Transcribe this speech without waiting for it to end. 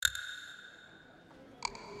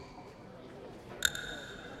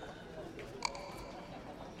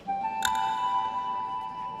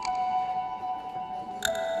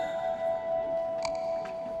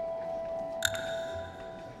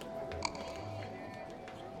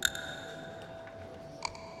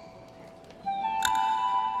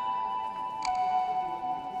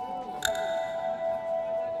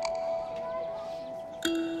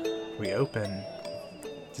open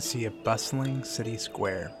to see a bustling city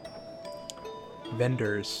square.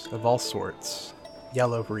 Vendors of all sorts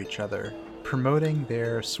yell over each other, promoting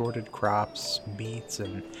their assorted crops, meats,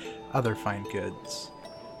 and other fine goods.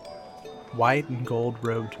 White and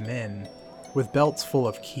gold-robed men with belts full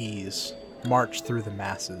of keys march through the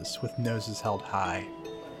masses with noses held high.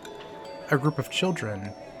 A group of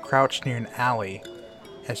children crouch near an alley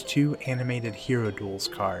as two animated Hero Duels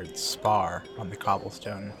cards spar on the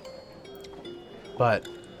cobblestone. But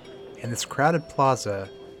in this crowded plaza,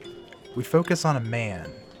 we focus on a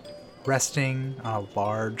man resting on a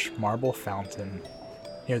large marble fountain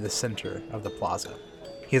near the center of the plaza.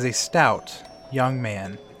 He is a stout young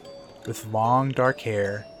man with long dark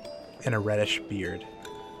hair and a reddish beard.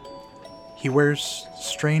 He wears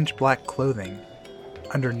strange black clothing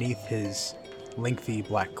underneath his lengthy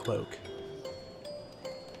black cloak.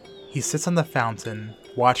 He sits on the fountain,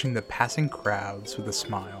 watching the passing crowds with a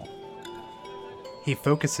smile. He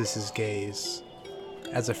focuses his gaze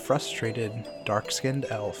as a frustrated, dark-skinned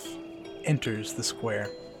elf enters the square.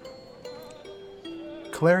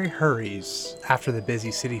 Clary hurries after the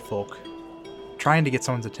busy city folk, trying to get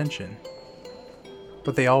someone's attention,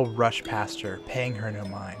 but they all rush past her, paying her no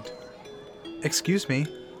mind. "Excuse me,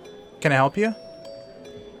 can I help you?"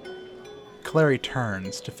 Clary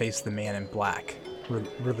turns to face the man in black,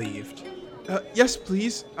 relieved. Yes,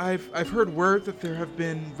 please. I've heard word that there have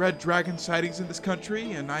been red dragon sightings in this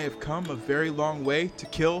country, and I have come a very long way to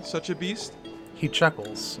kill such a beast. He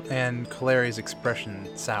chuckles, and Clary's expression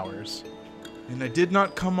sours. And I did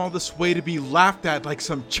not come all this way to be laughed at like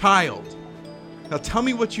some child. Now tell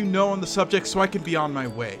me what you know on the subject so I can be on my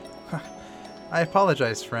way. I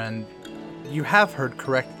apologize, friend. You have heard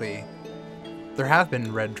correctly. There have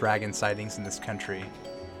been red dragon sightings in this country,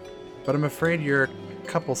 but I'm afraid you're a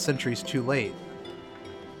couple centuries too late.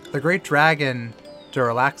 The great dragon,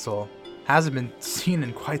 Duralaxle, hasn't been seen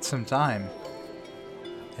in quite some time,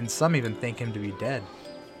 and some even think him to be dead.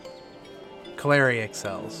 Clary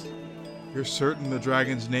excels. You're certain the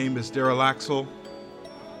dragon's name is Duralaxle?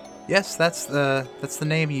 Yes, that's the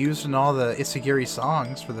name used in all the Isagiri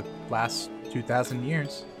songs for the last 2,000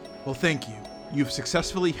 years. Well, thank you. You've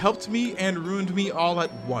successfully helped me and ruined me all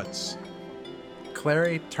at once.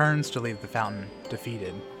 Clary turns to leave the fountain,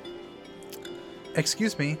 defeated.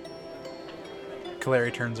 "Excuse me."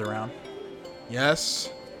 Clary turns around.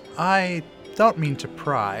 Yes? "I don't mean to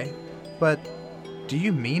pry, but do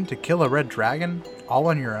you mean to kill a red dragon all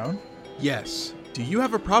on your own?" Yes. Do you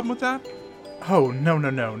have a problem with that? "Oh, no,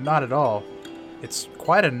 not at all. It's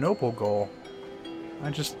quite a noble goal.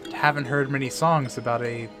 I just haven't heard many songs about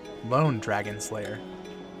a lone dragon slayer."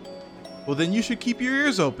 Well, then you should keep your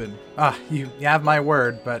ears open. You have my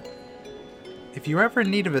word, but if you're ever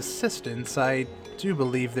in need of assistance, I do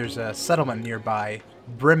believe there's a settlement nearby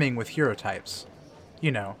brimming with hero types.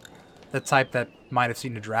 You know, the type that might have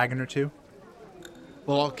seen a dragon or two.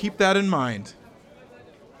 Well, I'll keep that in mind.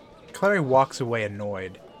 Clary walks away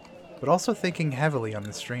annoyed, but also thinking heavily on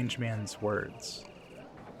the strange man's words.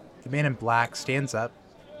 The man in black stands up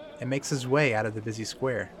and makes his way out of the busy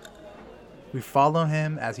square. We follow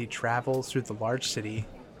him as he travels through the large city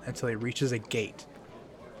until he reaches a gate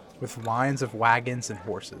with lines of wagons and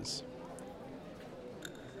horses.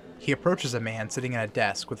 He approaches a man sitting at a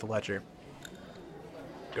desk with a ledger.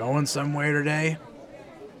 "Going somewhere today?"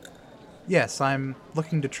 "Yes, I'm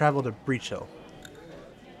looking to travel to Breach Hill."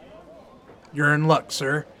 "You're in luck,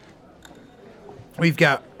 sir. We've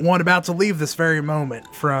got one about to leave this very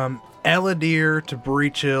moment. From Eladir to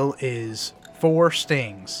Breach Hill is 4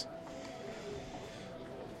 stings."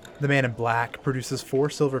 The man in black produces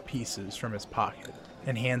 4 silver pieces from his pocket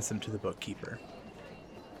and hands them to the bookkeeper.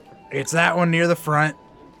 "It's that one near the front,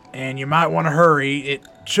 and you might want to hurry. It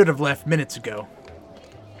should have left minutes ago."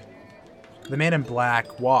 The man in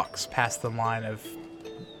black walks past the line of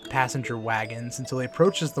passenger wagons until he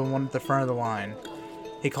approaches the one at the front of the line.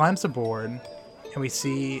 He climbs aboard, and we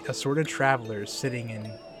see assorted travelers sitting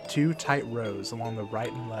in 2 tight rows along the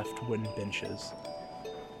right and left wooden benches.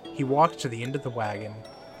 He walks to the end of the wagon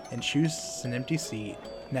and chooses an empty seat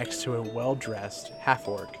next to a well-dressed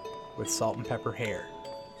half-orc with salt and pepper hair,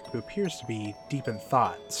 who appears to be deep in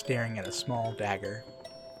thought, staring at a small dagger.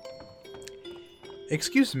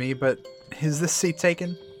 "Excuse me, but is this seat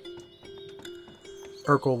taken?"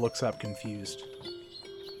 Urkel looks up confused.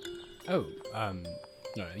 Oh,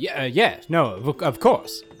 no, of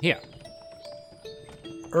course. Here.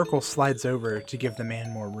 Urkel slides over to give the man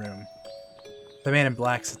more room. The man in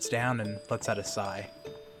black sits down and lets out a sigh.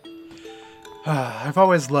 "I've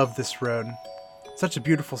always loved this road. Such a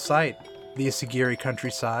beautiful sight, the Isagiri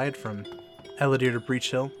countryside from Eladir to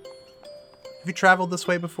Breach Hill. Have you traveled this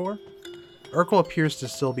way before?" Urkel appears to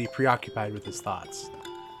still be preoccupied with his thoughts.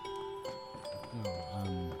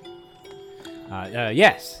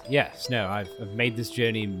 Yes. No, I've made this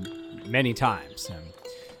journey many times.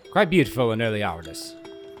 Quite beautiful and early hours.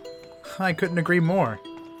 I couldn't agree more.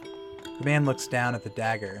 The man looks down at the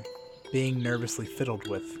dagger, being nervously fiddled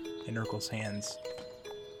with in Urkel's hands.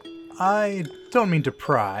 I don't mean to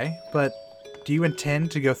pry, but do you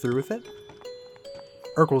intend to go through with it?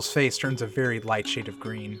 Urkel's face turns a very light shade of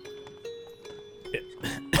green.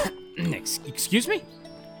 Excuse me?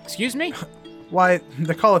 Excuse me? Why,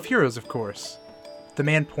 the Call of Heroes, of course. The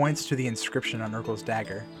man points to the inscription on Urkel's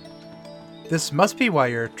dagger. This must be why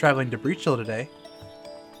you're traveling to Breachill today.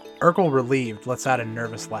 Urkel, relieved, lets out a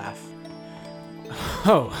nervous laugh.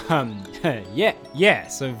 Oh,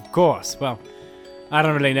 yes, of course. Well, I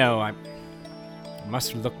don't really know. I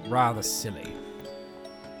must look rather silly.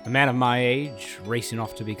 A man of my age, racing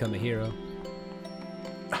off to become a hero.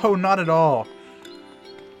 Oh, not at all.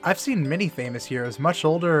 I've seen many famous heroes much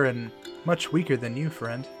older and much weaker than you,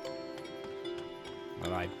 friend.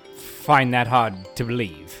 Well, I find that hard to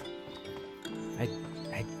believe.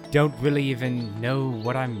 I don't really even know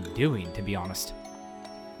what I'm doing, to be honest.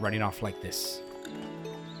 Running off like this.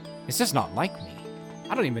 It's just not like me.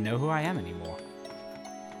 I don't even know who I am anymore.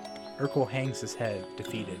 Urkel hangs his head,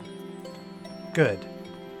 defeated. Good.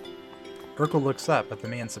 Urkel looks up at the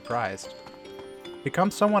man, surprised.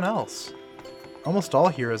 Become someone else. Almost all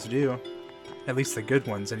heroes do. At least the good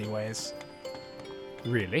ones, anyways.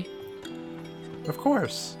 Really? Of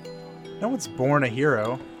course. No one's born a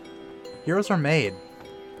hero. Heroes are made.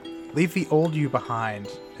 Leave the old you behind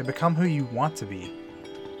and become who you want to be.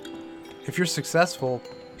 If you're successful,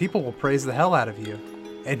 people will praise the hell out of you,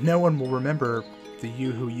 and no one will remember the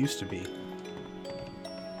you who used to be.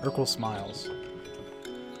 Urkel smiles.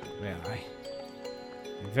 Well, I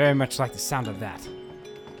very much like the sound of that.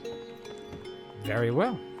 Very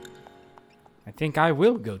well. I think I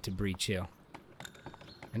will go to Breachill.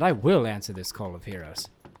 And I will answer this call of heroes.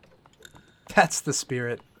 That's the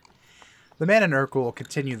spirit. The man and Urkel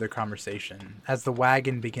continue their conversation as the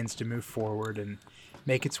wagon begins to move forward and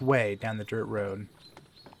make its way down the dirt road.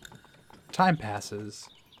 Time passes,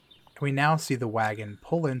 and we now see the wagon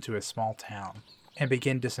pull into a small town and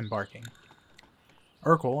begin disembarking.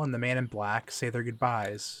 Urkel and the man in black say their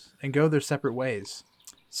goodbyes and go their separate ways.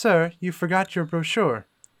 Sir, you forgot your brochure.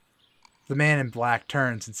 The man in black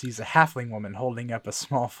turns and sees a halfling woman holding up a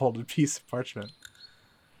small folded piece of parchment.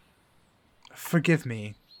 Forgive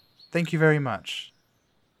me. Thank you very much.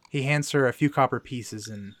 He hands her a few copper pieces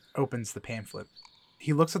and opens the pamphlet.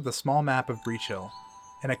 He looks at the small map of Breachill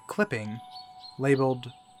and a clipping labeled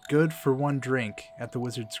Good for One Drink at the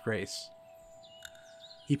Wizard's Grace.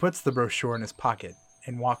 He puts the brochure in his pocket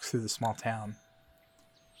and walks through the small town.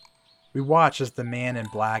 We watch as the man in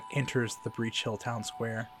black enters the Breachill town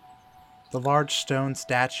square. The large stone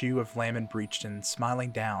statue of Laman Breachton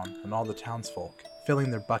smiling down on all the townsfolk, filling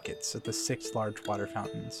their buckets at the 6 large water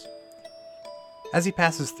fountains. As he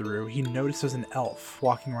passes through, he notices an elf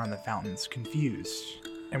walking around the fountains, confused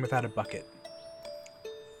and without a bucket.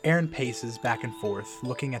 Aaron paces back and forth,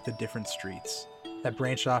 looking at the different streets that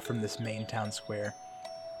branch off from this main town square,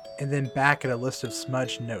 and then back at a list of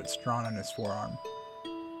smudged notes drawn on his forearm.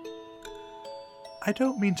 I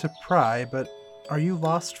don't mean to pry, but are you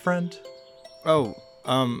lost, friend? Oh,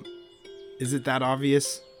 is it that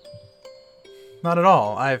obvious? Not at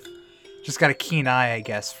all. I've just got a keen eye, I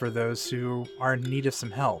guess, for those who are in need of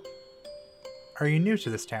some help. Are you new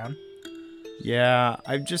to this town? Yeah,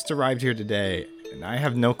 I've just arrived here today, and I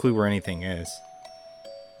have no clue where anything is.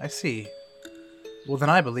 I see. Well,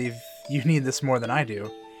 then I believe you need this more than I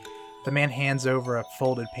do. The man hands over a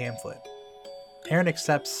folded pamphlet. Aaron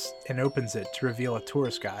accepts and opens it to reveal a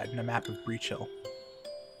tourist guide and a map of Breachill.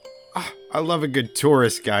 I love a good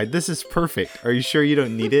tourist guide. This is perfect. Are you sure you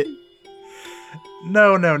don't need it?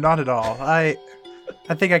 No, not at all. I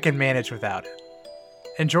think I can manage without it.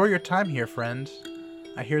 Enjoy your time here, friend.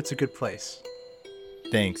 I hear it's a good place.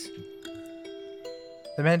 Thanks.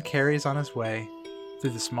 The man carries on his way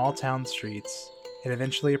through the small town streets and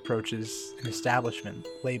eventually approaches an establishment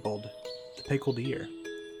labeled the Pickled Ear.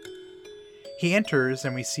 He enters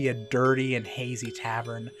and we see a dirty and hazy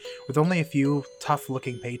tavern with only a few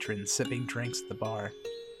tough-looking patrons sipping drinks at the bar.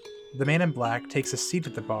 The man in black takes a seat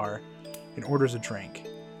at the bar and orders a drink.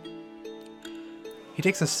 He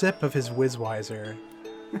takes a sip of his Whizwiser,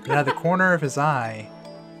 and out of the corner of his eye,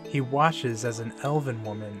 he watches as an elven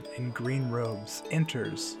woman in green robes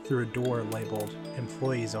enters through a door labeled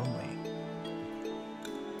Employees Only.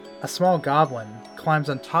 A small goblin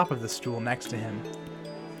climbs on top of the stool next to him.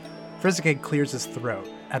 Frizzigig clears his throat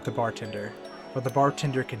at the bartender but the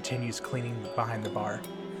bartender continues cleaning behind the bar.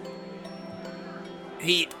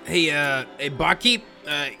 Hey, barkeep.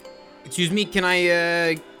 Excuse me. Can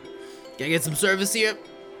I get some service here?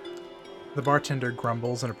 The bartender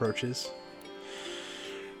grumbles and approaches.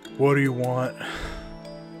 What do you want?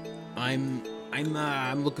 I'm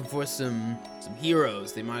looking for some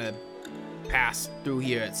heroes. They might have passed through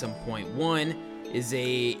here at some point. One is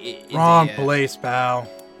Wrong place, pal.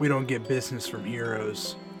 We don't get business from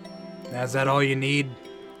heroes. Is that all you need?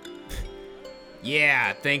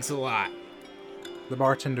 Yeah, thanks a lot. The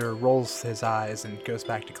bartender rolls his eyes and goes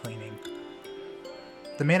back to cleaning.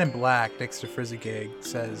 The man in black next to Frizzigig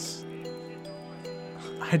says,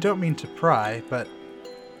 I don't mean to pry, but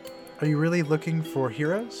are you really looking for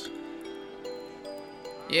heroes?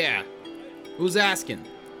 Yeah. Who's asking?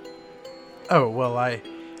 Oh, well, I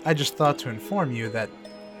just thought to inform you that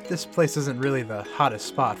this place isn't really the hottest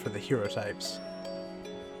spot for the hero types.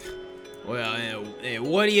 Well,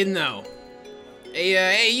 what do you know?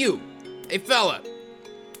 Hey, you. Hey, fella.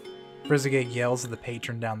 Frizzigig yells at the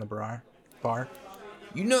patron down the bar.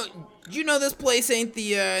 You know this place ain't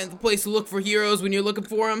the place to look for heroes when you're looking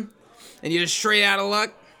for them? And you're just straight out of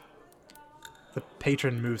luck? The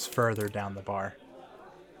patron moves further down the bar.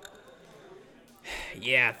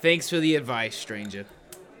 Yeah, thanks for the advice, stranger.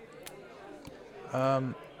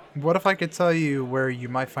 What if I could tell you where you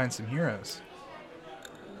might find some heroes?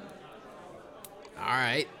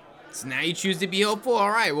 Alright. So now you choose to be helpful?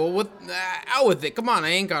 Alright, well, out with it. Come on, I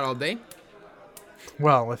ain't got all day.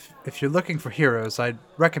 Well, if you're looking for heroes, I'd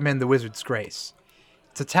recommend the Wizard's Grace.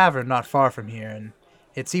 It's a tavern not far from here, and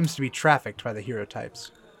it seems to be trafficked by the hero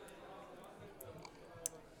types.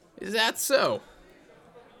 Is that so?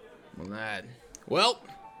 Well,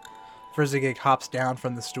 Frizzigig hops down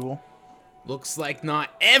from the stool. looks like not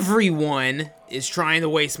everyone is trying to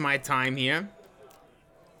waste my time here.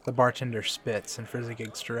 The bartender spits in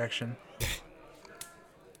Frizzigig's direction.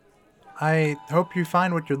 I hope you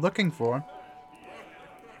find what you're looking for.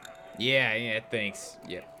 Yeah, thanks.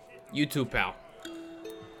 Yeah. You too, pal.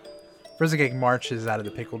 Frizzigig marches out of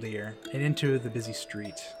the Pickled Ear and into the busy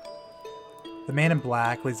street. The man in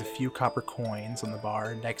black lays a few copper coins on the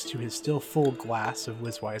bar next to his still full glass of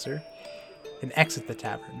Wizweiser and exits the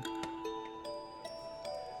tavern.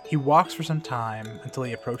 He walks for some time until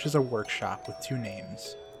he approaches a workshop with two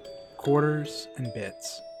names, Quarters and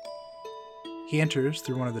Bits. He enters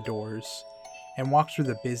through one of the doors and walks through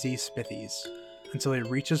the busy smithies until he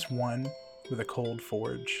reaches one with a cold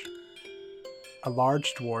forge. A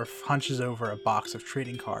large dwarf hunches over a box of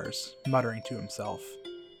trading cards, muttering to himself,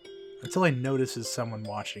 until he notices someone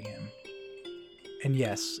watching him. And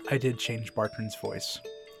yes, I did change Bartran's voice.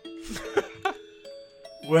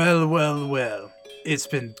 Well. It's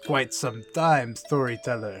been quite some time,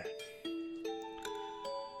 storyteller.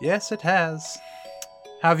 Yes, it has.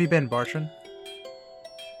 How have you been, Bartran?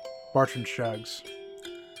 Bartran shrugs.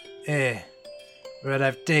 But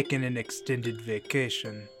I've taken an extended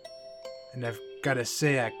vacation, and I've gotta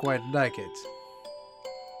say I quite like it.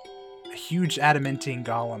 A huge adamantine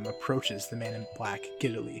golem approaches the man in black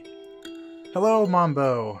giddily. Hello,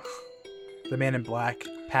 Mambo! The man in black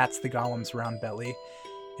pats the golem's round belly,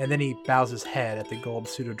 and then he bows his head at the gold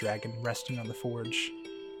pseudo-dragon resting on the forge.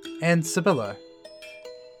 And Sibylla.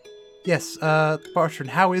 Yes, Bartran,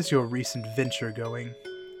 how is your recent venture going?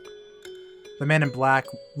 The man in black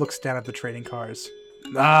looks down at the trading cards.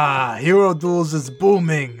 Hero Duels is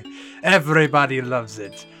booming! Everybody loves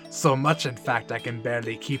it. So much, in fact, I can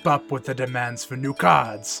barely keep up with the demands for new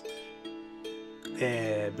cards.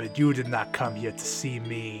 But you did not come here to see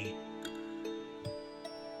me.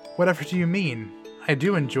 Whatever do you mean? I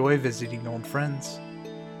do enjoy visiting old friends.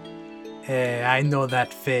 I know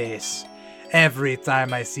that face. Every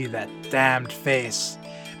time I see that damned face,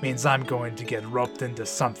 means I'm going to get roped into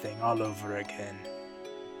something all over again.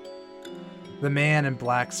 The man in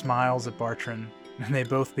black smiles at Bartran, and they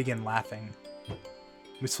both begin laughing.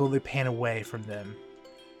 We slowly pan away from them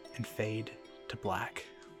and fade to black.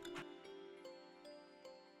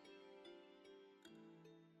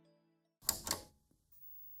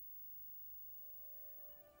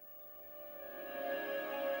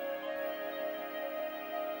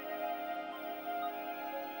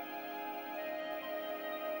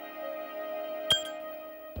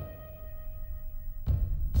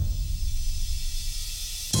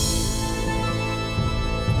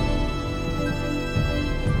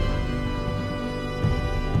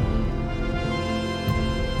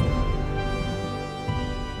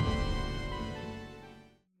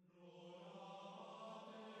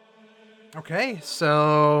 Okay,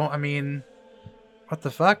 so, I mean, what the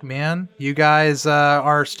fuck, man? You guys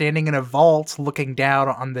are standing in a vault looking down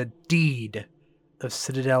on the deed of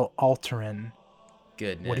Citadel Alterin,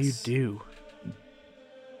 Goodness. what do you do?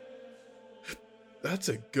 That's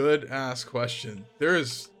a good ass question.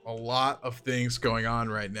 There's a lot of things going on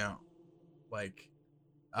right now. Like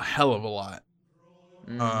a hell of a lot.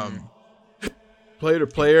 Player to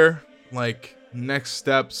player, like next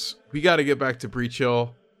steps, we got to get back to Breach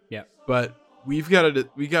Hill. Yeah. But we got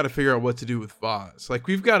to figure out what to do with Vaz. Like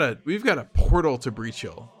we've got a portal to Breach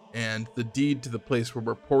Hill and the deed to the place where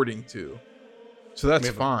we're porting to. So that's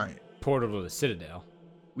fine. Portal to the Citadel.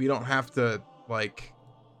 We don't have to like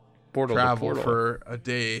Portal to travel portal. for a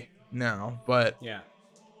day now, but Yeah.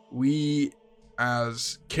 we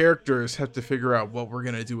as characters have to figure out what we're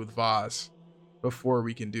gonna do with Vaz before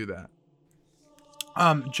we can do that.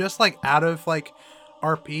 Just like out of like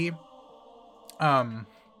RP,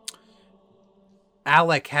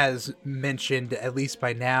 Alec has mentioned at least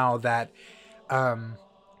by now that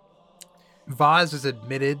Vaz is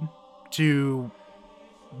admitted to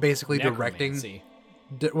basically directing. Necromancy.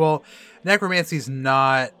 Well, necromancy is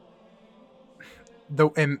not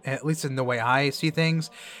at least in the way I see things.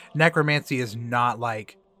 Necromancy is not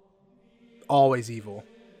like always evil.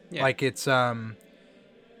 Yeah. Like it's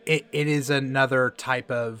it is another type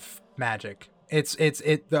of magic. It's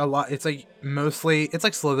like mostly it's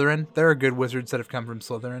like Slytherin. There are good wizards that have come from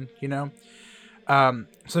Slytherin, you know.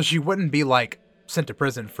 So she wouldn't be like sent to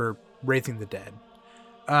prison for raising the dead.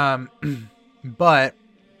 But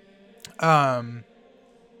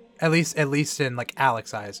at least in like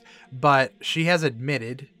Alec's eyes, but she has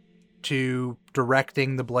admitted to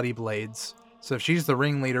directing the Bloody Blades. So if she's the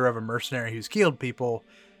ringleader of a mercenary who's killed people,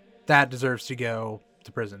 that deserves to go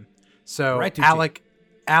to prison. So Right, Tucci.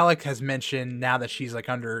 Alec has mentioned now that she's like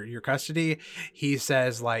under your custody, he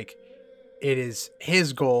says like it is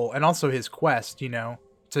his goal and also his quest, you know,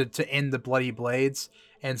 to end the Bloody Blades.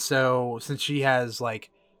 And so since she has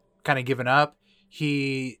like kind of given up,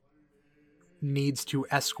 he needs to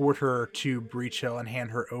escort her to Breach Hill and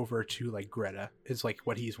hand her over to like Greta is like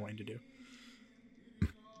what he's wanting to do.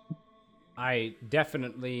 I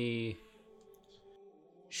definitely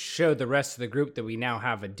show the rest of the group that we now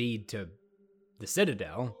have a deed to the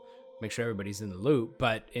Citadel. Make sure everybody's in the loop.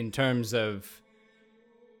 But in terms of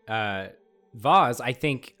Vaz, I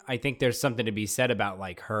think there's something to be said about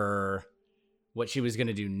like her, what she was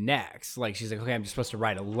gonna do next. Like she's like, okay, I'm just supposed to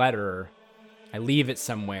write a letter. I leave it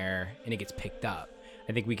somewhere and it gets picked up.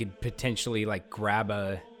 I think we could potentially like grab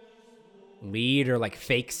a lead or like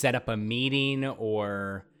fake set up a meeting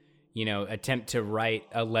or, you know, attempt to write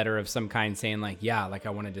a letter of some kind saying like, yeah, like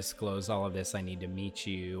I want to disclose all of this. I need to meet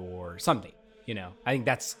you or something, you know. I think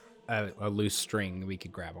that's a loose string we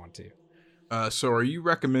could grab onto. So are you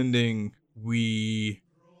recommending we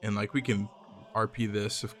can RP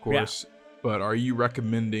this, of course, but are you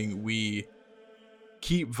recommending we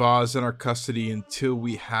keep Vaz in our custody until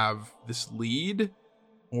we have this lead,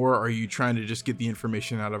 or are you trying to just get the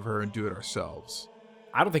information out of her and do it ourselves?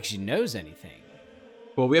 I don't think she knows anything.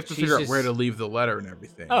 Well, we have to She's figure out just- where to leave the letter and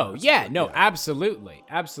everything. Oh, yeah, no, Yeah. absolutely.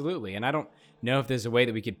 And I don't know if there's a way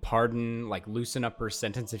that we could like loosen up her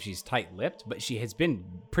sentence if she's tight-lipped, but she has been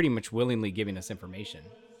pretty much willingly giving us information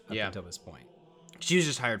up Yeah. until this point. She was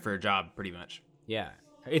just hired for a job, pretty much. Yeah.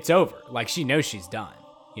 It's over. Like, she knows she's done,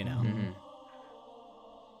 you know? Mm-hmm.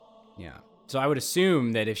 Yeah. So I would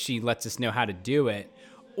assume that if she lets us know how to do it,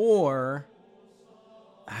 or,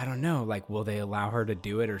 I don't know, like, will they allow her to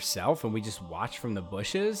do it herself and we just watch from the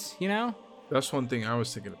bushes, you know? That's one thing I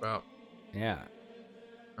was thinking about. Yeah.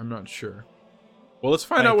 I'm not sure. Well, let's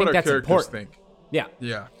find But I out what think our that's characters important. think. Yeah.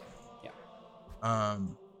 Yeah. Yeah.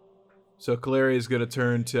 So Calaria is gonna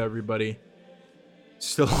turn to everybody.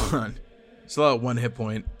 Still at 1 hit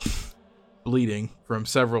point, bleeding from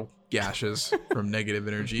several gashes from negative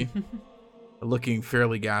energy, looking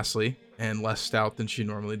fairly ghastly and less stout than she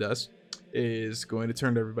normally does. Is going to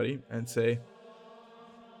turn to everybody and say,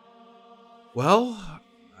 "Well,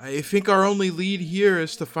 I think our only lead here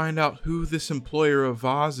is to find out who this employer of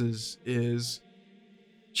Vaz's is.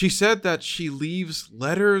 She said that she leaves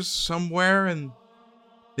letters somewhere and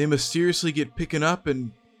they mysteriously get picked up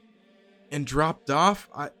and dropped off.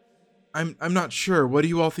 I'm not sure. What do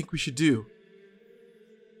you all think we should do?"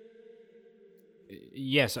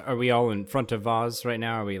 Yes. Are we all in front of Vaz right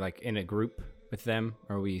now? Are we, like, in a group with them?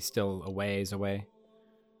 Or are we still a ways away?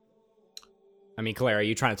 I mean, Claire, are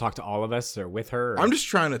you trying to talk to all of us or with her? Or? I'm just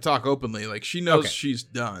trying to talk openly. Like, she knows Okay. she's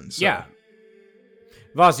done. So. Yeah.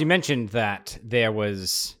 Vaz, you mentioned that there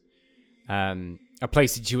was a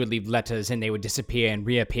place that you would leave letters and they would disappear and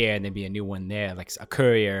reappear and there'd be a new one there. Like a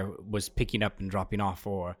courier was picking up and dropping off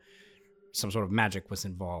or some sort of magic was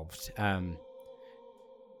involved.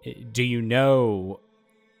 Do you know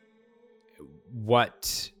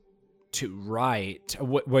what to write.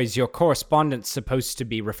 Was your correspondence supposed to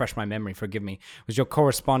be, refresh my memory, forgive me, was your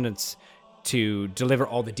correspondence to deliver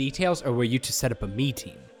all the details, or were you to set up a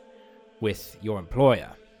meeting with your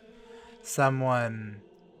employer? Someone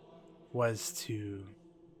was to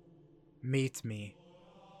meet me,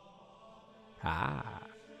 Ah.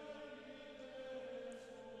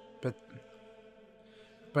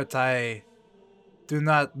 but I do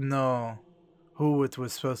not know who it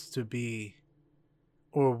was supposed to be,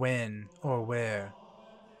 or when, or where.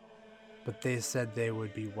 But they said they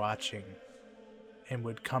would be watching and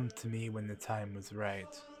would come to me when the time was right.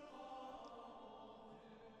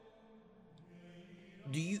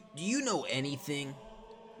 Do you know anything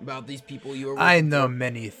about these people you are working I know for?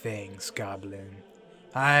 many things, Goblin.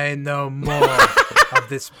 I know more of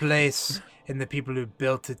this place and the people who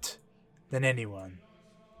built it than anyone.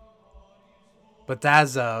 But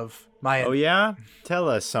as of my Oh yeah? Tell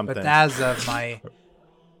us something. But as of my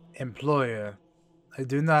employer, I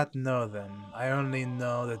do not know them. I only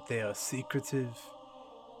know that they are secretive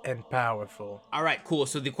and powerful. All right, cool.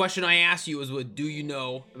 So the question I asked you was, what do you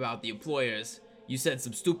know about the employers? You said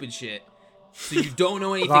some stupid shit. So you don't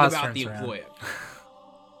know anything Voss about the turns around. employer.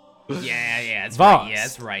 Yeah, that's Voss, right. Yeah,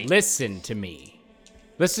 that's right. listen to me.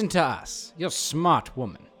 Listen to us. You're a smart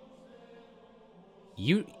woman.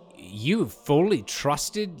 You fully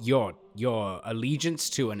trusted your allegiance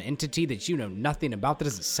to an entity that you know nothing about? That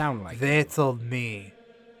doesn't sound like They you. told me.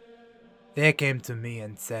 They came to me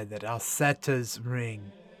and said that Alseta's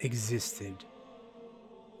ring existed.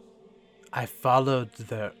 I followed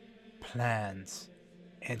their plans,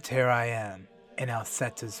 and here I am in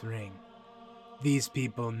Alseta's ring. These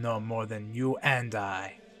people know more than you and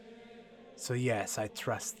I. So yes, I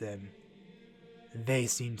trust them. They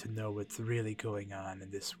seem to know what's really going on in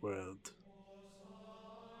this world.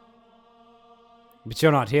 But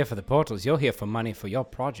you're not here for the portals. You're here for money for your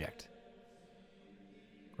project.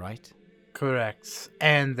 Right? Correct.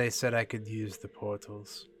 And they said I could use the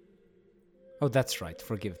portals. Oh, that's right.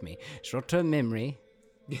 Forgive me. Short-term memory.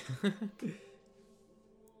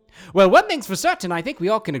 Well, one thing's for certain. I think we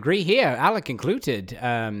all can agree here, Alec included.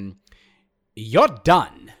 You're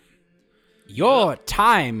done. Your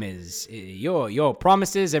time is your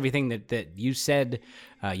promises, everything that you said,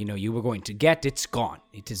 you were going to get. It's gone.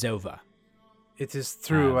 It is over. It is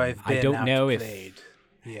true. I've been I don't know outplayed.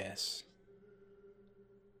 Yes.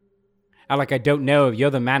 Alec, I don't know if you're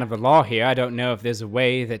the man of the law here. I don't know if there's a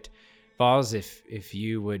way that, Voz, if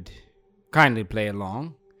you would kindly play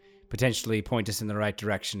along, potentially point us in the right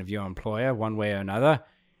direction of your employer, one way or another,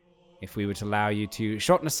 if we would allow you to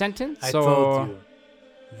shorten a sentence, I or... told you.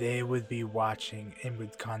 They would be watching and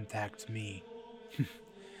would contact me.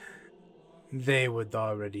 They would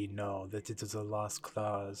already know that it is a lost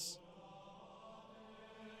clause.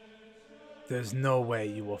 There's no way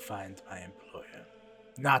you will find my employer.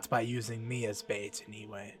 Not by using me as bait,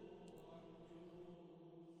 anyway.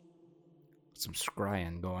 Some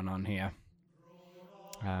scrying going on here.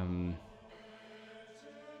 And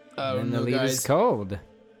the know, lead is guys. cold.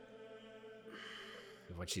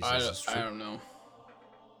 What she says is true. I don't know.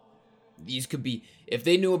 These could be, if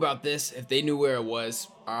they knew about this, if they knew where it was,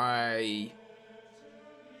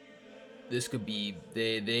 this could be,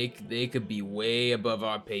 they could be way above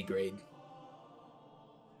our pay grade.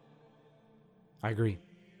 I agree.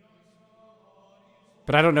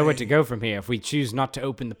 But I don't know where to go from here. If we choose not to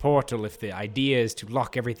open the portal, if the idea is to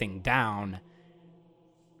lock everything down,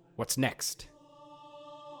 what's next?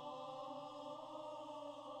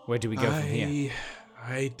 Where do we go from here?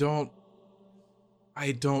 I don't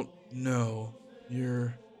know.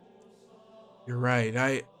 You're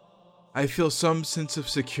right. I feel some sense of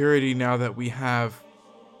security now that we have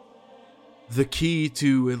the key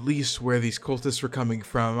to at least where these cultists were coming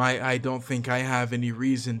from. I don't think I have any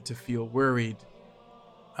reason to feel worried.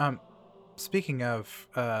 Speaking of,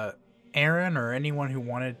 Aaron or anyone who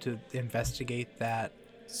wanted to investigate that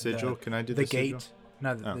Sigil, can I do the the gate? sigil?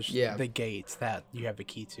 No, Yeah. the gate that you have a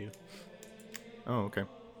key to. Oh, okay.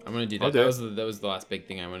 I'm gonna do I'll that. do That was the last big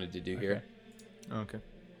thing I wanted to do here. Oh, okay.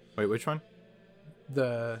 Wait, which one?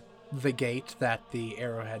 The gate that the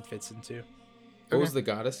arrowhead fits into. What was the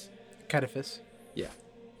goddess? Cetaphis. Yeah.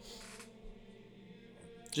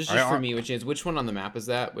 Just Alright, for me, which one on the map is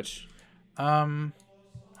that? Which?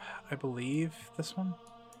 I believe this one.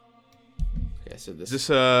 Okay, so this. Is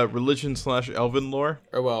this religion / elven lore?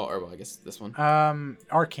 Or well, I guess this one.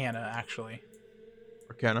 Arcana, actually.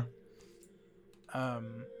 Arcana?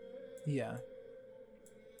 Yeah.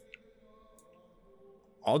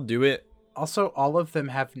 I'll do it. Also, all of them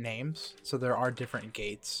have names, so there are different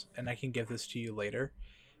gates, and I can give this to you later.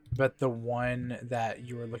 but the one that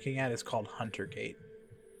you were looking at is called Hunter Gate.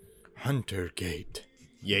 Hunter Gate.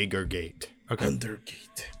 Jaeger Gate. Okay. Hunter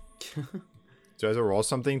Gate. So I have to roll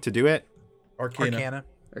something to do it? Arcana.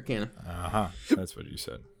 Arcana. Uh-huh. That's what you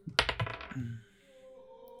said.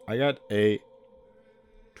 I got a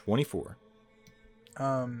 24.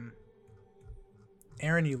 Aaron,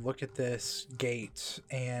 you look at this gate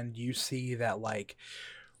and you see that, like,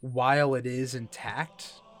 while it is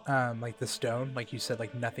intact, like the stone, like you said,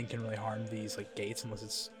 like nothing can really harm these like gates unless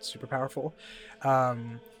it's super powerful.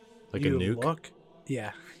 Like you a nuke? Look,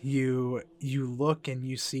 yeah, you look and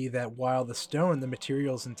you see that while the stone, the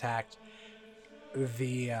material's intact,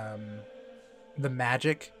 the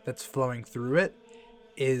magic that's flowing through it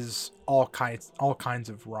is all kinds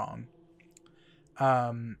of wrong.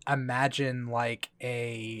 Imagine like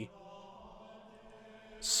a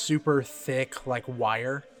super thick like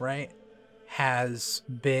wire, right, has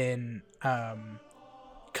been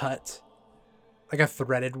cut, like a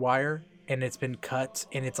threaded wire, and it's been cut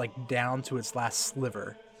and it's like down to its last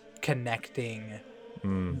sliver connecting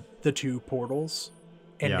the two portals,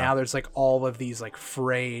 and now there's like all of these like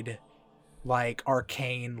frayed, like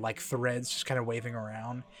arcane like threads just kind of waving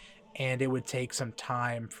around, and it would take some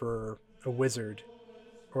time for a wizard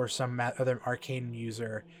or some other arcane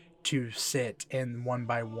user to sit and one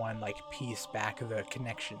by one like piece back the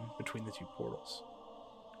connection between the two portals.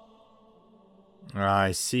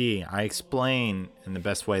 I see. I explain in the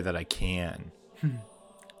best way that I can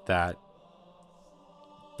that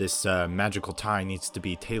this magical tie needs to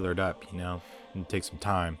be tailored up, you know, and take some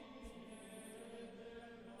time.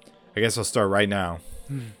 I guess I'll start right now.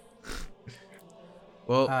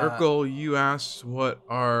 Well, Urkel, you asked what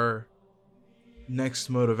our next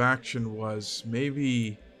mode of action was.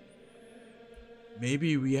 Maybe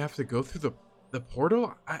we have to go through the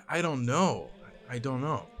portal? I don't know. I don't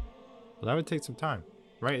know. Well, that would take some time,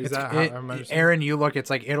 right? Is It's- that how I'm understanding? Aaron, you look, it's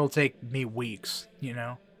like it'll take me weeks, you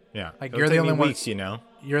know? Yeah. Like, It'll you're the take me only one- weeks, you know.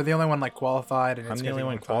 You're the only one like qualified, and I'm it's the gonna only take a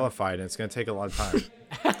one long time. qualified, and it's going to take a lot of time.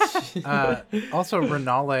 Also,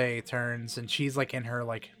 Renale turns, and she's like in her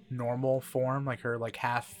like normal form, like her like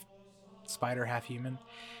half spider, half human.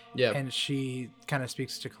 Yeah. And she kind of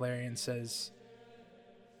speaks to Clary and says,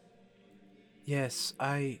 "Yes,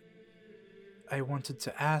 I wanted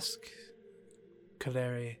to ask,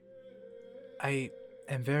 Clary. I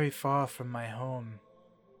am very far from my home,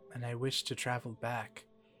 and I wish to travel back.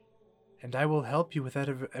 And I will help you with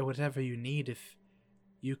whatever you need if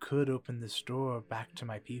you could open this door back to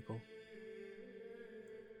my people."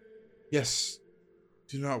 Yes.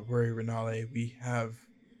 Do not worry, Renale. We have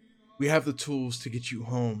the tools to get you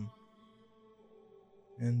home.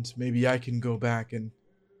 And maybe I can go back and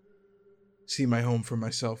see my home for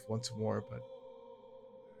myself once more, but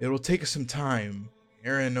it will take us some time.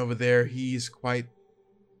 Aaron over there, he's quite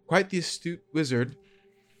the astute wizard.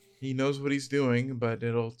 He knows what he's doing, but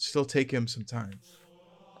it'll still take him some time.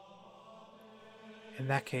 In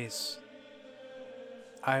that case,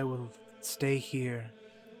 I will stay here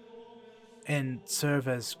and serve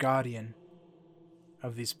as guardian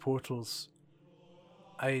of these portals.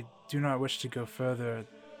 I do not wish to go further.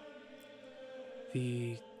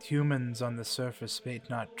 The humans on the surface may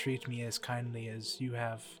not treat me as kindly as you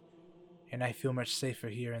have, and I feel much safer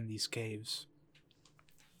here in these caves.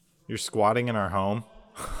 You're squatting in our home.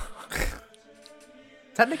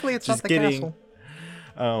 Technically, it's Just not the kidding. castle.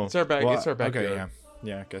 Oh, It's our backyard. Okay,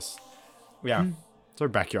 yeah, I guess. Yeah, it's our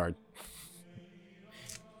backyard.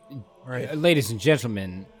 Right. Ladies and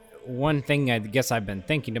gentlemen, one thing I guess I've been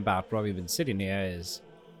thinking about while we've been sitting here is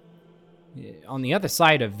on the other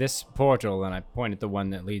side of this portal, and I point at the one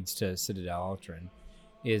that leads to Citadel Altrin,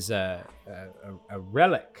 is a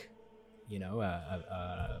relic, you know,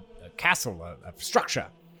 a castle, a structure.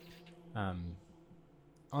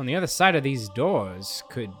 On the other side of these doors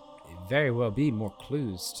could very well be more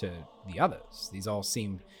clues to the others. These all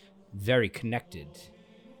seem very connected,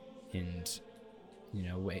 and you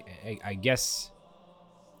know, I guess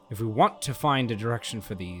if we want to find a direction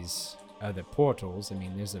for these other portals, I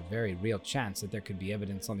mean, there's a very real chance that there could be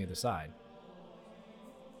evidence on the other side,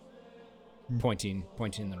 pointing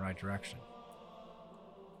in the right direction,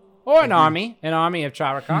 or an army of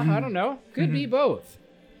Charakar. I don't know. Could be both.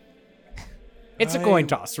 It's a coin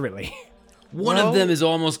toss, really. One of them is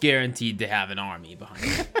almost guaranteed to have an army behind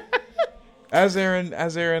it. As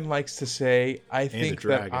Aaron likes to say, I think that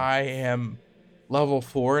dragon. I am level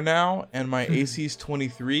 4 now, and my AC is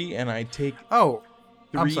 23, and I take Oh,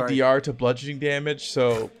 3 I'm sorry. DR to bludgeoning damage,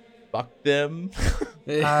 so fuck them.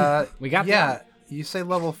 We got yeah. You say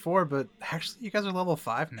level 4, but actually, you guys are level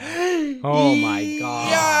 5 now. Oh my god!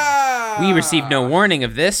 Yeah! We received no warning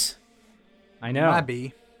of this. I know. Might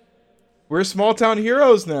be. We're small town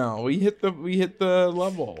heroes now. We hit the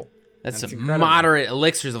level. That's some incredible. moderate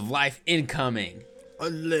elixirs of life incoming.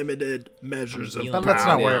 Unlimited measures of But let's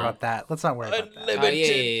not worry now. about that. Let's not worry about that.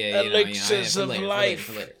 Yeah. elixirs For of later, life.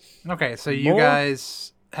 for later. Okay, so you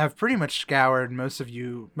guys have pretty much scoured most of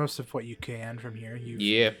what you can from here. You've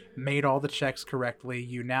Yeah. made all the checks correctly.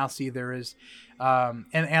 You now see there is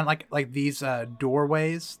and like these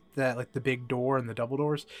doorways, that like the big door and the double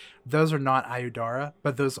doors, those are not Ayudara,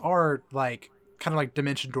 but those are like kind of like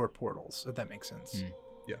dimension door portals, if that makes sense.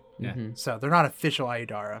 Yeah. So they're not official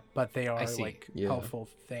Ayudara, but they are see. like Yeah. helpful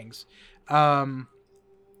things. But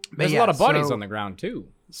There's a lot of bodies on the ground too.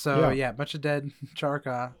 So Yeah. a bunch of dead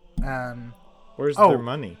Charka. Where's Oh. their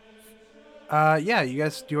money? Yeah, you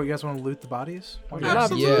guys want to loot the bodies? Love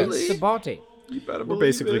Absolutely. the body. You better We're believe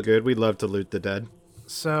basically it. good. We love to loot the dead.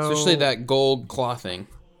 So Especially that gold claw thing.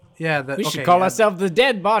 Yeah, We should call ourselves the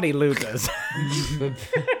dead body looters.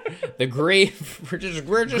 The grave. We're just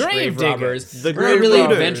grave Grave robbers. diggers. The We're grave not really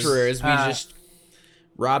robbers. adventurers. We just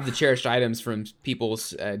rob the cherished items from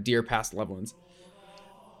people's dear past loved ones.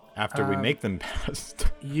 After we make them past.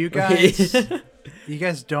 You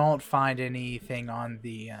guys don't find anything on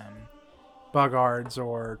the Buggards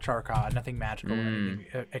or Charka, nothing magical or anything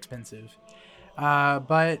expensive.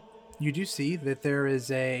 But you do see that there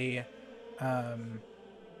is a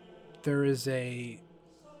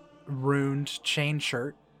runed chain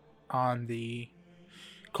shirt on the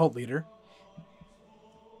cult leader.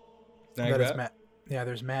 Snag That is that.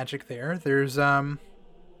 there's magic there. There's a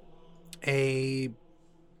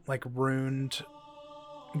like runed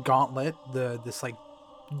gauntlet, this like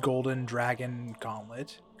golden dragon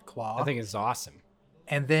gauntlet claw. I think it's awesome.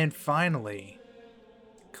 And then finally,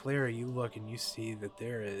 Clara, you look and you see that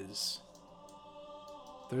there's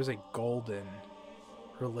a golden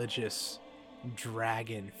religious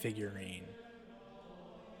dragon figurine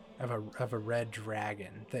of a red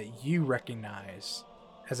dragon that you recognize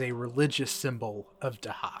as a religious symbol of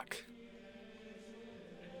Dahak.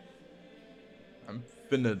 I'm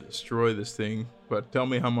finna destroy this thing, but tell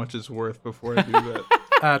me how much it's worth before I do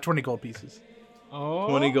that. 20 gold pieces. Oh.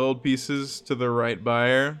 20 gold pieces to the right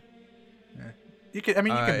buyer. You can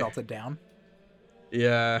Aye. melt it down.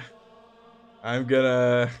 Yeah. I'm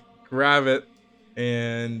gonna grab it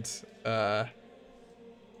and I'm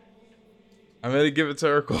gonna give it to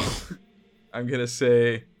Urkel. I'm gonna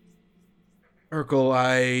say, Urkel,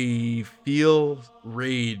 I feel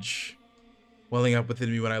rage welling up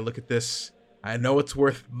within me when I look at this. I know it's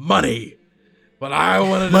worth money, but I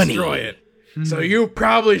want to destroy it. So you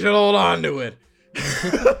probably should hold on to it.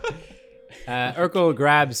 Urkel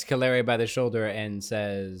grabs Kaleri by the shoulder and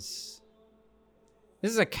says,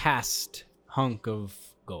 "This is a cast hunk of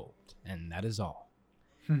gold, and that is all.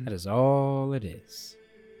 That is all it is.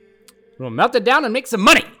 We'll melt it down and make some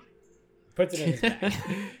money." Puts it in his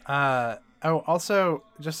bag. Also,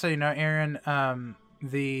 just so you know, Aaron,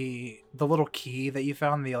 the little key that you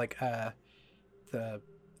found, the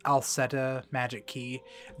Alseta magic key,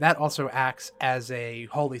 that also acts as a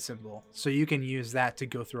holy symbol, so you can use that to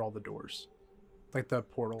go through all the doors, like the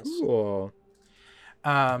portals. Cool.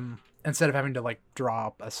 Instead of having to like draw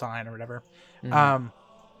up a sign or whatever. Mm-hmm.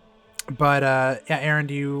 Yeah, Aaron,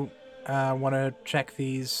 do you want to check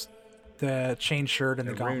the chain shirt and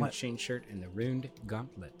the The gauntlet? runed chain shirt and the runed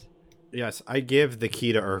gauntlet. Yes, I give the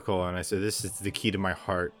key to Urkel, and I say, "This is the key to my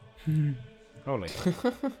heart." Holy.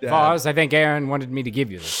 Dad. Pause. I think Aaron wanted me to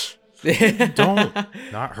give you this. Don't.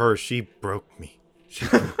 Not her. She broke me. She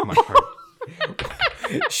broke my heart.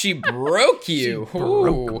 She broke you.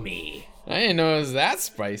 Broke Ooh. me. I didn't know it was that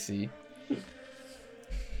spicy.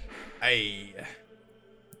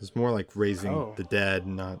 It's more like raising Oh. the dead,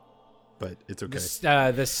 not. But it's okay.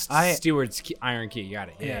 The I- steward's iron key. You got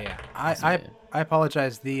it. Yeah. I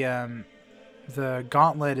apologize. The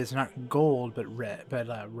gauntlet is not gold, but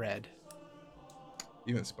red.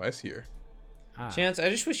 Even spicier. Chance, I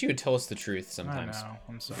just wish you would tell us the truth I sometimes. know.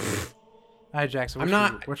 I'm sorry. Hi, Jackson. I'm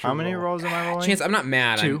not- What's How your many roll? rolls am I rolling? Chance, I'm not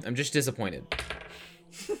mad. 2. I'm just disappointed.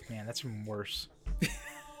 Man, that's even worse.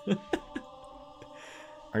 I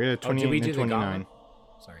got a 28 we and do a the 29. gauntlet?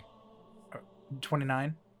 Sorry.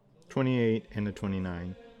 29. 28 and a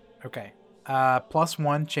 29. Okay.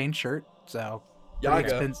 +1 chain shirt. So pretty,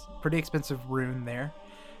 Yaga. pretty expensive rune there.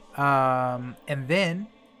 And then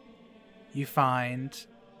you find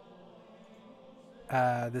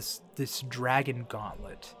this dragon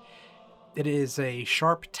gauntlet. It is a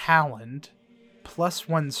sharp taloned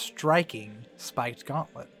 +1 striking spiked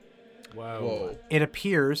gauntlet. Whoa. It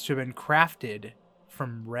appears to have been crafted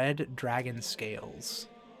from red dragon scales.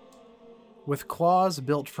 With claws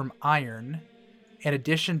built from iron, in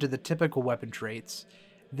addition to the typical weapon traits,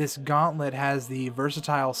 This gauntlet has the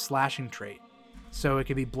versatile slashing trait, so it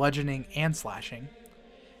can be bludgeoning and slashing.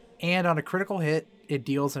 And on a critical hit, it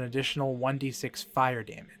deals an additional 1d6 fire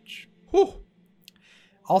damage. Whew.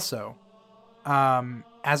 Also,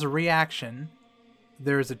 as a reaction,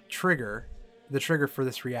 there's a trigger. The trigger for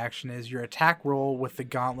this reaction is your attack roll with the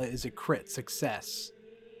gauntlet is a crit success.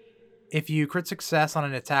 If you crit success on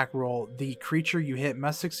an attack roll, the creature you hit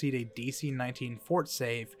must succeed a DC 19 fort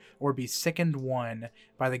save or be sickened 1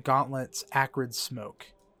 by the gauntlet's acrid smoke.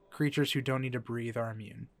 Creatures who don't need to breathe are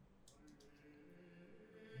immune.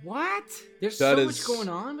 What? There's That so is- much going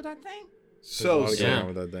on with that thing? So, What's so going Yeah. on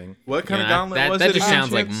with that thing? what kind of Yeah, gauntlet was that it? just again,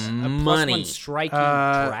 sounds like Chance? A +1 money. striking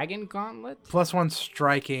dragon gauntlet? +1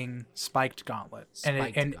 striking spiked gauntlet.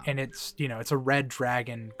 Spiked and gauntlet. it's, it's a red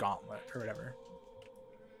dragon gauntlet or whatever.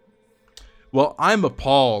 Well, I'm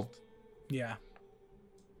appalled. Yeah.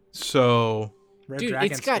 So, Red Dude,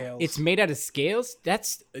 dragon it's got scales. it's made out of scales.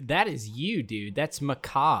 That is you, dude. That's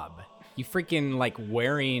macabre. You freaking like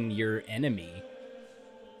wearing your enemy.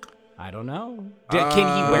 I don't know. Can he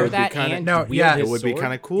it wear would be that kinda- and No, wield yeah. his It would be sword?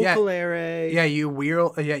 kind of cool, Yeah. Kalere. Yeah,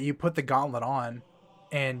 you put the gauntlet on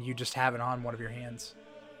and you just have it on one of your hands.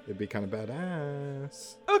 It'd be kind of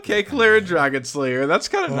badass. okay, Clara Dragon Slayer. That's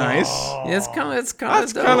kind of nice. Yeah, it's kind of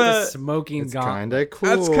That's dope. kinda- The smoking It's gauntlet. kind of cool.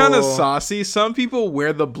 That's kind of saucy. Some people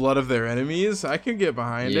wear the blood of their enemies. I can get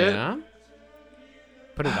behind it. Yeah.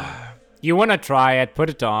 Put it on. You want to try it? Put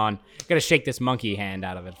it on. Gotta shake this monkey hand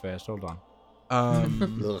out of it first. Hold on.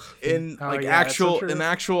 Ugh. In Oh, like yeah, that's so actual true. in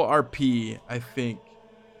actual RP, I think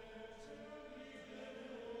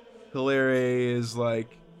Hilare is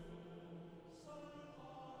like,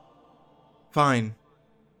 fine,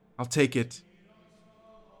 I'll take it,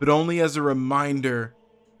 but only as a reminder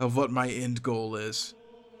of what my end goal is.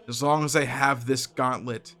 As long as I have this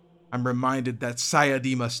gauntlet, I'm reminded that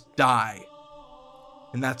Sayadi must die,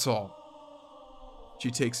 and that's all. She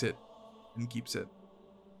takes it and keeps it.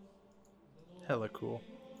 Hella cool.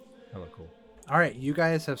 Hella cool. All right, you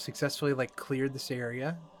guys have successfully cleared this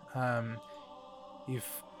area. You've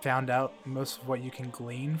found out most of what you can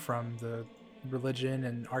glean from the religion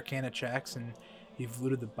and arcana checks, and you've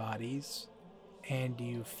looted the bodies, and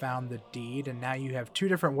you found the deed, and now you have 2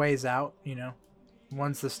 different ways out.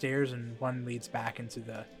 One's the stairs, and one leads back into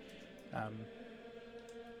the.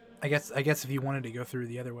 I guess if you wanted to go through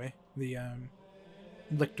the other way, the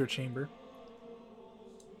lictor chamber.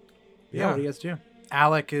 Yeah, what do you guys do?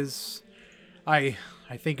 Alec is... I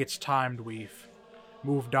think it's time we've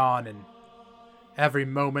moved on, and every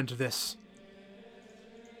moment this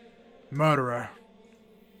murderer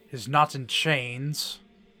is not in chains,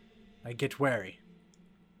 I get wary.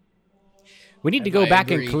 We need to And go I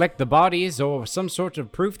back agree. and collect the bodies or some sort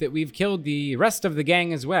of proof that we've killed the rest of the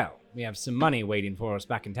gang as well. We have some money waiting for us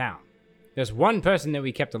back in town. There's one person that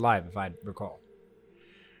we kept alive, if I recall.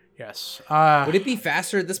 Yes. Would it be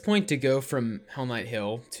faster at this point to go from Hell Knight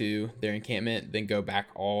Hill to their encampment than go back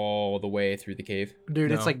all the way through the cave?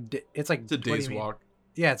 Dude, No. it's like... It's It's a what do you day's mean? walk.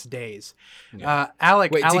 Yeah, it's days. Yeah.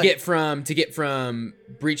 Alec... Wait, Alec, to get from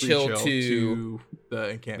Breach Hill to the The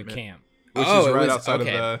encampment, camp. which Oh, is it right was- outside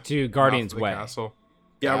okay. of the To Guardian's mouth of the Way. castle.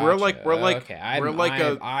 Yeah, we're like okay.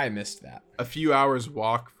 I missed that. a few hours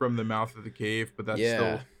walk from the mouth of the cave, but that's Yeah.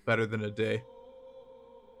 still better than a day.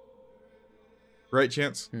 Right,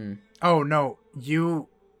 Chance? Oh, no. You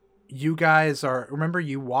guys are... Remember,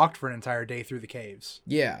 you walked for an entire day through the caves.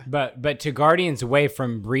 Yeah. But to Guardian's Way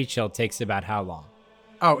from Breach Hill takes about how long?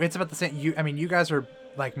 Oh, it's about the same... You guys are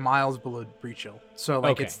miles below Breach Hill. So,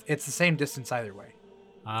 Okay. it's the same distance either way.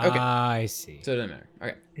 I see. So it doesn't matter.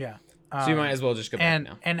 Okay. Yeah. So you might as well just go back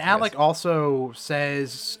now. And I Alec guess. also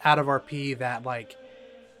says out of RP that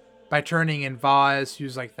by turning in Vaz,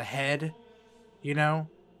 who's the head,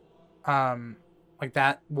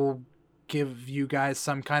 that will give you guys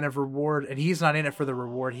some kind of reward, and he's not in it for the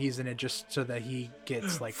reward. He's in it just so that he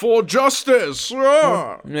gets For justice!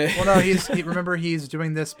 Yeah! well, no, remember he's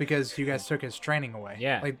doing this because you guys took his training away.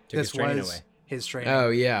 Yeah, took his this training was away. his training. Oh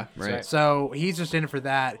yeah, right. So he's just in it for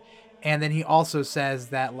that. And then he also says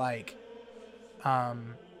that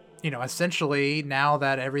essentially now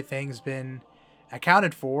that everything's been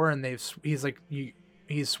accounted for and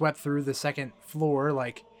he's swept through the second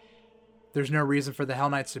floor, there's no reason for the Hell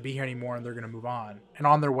Knights to be here anymore, and they're going to move on. And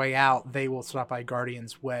on their way out, they will stop by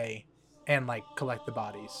Guardian's Way and collect the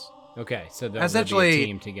bodies. Okay, so there'll be Essentially- a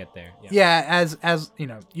team to get there. Yeah, as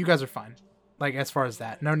you guys are fine. As far as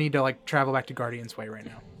that, no need to travel back to Guardian's Way right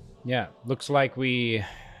now. Yeah, looks like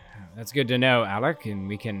that's good to know, Alec, and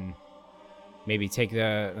we can maybe take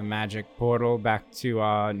the magic portal back to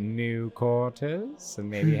our new quarters and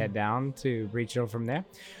maybe head down to Breach Hill from there.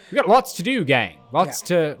 We got lots to do, gang. Lots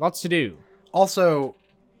to do. Also,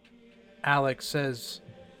 Alex says,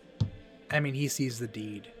 I mean, he sees the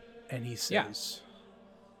deed, and he says,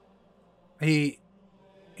 he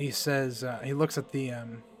says, he looks at the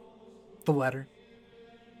letter.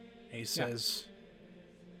 And he says,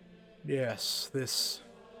 yes, this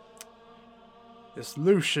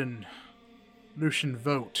Lucian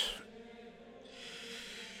vote.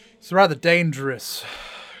 It's a rather dangerous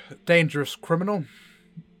criminal.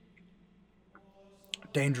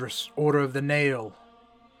 Dangerous Order of the Nail.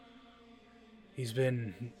 He's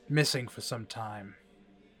been missing for some time.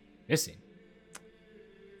 Missing?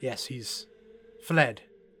 Yes, he's fled.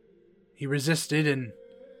 He resisted and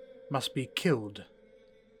must be killed.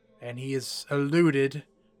 And he has eluded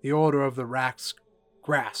the Order of the Rack's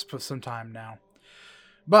grasp for some time now.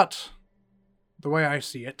 But, the way I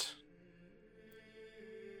see it,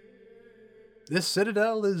 this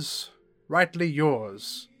citadel is rightly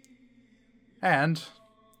yours. And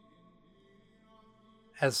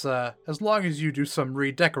as long as you do some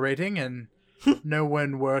redecorating and no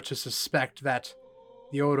one were to suspect that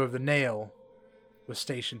the Order of the Nail was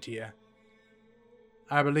stationed here,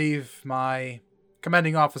 I believe my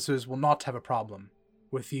commanding officers will not have a problem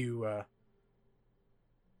with you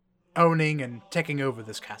owning and taking over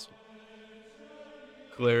this castle.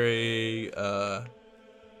 Clary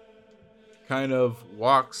kind of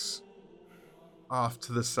walks off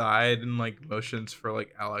to the side and like motions for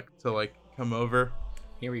like Alec to like come over.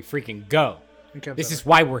 Here we freaking go. This over. is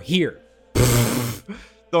why we're here.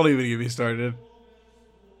 Don't even get me started.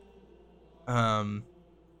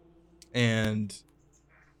 And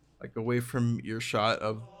like away from earshot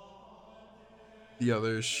of the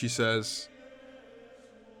others, she says,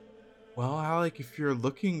 well, Alec, if you're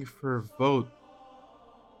looking for a vote,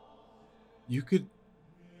 you could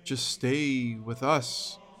just stay with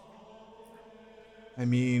us. I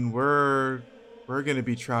mean, we're gonna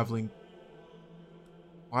be traveling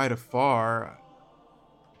quite afar.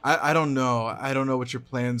 I don't know. I don't know what your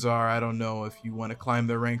plans are. I don't know if you want to climb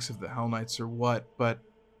the ranks of the Hell Knights or what, but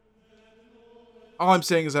all I'm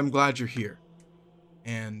saying is I'm glad you're here.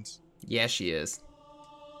 And Yeah, she is.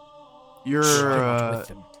 you're with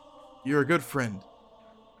them. you're a good friend.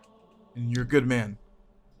 And you're a good man.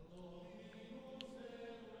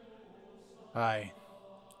 Aye.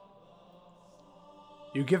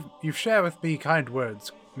 You share with me kind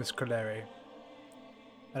words, Miss Coleri,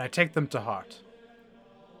 and I take them to heart.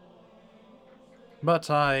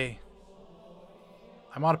 But I'm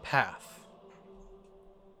on a path,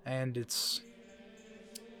 and it's...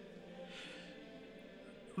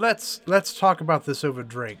 Let's talk about this over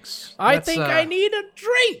drinks. I think I need a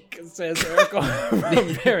drink, says Eric from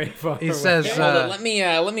very far He away. says, Hold on, let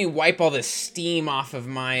me wipe all this steam off of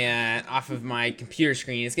my computer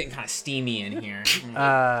screen. It's getting kind of steamy in here.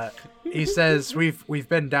 he says, we've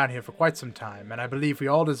been down here for quite some time, and I believe we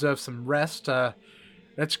all deserve some rest.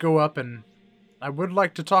 Let's go up, and I would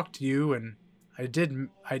like to talk to you, and I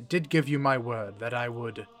did give you my word that I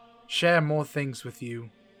would share more things with you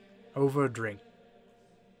over a drink.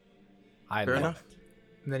 Fair enough.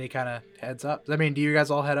 And then he kind of heads up. I mean, do you guys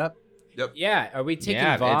all head up? Yep. Yeah, are we taking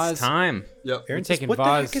Yeah, Vaz? it's time. Yep. Aaron taking What the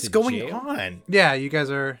Vaz heck is to going jail? on? Yeah, you guys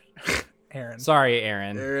are... Aaron. Sorry,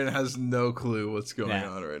 Aaron. Aaron has no clue what's going Yeah.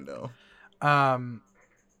 on right now.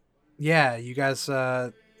 Yeah, you guys,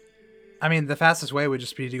 I mean, the fastest way would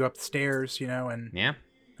just be to go up the stairs, and... Yeah.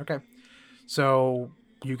 Okay. So,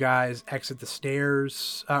 you guys exit the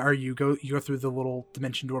stairs, or you go through the little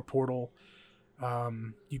dimension door portal.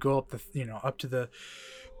 You go up up to the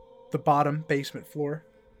bottom basement floor.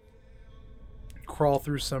 Crawl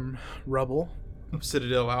through some rubble. Up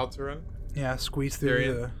Citadel Alteran. Yeah, squeeze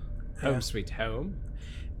Area. through Home sweet home.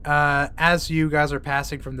 as you guys are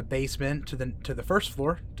passing from the basement to the first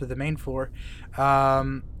floor, to the main floor,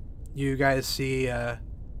 you guys see a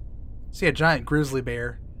giant grizzly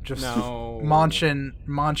bear just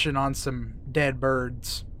munching on some dead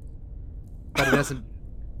birds, but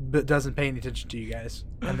it doesn't pay any attention to you guys.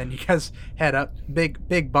 And then you guys head up.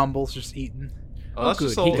 Big Bumble's just eating. Oh, that's good.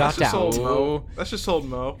 just old, He got that's just down. old Mo. That's just old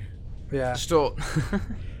Mo. Yeah. Still.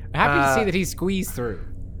 Happy to see that he squeezed through.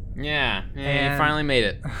 Yeah, And- you finally made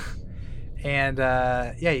it. And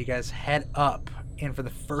you guys head up, and for the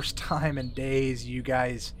first time in days, you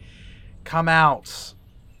guys come out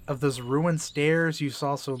of those ruined stairs you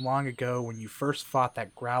saw so long ago when you first fought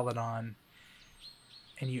that Growlodon,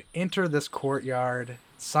 and you enter this courtyard.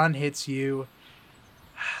 Sun hits you.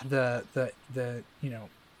 The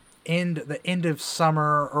end of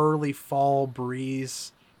summer, early fall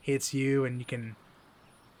breeze hits you, and you can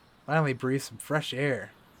finally breathe some fresh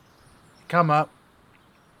air. You come up,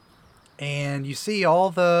 and you see all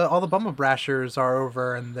the Bumble Brashers are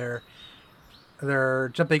over, and they're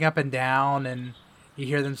jumping up and down, and you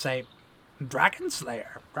hear them say, "Dragon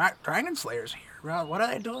Slayer, Dragon Slayer's here. Well, what are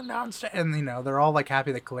they doing downstairs?" And they're all like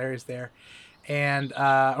happy that Caleri's there. And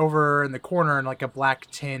over in the corner, in like a black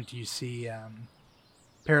tint, you see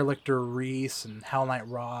Paralictor Reese and Hell Knight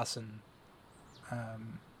Ross and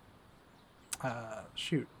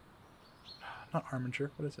not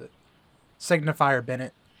Arminger. What is it? Signifier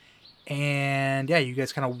Bennett. And yeah, you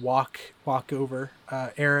guys kind of walk over.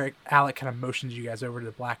 Alec kind of motions you guys over to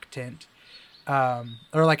the black tent, or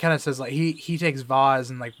like kind of says like he takes Vaz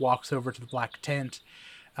and like walks over to the black tent.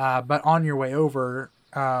 But on your way over,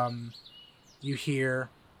 you hear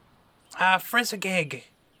Frizzigig,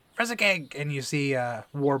 and you see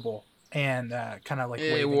Warble and kind of like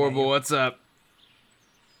Hey, waving Warble, at you. what's up?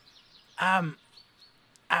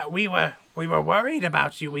 We were worried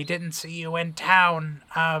about you. We didn't see you in town.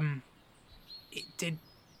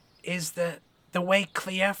 Is the way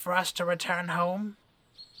clear for us to return home?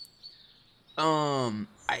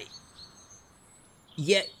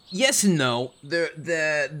 Yes and no.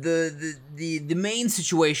 The main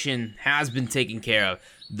situation has been taken care of.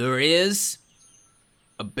 There is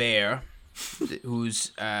a bear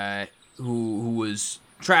who's who was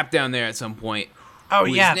trapped down there at some point. Oh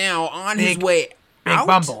who yeah, is now on his way Big out.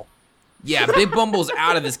 Bumble. Yeah, Big Bumble's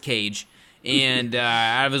out of his cage and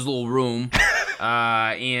out of his little room.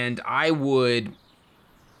 And I would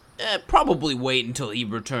probably wait until he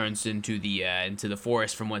returns into the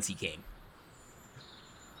forest from whence he came.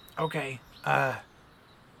 Okay. We're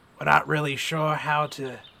not really sure how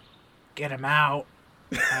to get him out.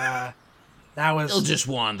 That He'll just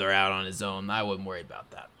wander out on his own. I wouldn't worry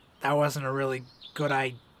about that. wasn't a really good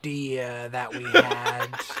idea that we had.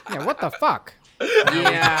 Yeah, what the fuck?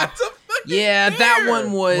 Yeah, that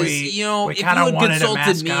one was, we if you kind of had wanted a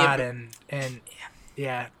consulted me. mascot and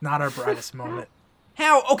yeah, not our brightest moment.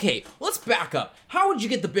 Okay, let's back up. How would you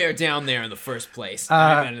get the bear down there in the first place? The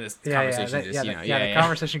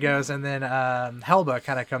conversation goes, and then Helba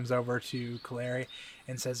kind of comes over to Caleri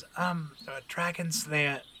and says, Dragon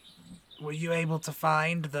Slayer, were you able to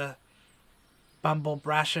find the Bumble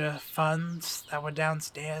Brasher funds that were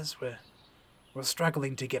downstairs? We're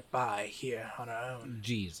struggling to get by here on our own.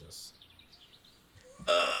 Jesus.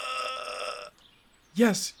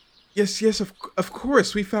 Yes, of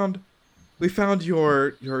course. We found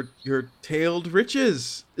your tailed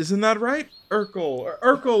riches. Isn't that right, Urkel?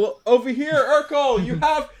 Urkel, over here, Urkel.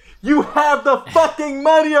 You have the fucking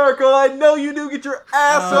money, Urkel. I know you do. Get your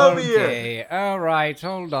ass over here. Okay, all right.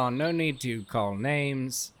 Hold on. No need to call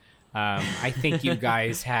names. I think you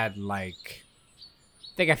guys had I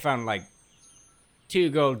found 2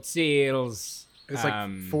 gold seals. It's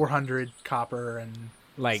 400 copper and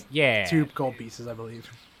 2 gold pieces, I believe.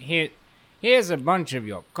 Here's a bunch of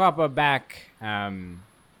your copper back. And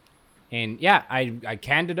yeah, I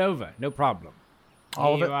canned it over. No problem.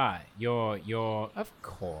 All of it? You're of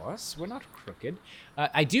course, we're not crooked.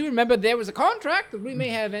 I do remember there was a contract that we may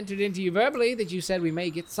have entered into you verbally that you said we may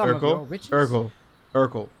get some of your riches.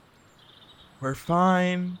 Urkel. We're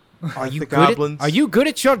fine. Are you good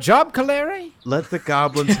at your job, Caleri? Let the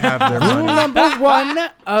goblins have their Rule money. number 1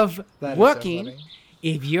 of That is so working, funny.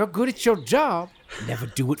 if you're good at your job, never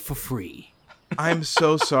do it for free. I'm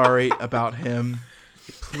so sorry about him.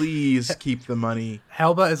 Please keep the money.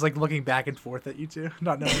 Helba is looking back and forth at you two,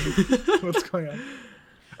 not knowing what's going on.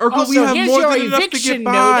 Urkel, Also, we have here's more your than enough to eviction get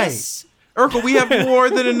by. notice. Urkel, we have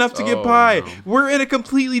more than enough to get Oh, by. no. We're in a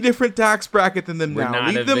completely different tax bracket than them We're now. not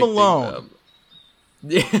Leave them evicting alone. them.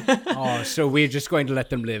 Oh, so we're just going to let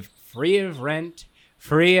them live free of rent,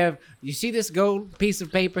 free of... You see this gold piece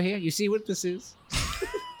of paper here? You see what this is?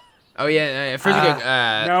 Oh yeah, Frizzigig,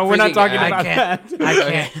 No, we're not talking about that. I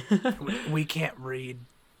can't. We can't read.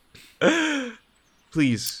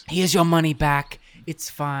 Please, Here's your money back. It's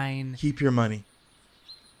fine. keep your money.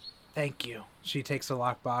 Thank you. She takes a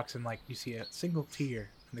lockbox and you see a single tear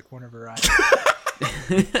in the corner of her eye.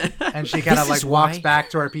 And she kind of This is walks why- back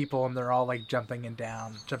to our people, and they're all jumping and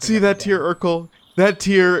down. See that tear, Urkel? That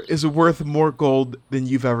tear is worth more gold than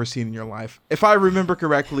you've ever seen in your life. If I remember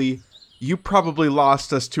correctly, you probably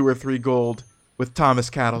lost us 2 or 3 gold with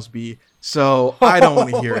Thomas Cattlesby, so I don't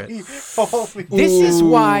want to hear it. This is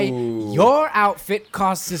why your outfit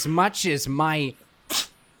costs as much as my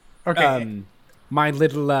Okay. my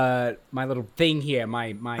little thing here,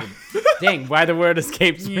 my dang, why the word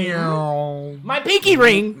escapes me? My pinky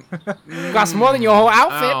ring costs more than your whole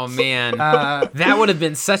outfit. Oh man, that would have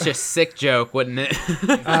been such a sick joke, wouldn't it?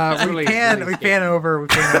 We pan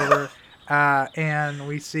over, and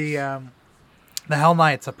we see the Hell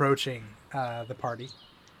Knights approaching the party,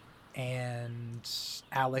 and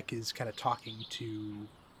Alec is kind of talking to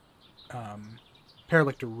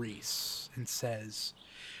Paralictor Reese and says,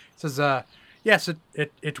 yes,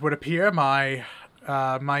 it would appear my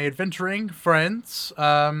adventuring friends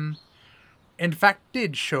in fact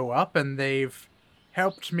did show up, and they've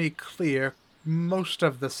helped me clear most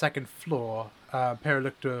of the second floor,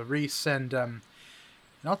 Paralictor Reese, and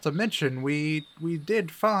not to mention we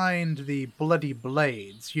did find the bloody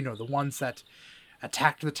blades, the ones that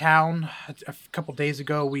attacked the town a couple days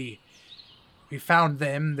ago. We found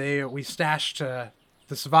them. We stashed the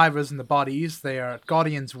survivors and the bodies. They are at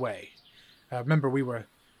Guardian's Way. Remember, we were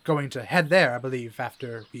going to head there, I believe,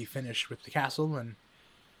 after we finished with the castle, and,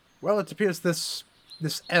 well, it appears this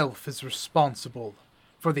elf is responsible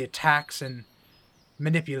for the attacks and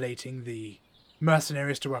manipulating the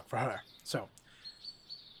mercenaries to work for her. So,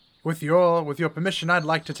 with your permission, I'd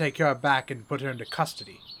like to take her back and put her into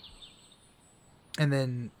custody. And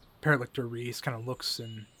then Paralictor Reese kind of looks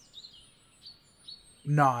and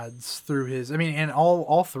nods through his. And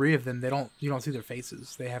all three of them, you don't see their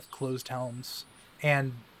faces. They have closed helms,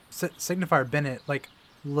 and Signifier Bennett,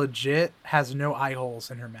 legit has no eye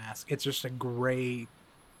holes in her mask. It's just a gray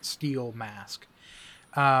steel mask.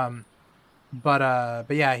 But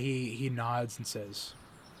yeah, he nods and says,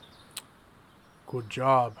 "Good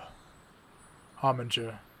job,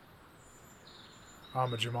 Armiger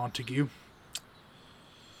Montague.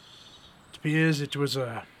 It appears it was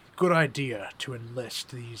a good idea to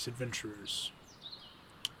enlist these adventurers."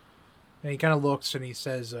 And he kind of looks and he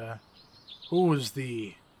says, "Who is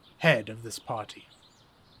the head of this party?"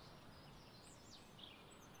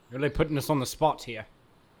 Really putting us on the spot here.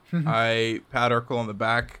 I pat Urkel on the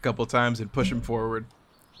back a couple times and push him forward.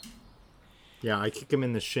 Yeah, I kick him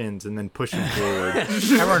in the shins and then push him forward.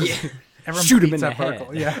 Everyone Shoot him beats in up the head.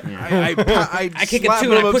 Urkel. Yeah. I kick it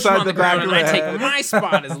too, and I push him on the ground, and I take my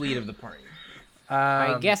spot as lead of the party.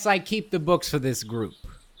 I guess I keep the books for this group.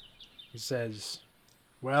 He says,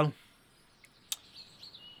 "Well,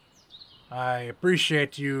 I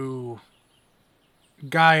appreciate you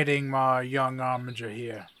guiding my young Armiger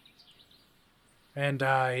here. And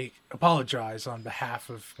I apologize on behalf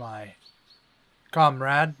of my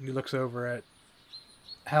comrade." He looks over at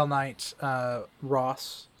Hell Knight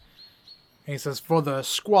Ross. And he says, "For the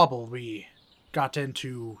squabble we got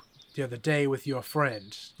into the other day with your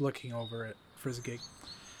friend," looking over at Frizzgig.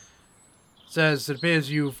 Says, "It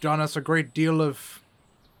appears you've done us a great deal of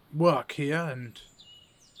work here, and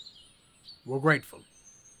we're grateful."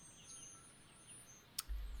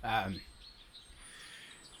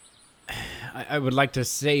 I would like to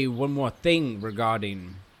say one more thing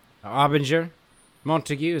regarding Arbinger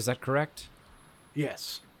Montague, is that correct?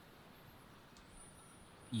 "Yes."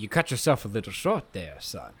 You cut yourself a little short there,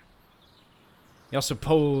 son. You also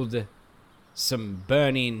pulled some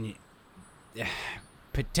burning,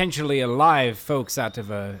 potentially alive folks out of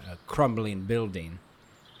a crumbling building.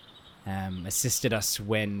 Assisted us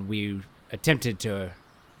when we attempted to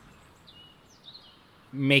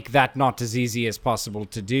make that not as easy as possible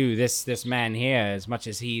to do. This man here, as much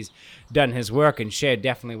as he's done his work and shared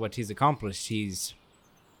definitely what he's accomplished, he's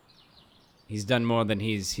done more than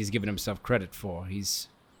he's given himself credit for. He's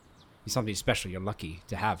something special. You're lucky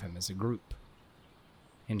to have him as a group.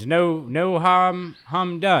 And no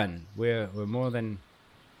harm done. We're more than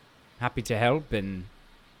happy to help, and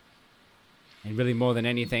really more than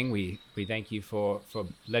anything, we thank you for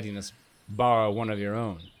letting us borrow one of your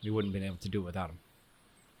own. We wouldn't have been able to do it without him.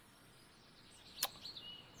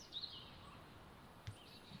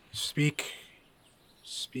 Speak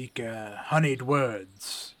honeyed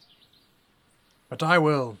words, but I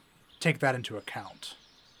will take that into account,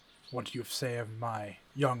 what you say of my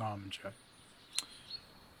young Armiger.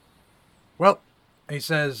 Well, he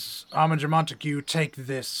says, "Armiger Montague, take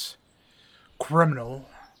this criminal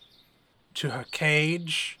to her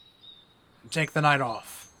cage and take the night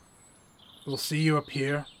off. We'll see you up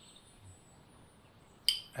here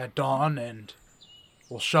at dawn, and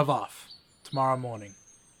we'll shove off tomorrow morning.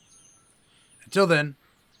 Until then,"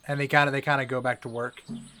 and they kind of go back to work.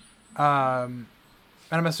 And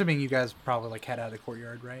I'm assuming you guys probably head out of the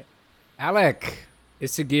courtyard, right? Alec,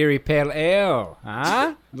 Isagiri Pale Ale,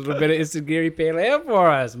 huh? A little bit of Isagiri Pale Ale for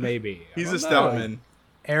us, maybe. He's a stout man.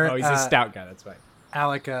 Eric, He's a stout guy. That's right.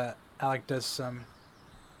 Alec does some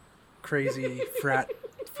crazy frat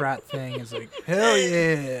frat thing is like, hell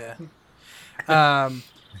yeah.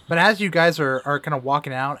 But as you guys are kind of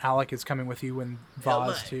walking out, Alec is coming with you and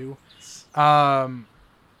Vaz too.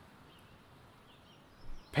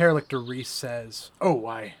 Paralictor Reese says, "Oh,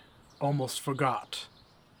 I almost forgot.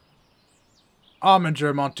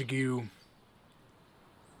 Armiger Montague,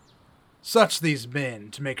 search these men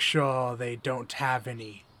to make sure they don't have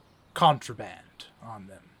any contraband on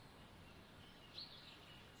them."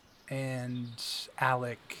 And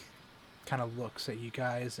Alec kind of looks at you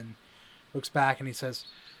guys and looks back and he says,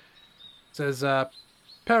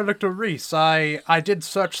 Paralictor Reese, I did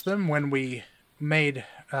search them when we made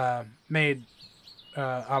our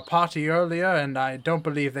party earlier, and I don't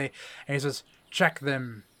believe they... And he says, check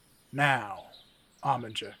them now,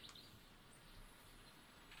 Armiger.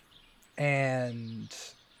 And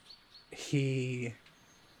he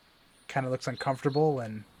kind of looks uncomfortable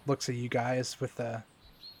and looks at you guys with a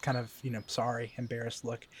kind of, sorry, embarrassed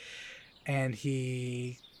look. And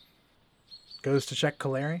he goes to check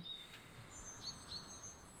Kaleri.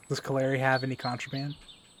 Does Kaleri have any contraband?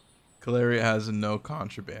 Kaleri has no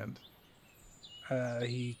contraband.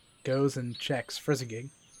 He goes and checks Frizzigig.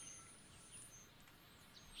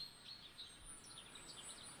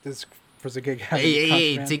 Does Frizzigig have any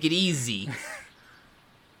contraband? Hey, take it easy.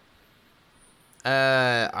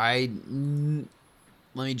 Let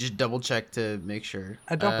me just double check to make sure.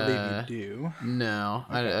 I don't believe you do. No,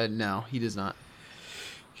 okay. No, he does not.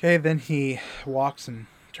 Okay, then he walks and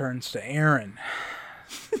turns to Aaron.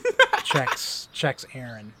 checks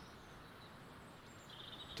Aaron.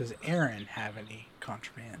 Does Aaron have any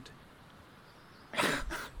contraband?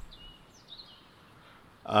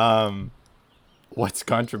 What's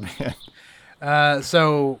contraband?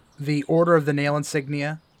 So the Order of the Nail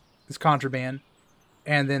Insignia is contraband,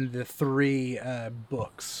 and then the 3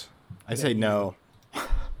 books. I say no.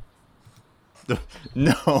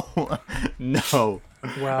 No. No.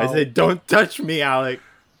 Well, I say don't touch me, Alec.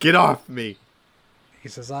 Get off me. He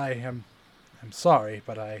says, I'm sorry,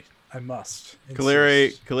 but I must.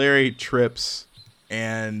 Kaleri trips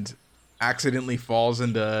and accidentally falls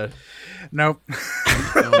into... Nope.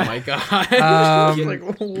 Oh my god.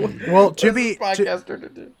 Well, to be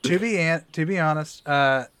honest,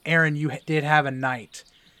 Aaron, you did have a night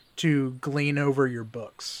to glean over your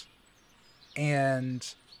books,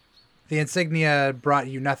 and the insignia brought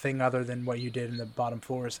you nothing other than what you did in the bottom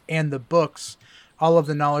floors, and the books, all of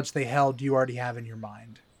the knowledge they held, you already have in your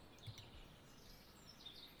mind.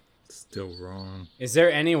 Still wrong. Is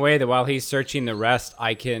there any way that while he's searching the rest,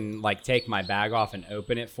 I can take my bag off and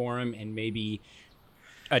open it for him and maybe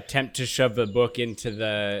attempt to shove the book into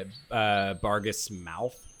the Bargus'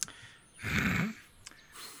 mouth?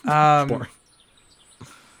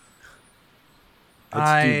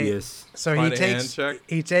 That's dubious. So he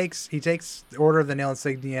takes the Order of the Nail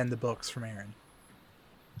Insignia and the books from Aaron.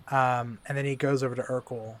 And then he goes over to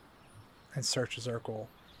Urkel and searches Urkel.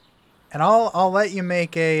 And I'll let you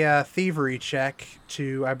make a thievery check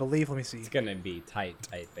to, I believe, let me see. It's gonna be tight,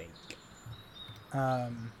 I think.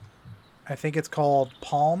 I think it's called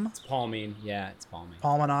Palm. It's palming. Yeah, it's palming.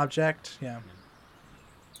 Palm an object. Yeah.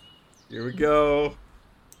 Here we go. I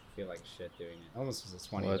feel like shit doing it. Almost was a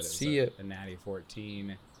 20. Let's but it was see it. A natty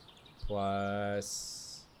 14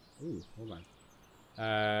 plus. Ooh, hold on.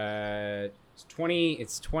 It's 20.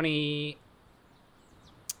 It's 20.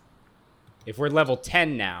 If we're level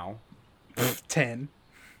 10 now. 10.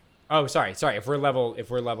 Oh, sorry. If we're level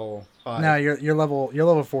 5. No, you're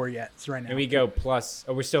level 4 yet. It's right now. And we go plus.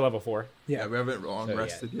 Oh, we're still level 4. Yeah, we haven't long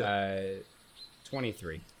rested yet.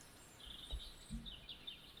 23.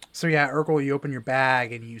 So yeah, Urkel, you open your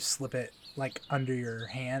bag and you slip it under your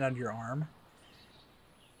hand, under your arm.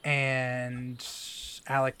 And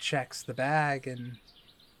Alec checks the bag and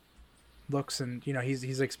looks, and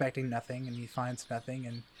he's expecting nothing, and he finds nothing,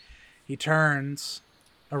 and he turns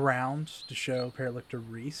around to show Paralictor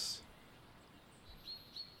Reese.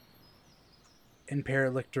 And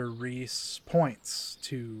Paralictor Reese points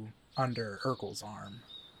to under Urkel's arm.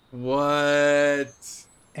 What?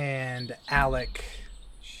 And Alec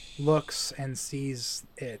looks and sees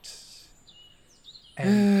it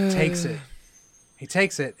and takes it. He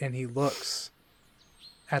takes it and he looks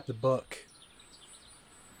at the book.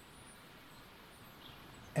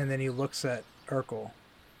 And then he looks at Urkel.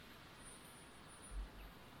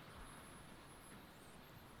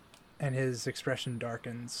 And his expression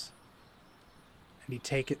darkens. And he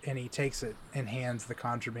takes it and hands the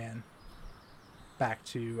contraband back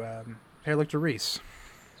to Paralictor Reese.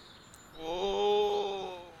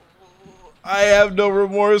 Oh, I have no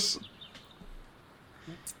remorse.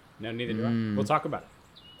 No, neither do I. We'll talk about it.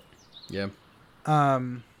 Yeah.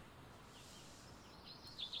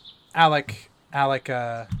 Alec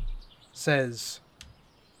says,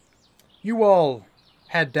 "You all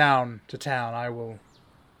head down to town. I will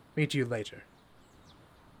meet you later."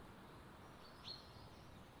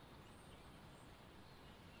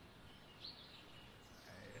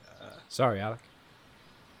 Sorry, Alec.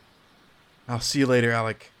 I'll see you later,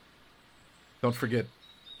 Alec. Don't forget.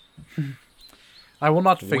 I will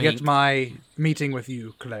not forget Wink. my meeting with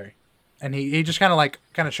you, Clary. And he just kind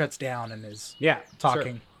of shuts down and is Yeah.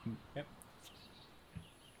 talking. Sure. Yep.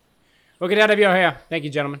 We'll get out of your hair. Thank you,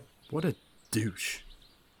 gentlemen. What a douche.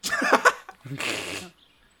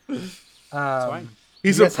 Fine.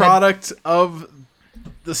 He's You a guys had- product of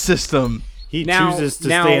the system. He chooses to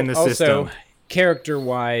stay in the system.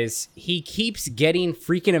 Character-wise, he keeps getting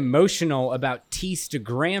freaking emotional about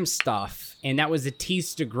Teastagram stuff, and that was a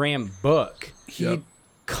Teastagram book.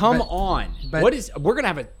 Come But- on. but- What is... We're going to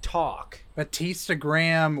have a talk. Batista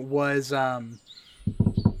Graham was on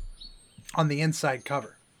the inside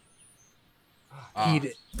cover.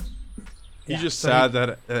 He's just sad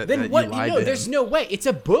that, Then that what? you lied No, to there's him. no way. It's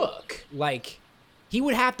a book. Like, he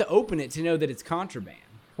would have to open it to know that it's contraband.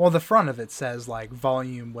 Well, the front of it says like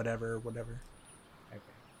volume, whatever. Okay.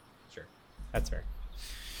 Sure. That's fair.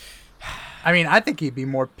 I mean, I think he'd be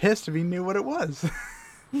more pissed if he knew what it was.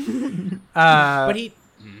 But he...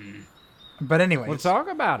 But anyways, We'll talk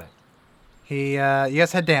about it. you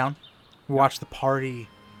guys head down, watch the party.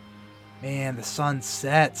 Man, the sun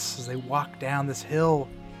sets as they walk down this hill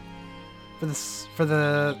for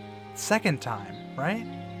the second time, right?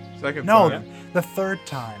 Second No, time. the third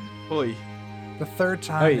time. Holy. The third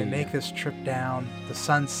time Oh, they yeah. make this trip down, the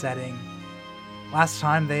sun setting. Last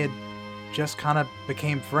time they had just kind of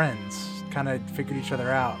became friends, kind of figured each other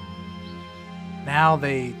out. Now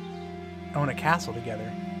they own a castle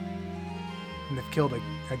together. And they've killed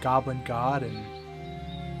a goblin god and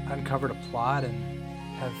uncovered a plot and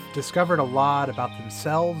have discovered a lot about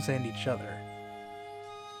themselves and each other.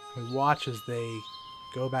 We watch as they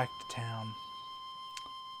go back to town.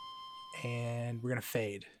 And we're going to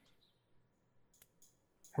fade.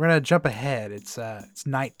 We're gonna jump ahead. It's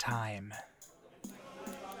nighttime,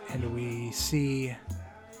 and we see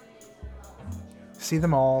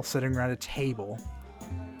them all sitting around a table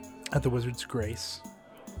at the Wizard's Grace.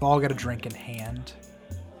 They've all got a drink in hand.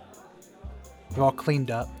 They're all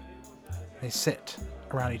cleaned up. They sit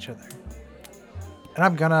around each other, and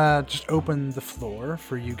I'm gonna just open the floor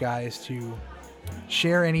for you guys to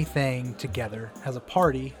share anything together as a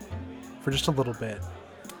party for just a little bit.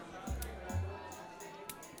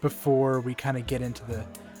 Before we kind of get into the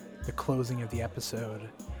closing of the episode,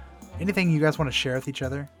 anything you guys want to share with each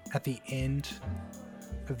other at the end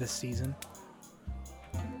of this season?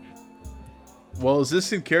 Well, is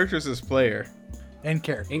this in characters as player? In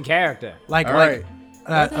character, In character. like All like right.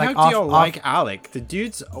 Why the like heck off, do you off- like Alec? The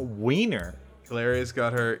dude's a wiener. Galeria's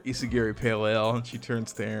got her Isagiri Pale Ale, and she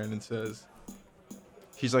turns to Aaron and says,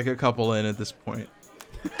 she's like a couple in at this point.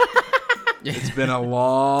 It's been a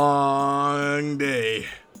long day.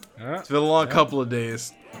 It's been a long couple of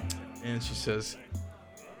days. And she says,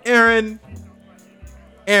 Aaron,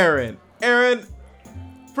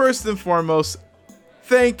 first and foremost,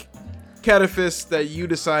 thank Cetaphis that you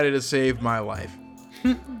decided to save my life.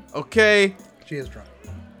 Okay? She is drunk.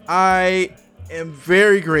 I am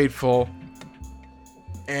very grateful,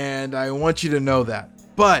 and I want you to know that.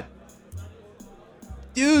 But,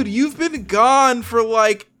 dude, you've been gone for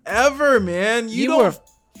like ever, man. You were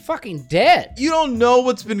fucking dead. You don't know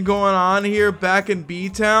what's been going on here back in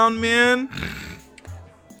B-Town, man.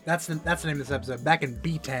 That's the name of this episode. Back in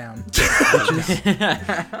B-Town, bitches.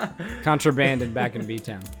 Contrabanded back in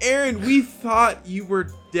B-Town. Aaron, we thought you were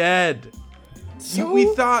dead.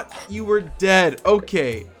 We thought you were dead.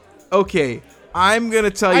 Okay. I'm gonna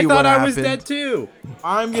tell you what happened. I thought I was dead too.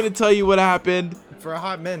 I'm gonna tell you what happened. For a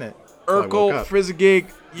hot minute. I woke Urkel, up. Frizzigig,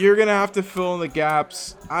 you're gonna have to fill in the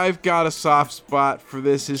gaps. I've got a soft spot for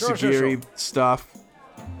this Isagiri stuff,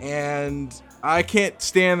 and I can't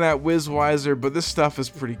stand that Wizwiser, but this stuff is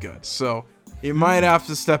pretty good. So you might have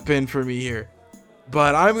to step in for me here,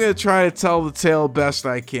 but I'm gonna try to tell the tale best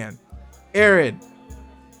I can. Aaron,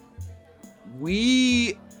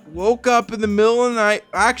 we woke up in the middle of the night.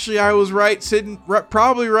 Actually, I was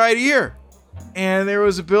probably right here, and there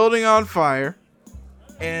was a building on fire.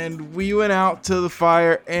 And we went out to the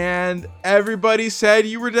fire, and everybody said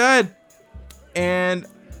you were dead. And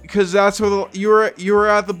because that's where you were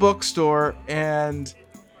at the bookstore, and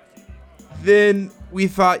then we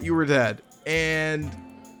thought you were dead. And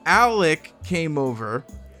Alec came over.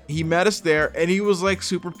 He met us there, and he was like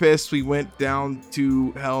super pissed. We went down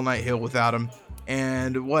to Hell Knight Hill without him,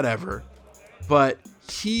 and whatever. But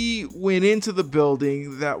he went into the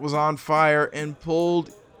building that was on fire and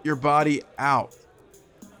pulled your body out.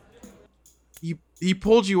 He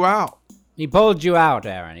pulled you out. He pulled you out,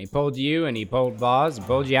 Aaron. He pulled you and he pulled Boz and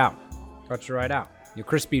pulled you out. Got you right out. Your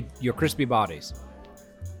crispy bodies.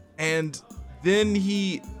 And then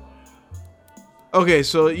he... Okay,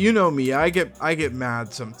 so you know me. I get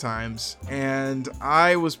mad sometimes, and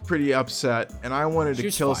I was pretty upset, and I wanted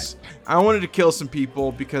to kill some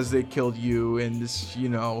people because they killed you and this,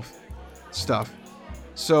 stuff.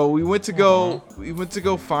 So we went to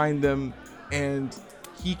go find them, and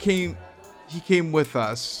he came with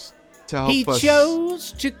us to help us. He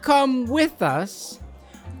chose to come with us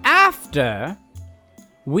after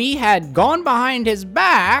we had gone behind his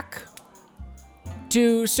back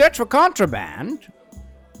to search for contraband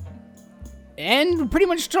and pretty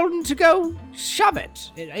much told him to go shove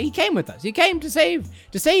it. He came with us. He came to save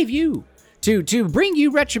you, to bring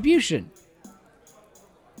you retribution.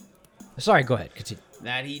 Sorry, go ahead, continue.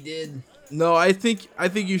 That he did. No, I think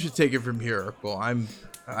you should take it from here, Urkel.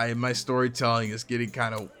 My storytelling is getting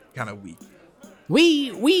kind of weak.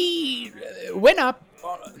 We went up.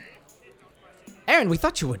 Aaron, we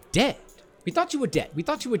thought you were dead. We thought you were dead.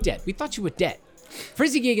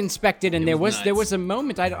 Frizzygig inspected, and there was a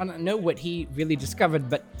moment, I don't know what he really discovered,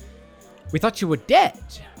 but we thought you were dead.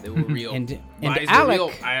 They were real. And Bodies Alec, were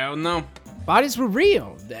real. I don't know. Bodies were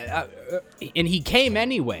real, and he came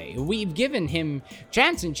anyway. We've given him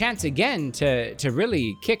chance and chance again to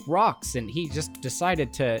really kick rocks, and he just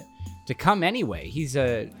decided to come anyway. He's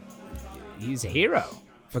a hero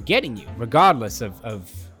for getting you, regardless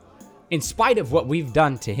of in spite of what we've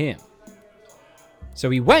done to him. So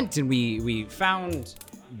we went and we found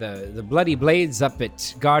the bloody blades up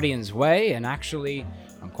at Guardian's Way, and actually,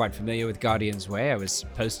 I'm quite familiar with Guardian's Way. I was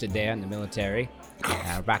posted there in the military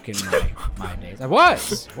back in my days. I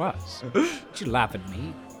was. Don't you laugh at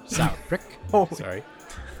me, sour prick. Oh, sorry.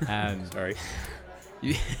 Sorry.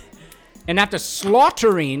 And after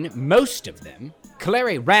slaughtering most of them,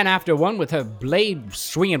 Clary ran after one with her blade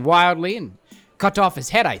swinging wildly and cut off his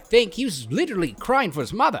head, I think. He was literally crying for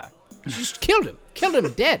his mother. She just killed him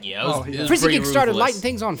dead. Yeah, it was pretty Frizzygig started ruthless. lighting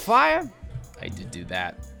things on fire. I did do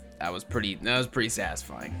that. That was pretty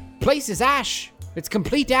satisfying. Place is ash. It's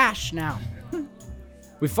complete ash now.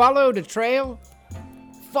 We followed a trail,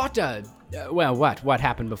 fought what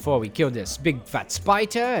happened before we killed this big fat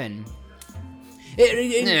spider, and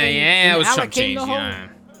it was Alec some came change, the whole- yeah.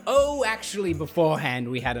 Oh, actually, beforehand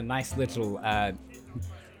we had a nice little.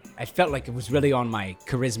 I felt like it was really on my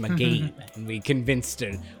charisma game, and we convinced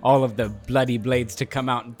all of the bloody blades to come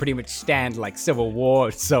out and pretty much stand like Civil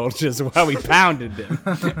War soldiers while we pounded them.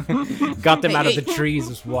 Got them out of the trees. It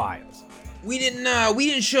was wild. We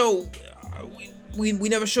didn't show. We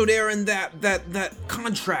never showed Aaron that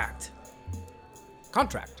contract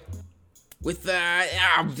Contract. with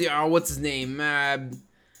what's his name?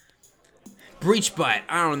 Breach butt.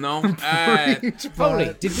 I don't know.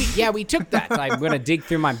 Foley, did we? Yeah, we took that. I'm gonna dig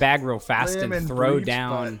through my bag real fast Lemon and throw breech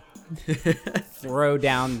down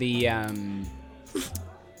the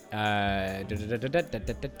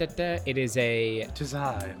It is a. Tis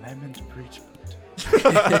I, Lemon Breach.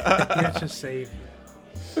 Here to save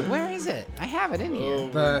you. Where is it? I have it in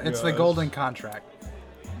here. It's the golden contract.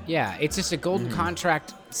 Yeah, it's just a golden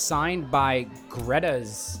contract signed by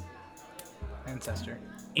Greta's Ancestor.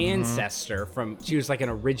 ancestor from. She was like an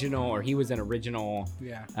original, or he was an original.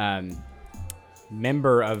 Yeah.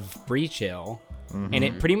 Member of Breach Hill, and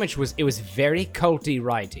it pretty much was. It was very culty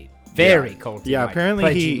writing. Very culty. Yeah, writing.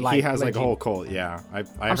 apparently he Pledging, has like a pledging. whole cult. Yeah, I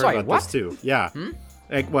heard sorry, about what? this too. Yeah.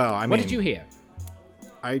 Like, well, I mean, What did you hear?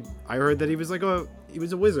 I heard that he was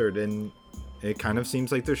a wizard, and it kind of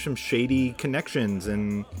seems like there's some shady connections,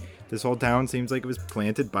 and this whole town seems like it was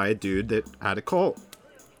planted by a dude that had a cult.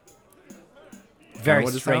 Very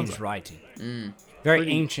what it strange sounds writing. Very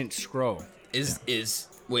ancient scroll. Is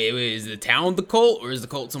the town the cult, or is the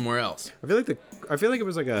cult somewhere else? I feel like it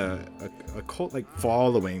was like a cult like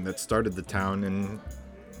following that started the town, and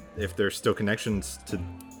if there's still connections to,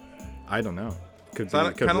 I don't know. Could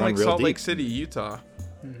Kind run of like real Salt deep. Lake City, Utah.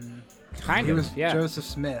 Kind He of, was yeah. Joseph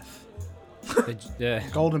Smith. The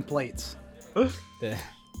Golden plates. the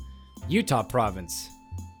Utah province.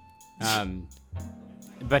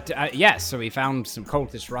 But yes, so we found some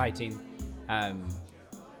cultist writing.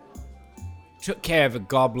 Took care of a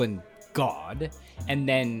goblin god, and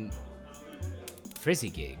then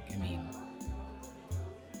Frizzygig. I mean,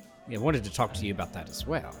 I wanted to talk to you about that as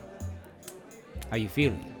well. How you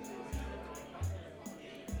feeling?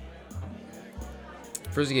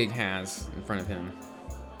 Frizzygig has in front of him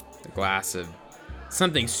a glass of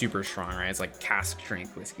something super strong, right? It's like cask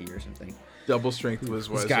strength whiskey or something. Double strength was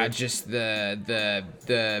He's got just the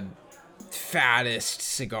fattest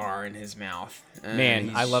cigar in his mouth. Man,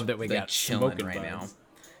 he's I love that we like got chilling smoking right buds. now.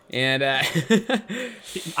 And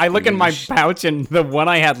I look in my pouch and the one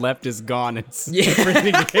I had left is gone. It's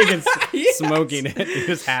freezing big and smoking it. He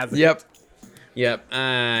just has it. Yep.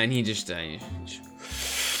 And he just I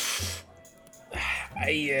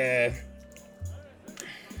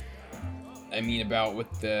mean about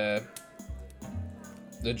with the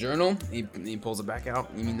journal. He pulls it back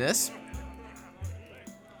out. You mean this?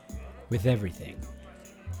 With everything.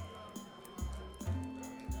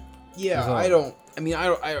 Yeah, I don't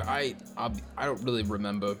really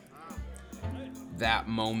remember that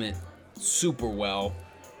moment super well,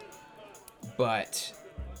 but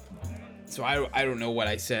so I don't know what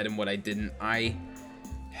I said and what I didn't.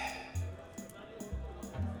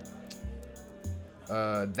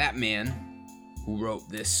 That man who wrote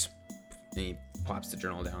this, and he plops the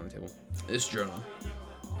journal down on the table. This journal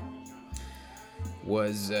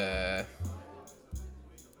was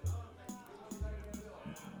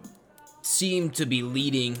seemed to be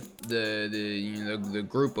leading the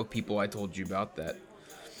group of people I told you about that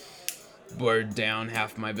burned down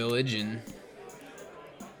half my village and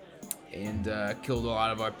killed a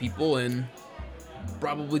lot of our people and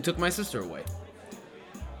probably took my sister away.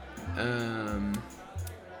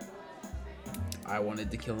 I wanted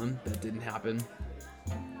to kill him. That didn't happen.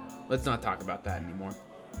 Let's not talk about that anymore.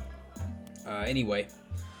 Anyway.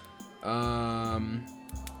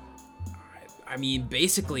 I mean,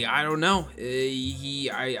 basically, I don't know.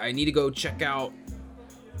 I need to go check out.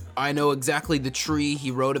 I know exactly the tree he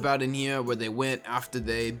wrote about in here, where they went after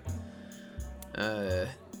they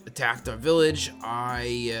attacked our village.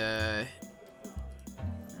 I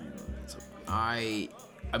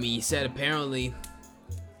mean, he said apparently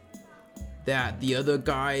that the other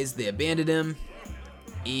guys, they abandoned him,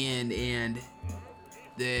 and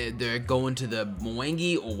they're going to the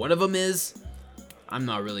Mwangi, or one of them is. I'm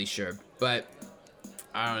not really sure, but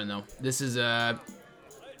I don't know. This is the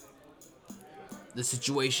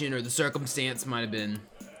situation or the circumstance might have been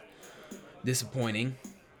disappointing,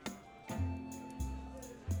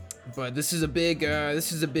 but this is a big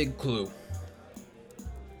clue.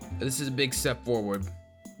 This is a big step forward.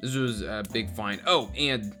 This was a big find. Oh,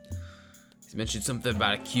 and he mentioned something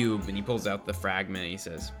about a cube, and he pulls out the fragment and he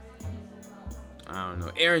says, I don't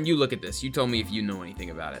know. Aaron, you look at this. You tell me if you know anything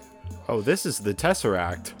about it. Oh, this is the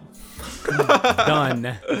Tesseract.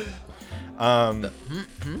 Done.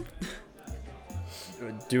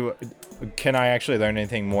 Can I actually learn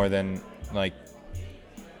anything more than like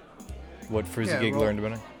what Frizzigig learned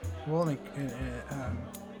about it? Roll an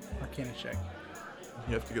Arcana check.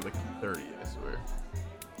 You have to get like 30, I swear.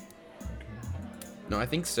 No, I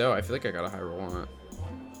think so. I feel like I got a high roll on it.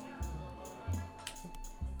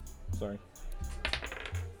 Sorry.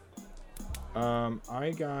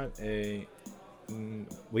 I got a.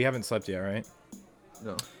 We haven't slept yet, right?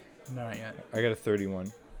 No. Not yet. I got a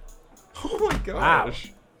 31. Oh my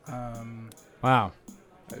gosh. Wow.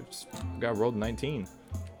 I just got rolled 19.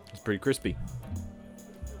 It's pretty crispy.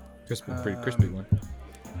 Pretty crispy one.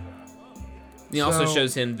 He also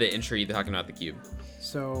shows him the entry talking about the cube.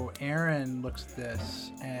 So Aaron looks at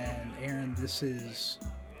this, and Aaron, this is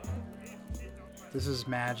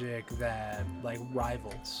magic that like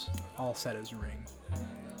rivals Alseta's ring.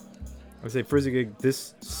 I would say Frizzigig,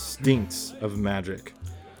 this stinks of magic.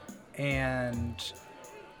 And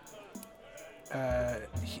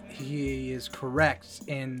he is correct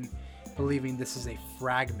in believing this is a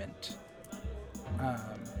fragment,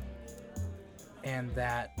 and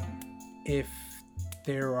that if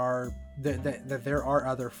there are that there are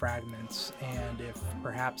other fragments, and if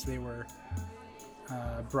perhaps they were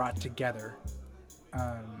brought together,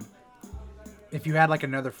 if you had like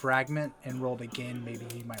another fragment and rolled again, maybe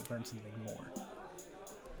you might learn something more.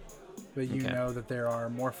 But you know that there are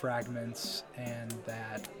more fragments and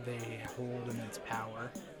that they hold immense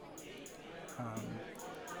power.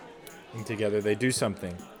 And together they do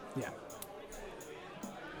something Yeah.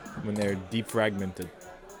 when they're defragmented.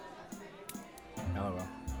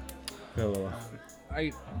 LOL.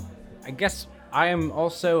 I guess I am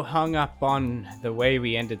also hung up on the way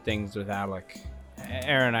we ended things with Alec.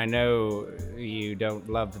 Aaron, I know you don't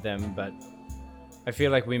love them, but I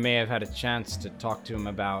feel like we may have had a chance to talk to him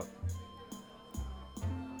about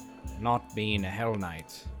not being a Hell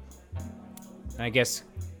Knight. And I guess,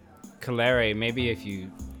 Kalere, maybe if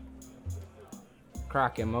you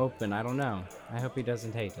crack him open, I don't know. I hope he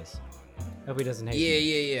doesn't hate us. I hope he doesn't hate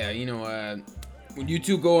me. Yeah. You know, when you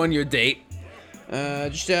two go on your date,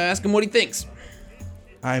 just ask him what he thinks.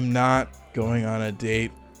 I'm not going on a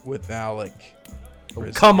date with Alec.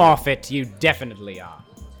 Come off it, you definitely are.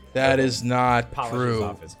 That is not Polishes true.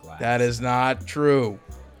 off his glass. That is not true.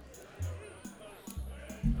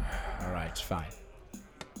 All right, fine.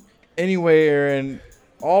 Anyway, Aaron,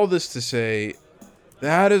 all this to say,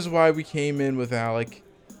 that is why we came in with Alec.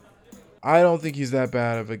 I don't think he's that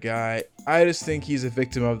bad of a guy. I just think he's a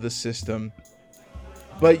victim of the system.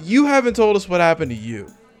 But you haven't told us what happened to you.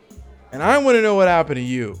 And I want to know what happened to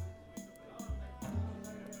you.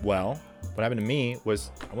 Well, what happened to me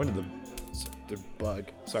was I went to the bug.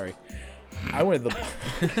 Sorry. I went to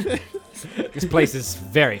the... This place is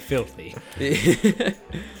very filthy.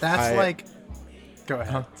 That's like... Go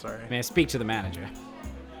ahead. Sorry. May I speak to the manager?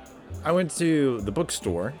 I went to the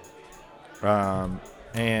bookstore,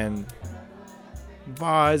 and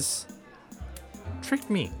Vaz tricked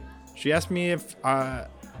me. She asked me if I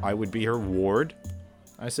would be her ward.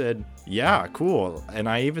 I said, yeah, cool. And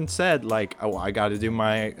I even said, like, oh, I got to do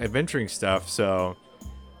my adventuring stuff, so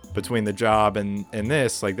between the job and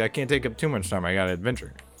this, like, that can't take up too much time. I got to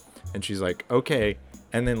adventure. And she's like, okay.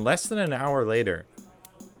 And then less than an hour later,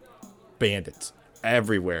 bandits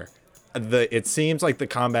everywhere. It seems like the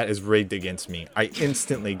combat is rigged against me. I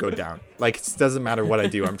instantly go down. Like, it doesn't matter what I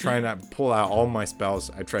do. I'm trying to pull out all my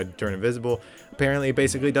spells. I tried to turn invisible. Apparently, it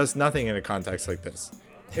basically does nothing in a context like this.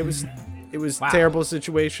 It was Wow. a terrible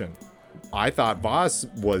situation. I thought Voss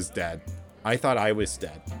was dead. I thought I was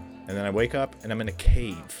dead. And then I wake up and I'm in a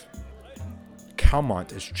cave.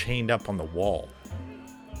 Calmont is chained up on the wall.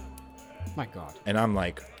 My God. And I'm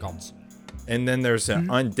like, Gods. and then there's an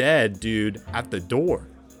undead dude at the door.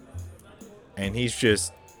 And he's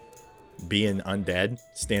just being undead,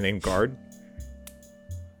 standing guard.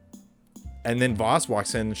 And then Voss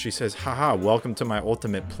walks in and she says, haha, welcome to my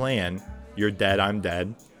ultimate plan. You're dead, I'm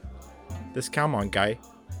dead. This Calmont guy,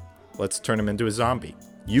 let's turn him into a zombie.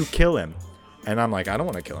 You kill him. And I'm like, I don't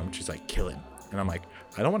want to kill him. She's like, kill him. And I'm like,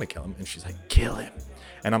 I don't want to kill him. And she's like, kill him.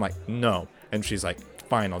 And I'm like, no. And she's like,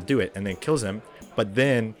 fine, I'll do it. And then kills him. But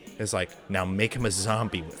then is like, now make him a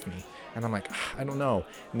zombie with me. And I'm like, I don't know.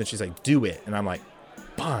 And then she's like, do it. And I'm like,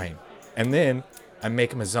 fine. And then I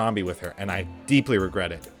make him a zombie with her. And I deeply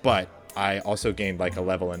regret it. But I also gained like a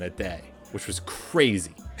level in a day, which was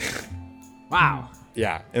crazy. Wow.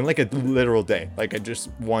 Yeah, in like a literal day. Like, I just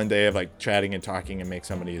one day of like chatting and talking and make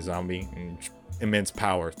somebody a zombie, and immense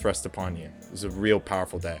power thrust upon you. It was a real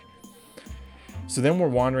powerful day. So then we're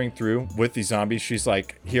wandering through with these zombies. She's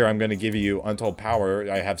like, here, I'm going to give you untold power.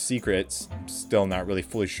 I have secrets. I'm still not really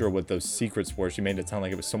fully sure what those secrets were. She made it sound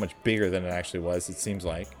like it was so much bigger than it actually was, it seems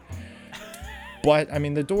like. But, I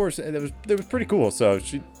mean, the doors, it was pretty cool. So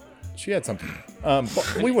she had something.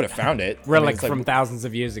 But we would have found it. Relic it's like, from thousands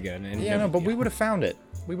of years ago. yeah, no, but we would have found it.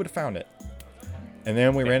 We would have found it. And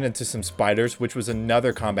then we ran into some spiders, which was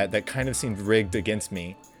another combat that kind of seemed rigged against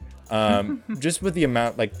me. Just with the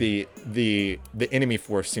amount, like the enemy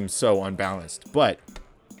force seemed so unbalanced. But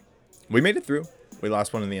we made it through. We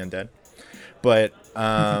lost one of the undead. But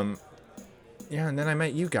yeah, and then I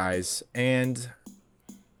met you guys, and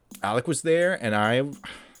Alec was there, and I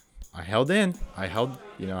held in. I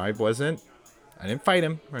didn't fight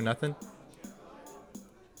him or nothing.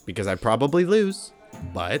 Because I probably lose.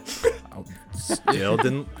 But I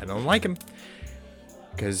don't like him.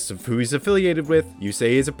 Because of who he's affiliated with. You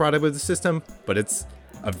say he's a product of the system, but it's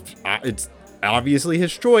obviously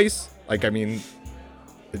his choice. Like, I mean,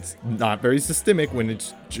 it's not very systemic when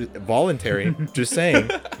it's voluntary. Just saying.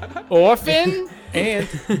 Orphan, And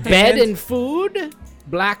bed and food,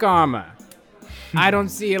 black armor. I don't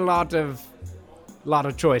see a lot of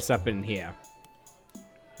choice up in here.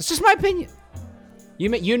 It's just my opinion.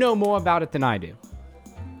 You know more about it than I do.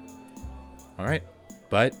 all right,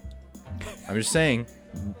 but I'm just saying.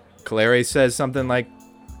 Calere says something like,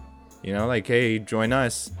 like, hey, join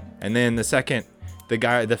us. And then the second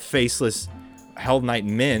the faceless Hell Knight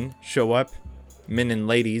men show up, men and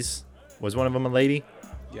ladies. Was one of them a lady?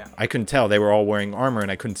 Yeah. I couldn't tell. They were all wearing armor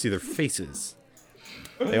and I couldn't see their faces.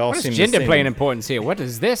 They all What seemed is the gender same. playing importance here? What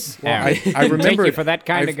is this? I Take remember you for that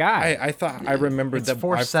kind of guy. I thought I remembered It's that.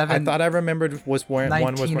 4'7", I thought I remembered one was wearing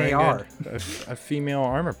 19 AR. a female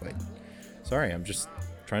armor plate. Sorry, I'm just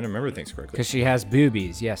trying to remember things correctly. Because she has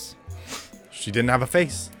boobies, yes. She didn't have a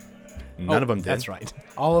face. None of them did. That's right.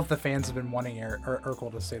 All of the fans have been wanting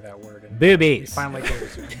Urkel to say that word. And Boobies. we finally gave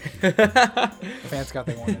it to him. The fans got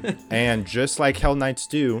what they wanted. And just like Hell Knights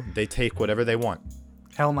do, they take whatever they want.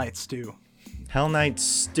 Hell Knight stew. Hell Knight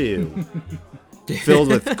stew, filled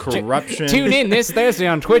with corruption. Tune in this Thursday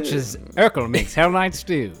on Twitch as Urkel makes Hell Knight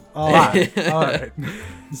stew. All right. All right.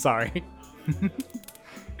 Sorry.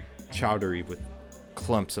 Chowdery with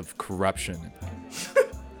clumps of corruption.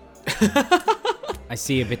 I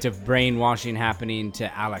see a bit of brainwashing happening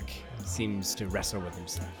to Alec. He seems to wrestle with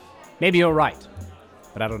himself. Maybe you're right,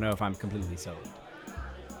 but I don't know if I'm completely sold.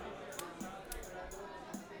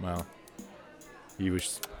 Well, he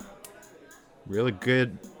was really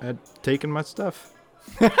good at taking my stuff.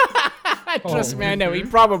 Trust me, I know. He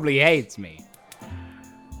probably hates me.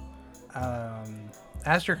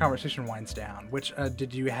 As your conversation winds down,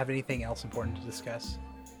 did you have anything else important to discuss?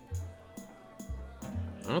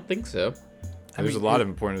 I don't think so. There's a lot of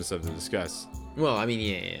important stuff to discuss. Well, I mean,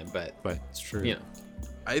 yeah, but It's true. you know.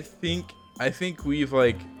 I think we've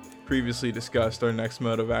like previously discussed our next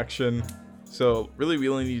mode of action. So really, we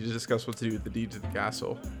only need to discuss what to do with the deed to the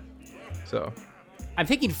castle. So I'm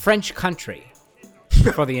thinking French country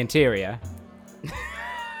for the interior.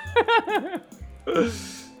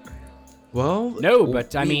 well, No,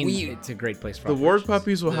 but I mean, we- it's a great place for the ward operations.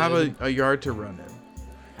 puppies will have a yard to run in.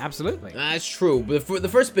 Absolutely. That's true. But the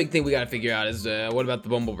first big thing we gotta figure out is what about the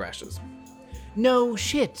bumble brashes? No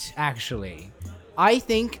shit, actually. I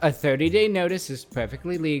think a 30-day notice is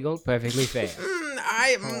perfectly legal, perfectly fair.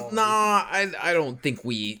 I don't think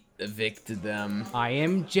we evicted them. I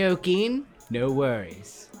am joking. No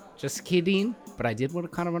worries. Just kidding. But I did want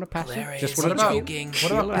to kind of run a past you. Just What wanted about, to joking.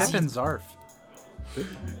 what about Pip and Zarf?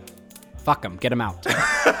 fuck them. Get them out.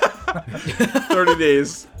 30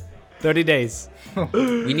 days. 30 days.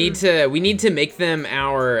 We need to make them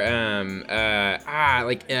our in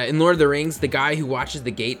Lord of the Rings, the guy who watches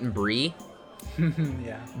the gate in Bree.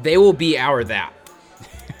 Yeah. They will be our that.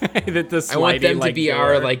 The I want them to be door.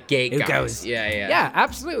 our like gate Who guys. goes? Yeah. Yeah,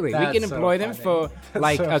 absolutely. That's we can so employ them funny. for That's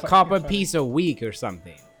like so a fucking copper funny. piece a week or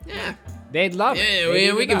something. Yeah. They'd love it. Yeah, They'd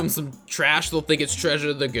eat we it give up. them some trash. They'll think it's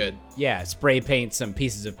treasure. They're good. Yeah, spray paint some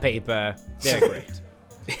pieces of paper. They're great.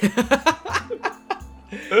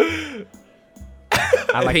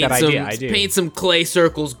 I like that idea. I do. Paint some clay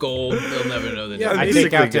circles gold. They'll never know the Yeah, I difference.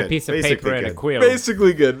 take basically out a good. piece of Basically paper and a good. quill.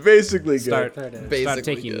 Basically good. Start, There it is. start Basically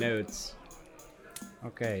taking good. notes.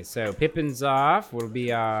 Okay, so Pippin's off will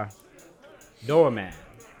be our doorman.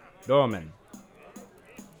 Doorman.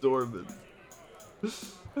 Dorman.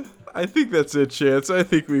 I think that's it, Chance. I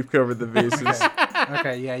think we've covered the bases.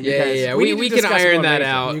 Okay, yeah, you Yeah, guys. yeah. we need We to can discuss iron more that later.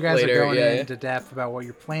 out You guys later. are going yeah. into depth about what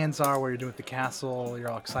your plans are, what you're doing with the castle. You're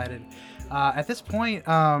all excited. At this point,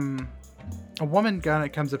 a woman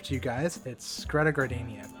comes up to you guys. It's Greta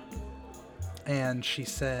Gardania, and she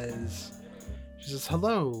says,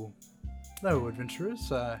 "Hello, adventurers.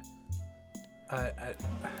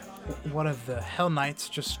 One of the Hell Knights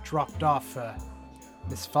just dropped off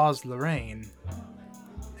Miss Vaz Lorraine,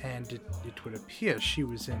 and it would appear she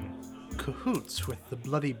was in cahoots with the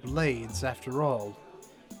Bloody Blades after all,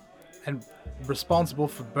 and responsible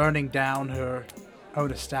for burning down her own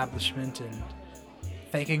establishment and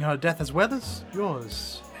faking her death as well as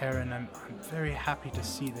yours, Aaron. I'm very happy to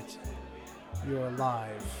see that you're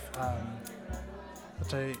alive.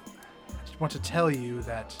 But I just want to tell you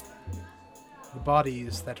that the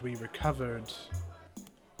bodies that we recovered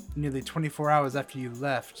nearly 24 hours after you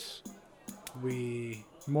left,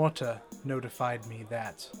 Morta notified me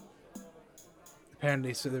that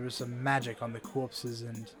apparently there was some magic on the corpses,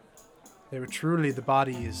 and they were truly the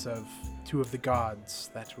bodies of two of the gods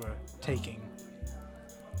that were taking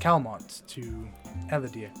Calmont to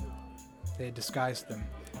Elidir. They had disguised them.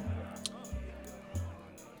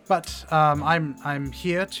 But I'm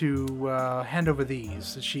here to hand over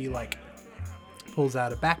these. She pulls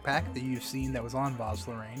out a backpack that you've seen that was on Vaz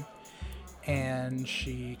Lorraine, and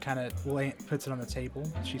she kind of puts it on the table.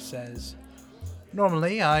 She says,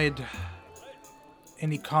 "Normally,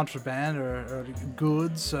 any contraband or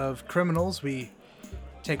goods of criminals we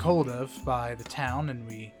take hold of by the town, and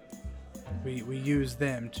we use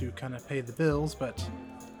them to kind of pay the bills, but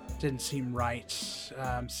it didn't seem right,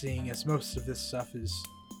 seeing as most of this stuff is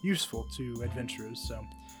useful to adventurers, so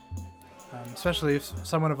especially if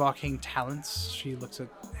someone of arcane talents." She looks at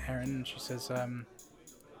Aaron and she says,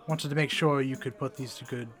 "Wanted to make sure you could put these to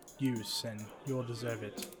good use, and you'll deserve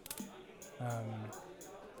it.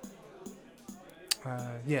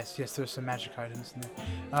 Yes, there's some magic items in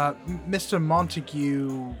there. Mr.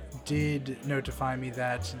 Montague did notify me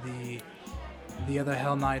that the other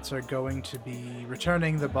Hell Knights are going to be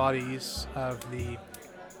returning the bodies of the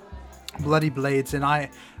Bloody Blades, and I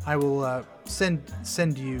will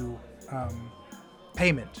send you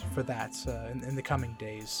payment for that in the coming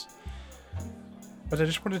days. But I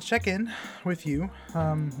just wanted to check in with you.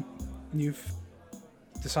 You've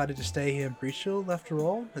decided to stay here in Breachill after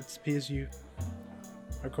all. It appears you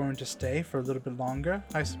are going to stay for a little bit longer,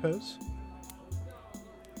 I suppose."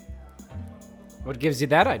 What gives you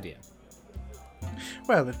that idea?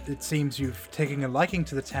 Well, it seems you've taken a liking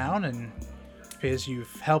to the town, and appears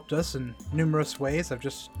you've helped us in numerous ways. I've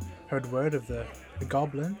just heard word of the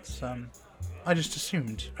goblins. I just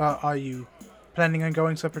assumed. Are you planning on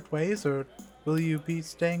going separate ways, or will you be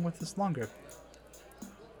staying with us longer?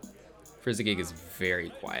 Frizzigig is very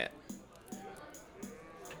quiet.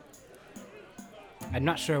 I'm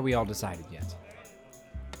not sure we all decided yet,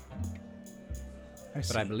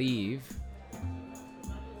 but I believe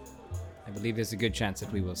there's a good chance that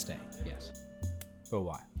we will stay. Yes, for a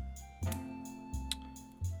while.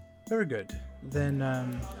 Very good. Then,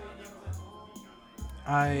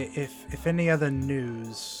 if any other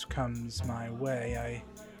news comes my way,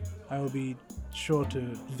 I will be sure to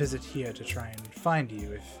visit here to try and find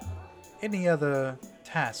you. If any other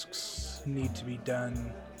tasks need to be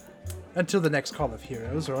done until the next Call of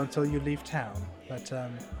Heroes or until you leave town. But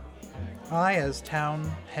I, as town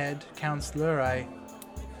head counselor, I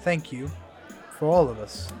thank you for all of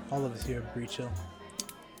us here at Breach Hill.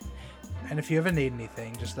 And if you ever need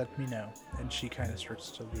anything, just let me know. And she kind of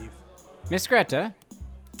starts to leave. Miss Greta,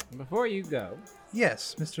 before you go,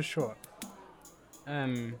 Yes, Mr. Short.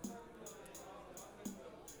 a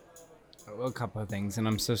couple of things, and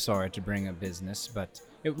I'm so sorry to bring up business, but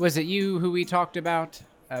was it you who we talked about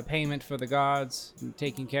payment for the guards and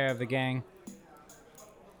taking care of the gang?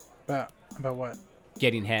 About what?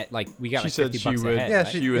 Getting head, like we got She like said 50 she bucks a would. head. Yeah, right?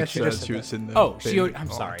 she- You had she said just she said was in the. Oh, she. payment. I'm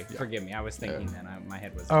Oh, sorry. yeah. Forgive me. I was thinking then. My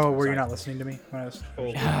head was. Oh, were you sorry. not listening to me when I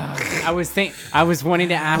was? I was wanting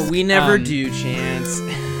to ask. We never do, Chance.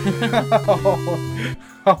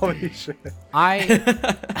 Holy shit! I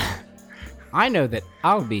know that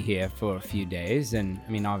I'll be here for a few days, and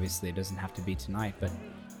I mean, obviously, it doesn't have to be tonight. But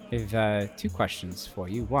I've two questions for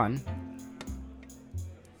you. One,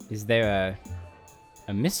 is there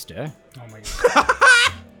a Mister Oh my god!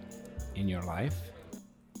 in your life?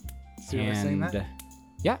 So you were saying that?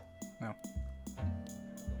 Yeah. No.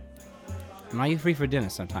 And are you free for dinner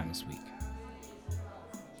sometime this week?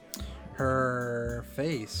 Her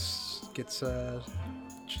face gets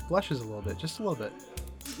she blushes a little bit, just a little bit.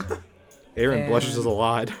 Aaron blushes a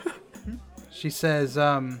lot. She says,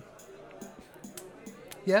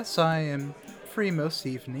 yes, I am free most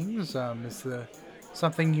evenings. Is there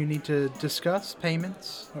something you need to discuss?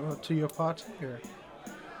 Payments to your party? Or?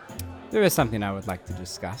 There is something I would like to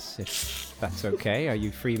discuss, if that's okay. Are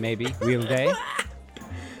you free maybe real day?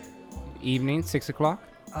 Evening, 6 o'clock?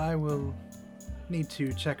 I will need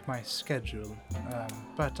to check my schedule.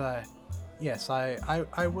 But yes,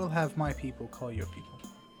 I will have my people call your people.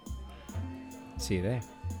 See you there.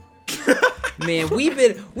 Man, we've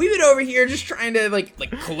been over here just trying to like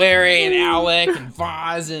Claire and Alec and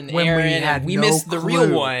Vaz and When we Aaron, had and we no missed the real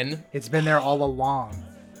clue. one. It's been there all along.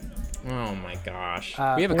 Oh my gosh.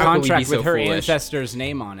 We have a How could we contract be so with her foolish? ancestor's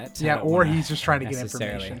name on it. Yeah, or he's just trying to get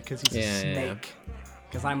necessarily. information because he's Yeah, a yeah. snake.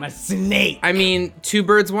 Because I'm a snake. I mean, two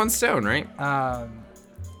birds, one stone, right?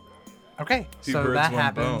 Okay, Two so birds, that one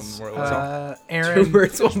happens. bone, more or less. Aaron, Two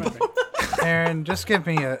birds, one bone. Aaron, just give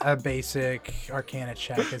me a basic Arcana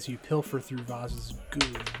check as you pilfer through Vaz's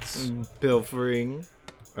goods. Pilfering.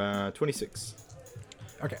 26.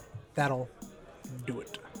 Okay, that'll do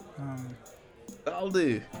it. I'll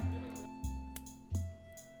do.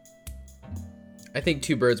 I think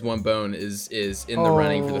two birds, one bone is in the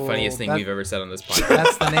running for the funniest thing that- we've ever said on this podcast.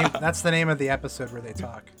 That's the name. That's the name of the episode where they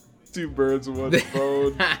talk. Two birds, one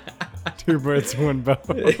bone. Two birds, one bone.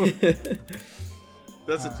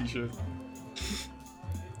 That's a t-shirt.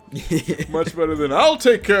 Much better than I'll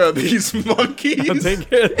take care of these monkeys. Take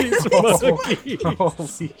care of these monkeys.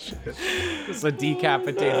 Holy shit! Just a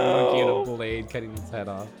decapitated monkey and a blade cutting its head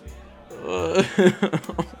off.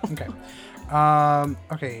 Okay.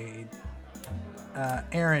 Okay.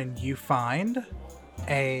 Aaron, you find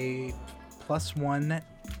a +1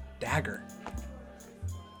 dagger.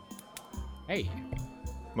 Hey.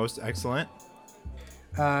 Most excellent.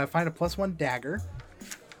 Find a +1 dagger.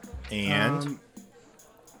 And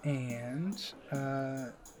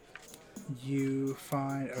You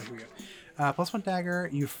find. Oh, here we go. +1 dagger.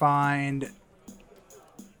 You find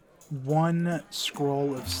 1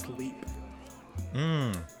 scroll of sleep.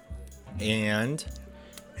 and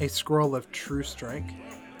A scroll of true strike.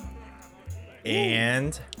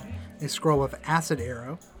 and A scroll of acid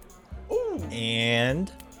arrow.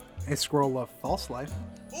 and A scroll of false life.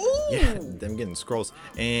 yeah, I'm getting scrolls.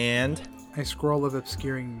 And A scroll of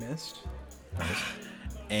obscuring mist.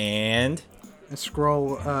 and A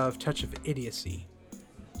scroll of touch of idiocy.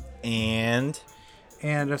 and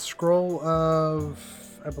And a scroll of,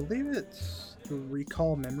 I believe it's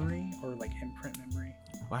recall memory or like imprint memory.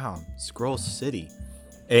 wow, Scroll City.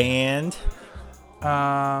 And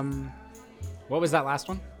What was that last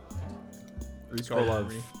one? Recall of-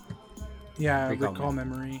 memory. Yeah, Recall recall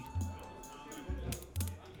memory.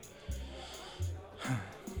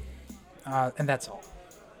 And that's all.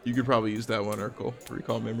 You could probably use that one, Urkel.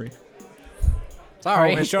 Recall memory.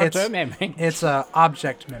 Sorry, it's- short-term memory. It's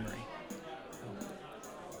object memory.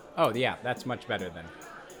 Oh, yeah, that's much better then.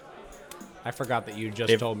 I forgot that you just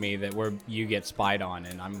If- told me that you get spied on,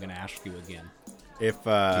 and I'm gonna ask you again. If Do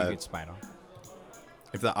you get spied on?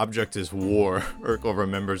 if the object is war, Urkel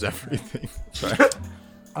remembers everything.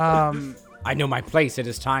 I know my place. It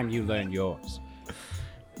is time you learn yours.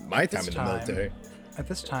 My time This in the time- military. At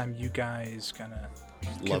this time, you guys gonna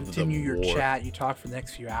Love the continue your war. chat. You talk for the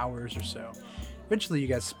next few hours or so. Eventually, you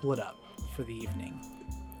guys split up for the evening.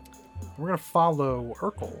 We're gonna follow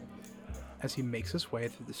Urkel as he makes his way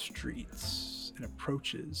through the streets and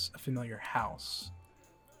approaches a familiar house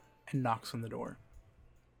and knocks on the door.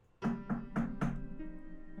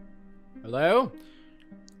 Hello?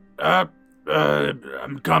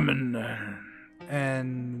 I'm coming.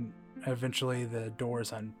 And eventually the door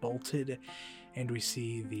is unbolted, and we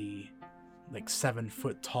see the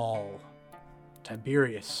 7-foot tall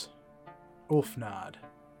Tiberius Ulfnod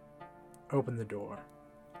open the door.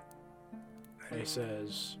 And he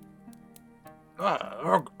says,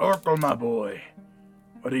 Urkel, my boy,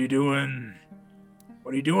 what are you doing?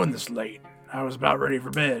 What are you doing this late? I was about ready for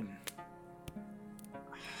bed.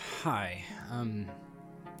 Hi. Mind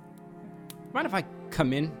if I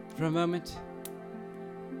come in for a moment?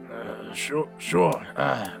 Sure.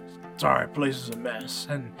 Sorry, place is a mess.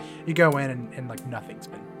 And you go in and nothing's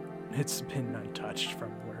been untouched from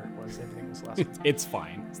where it was. Everything was last. It's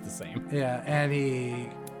fine. It's the same. Yeah, and he,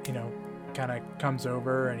 kind of comes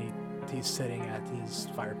over and he's sitting at his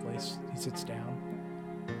fireplace. He sits down.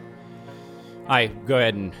 I go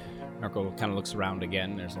ahead and Urkel kind of looks around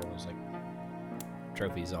again. There's all those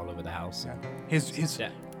trophies all over the house. Yeah. His Yeah.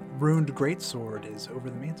 ruined greatsword is over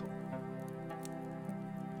the mantle.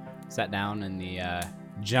 Sat down in the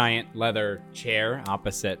giant leather chair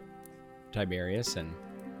opposite Tiberius, and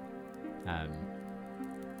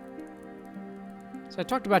so I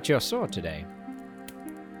talked about your sword today.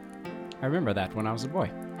 I remember that when I was a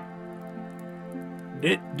boy.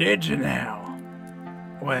 Did you now?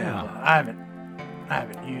 Well, Yeah. I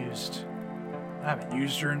haven't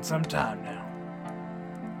used her in some time now.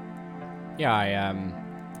 Yeah, I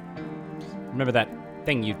remember that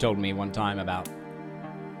thing you told me one time about the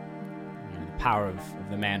power of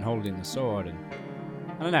the man holding the sword, and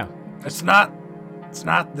I don't know. It's not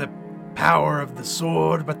the power of the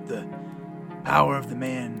sword, but the power of the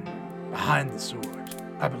man behind the sword.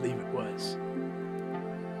 I believe it was.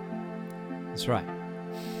 That's right.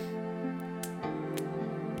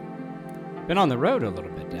 Been on the road a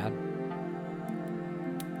little bit, Dad.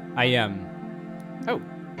 Oh.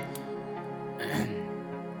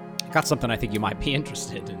 Got something I think you might be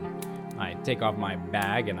interested in. I take off my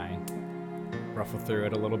bag and I ruffle through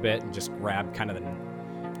it a little bit and just grab kind of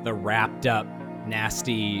the wrapped up,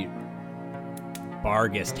 nasty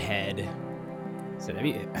Barghest head. So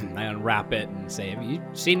I unwrap it and say, have you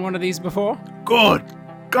seen one of these before? Good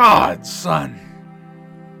God, son.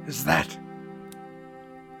 Is that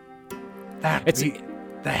It's-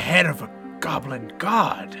 the head of a goblin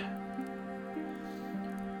god?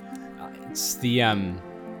 It's the, you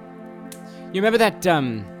remember that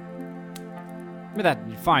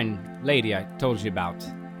fine lady I told you about,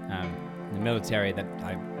 in the military that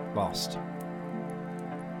I lost?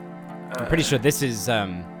 I'm pretty sure this is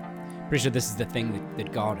the thing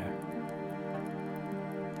that got her.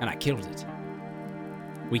 And I killed it.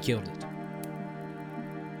 We killed it.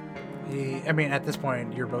 At this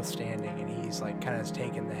point, you're both standing, and he's kind of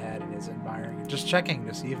taking the head and is admiring it, just checking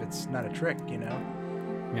to see if it's not a trick,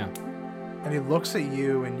 Yeah. And he looks at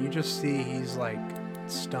you, and you just see he's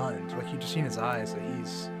stunned. You just see in his eyes that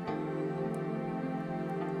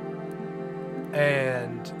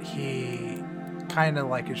and he kind of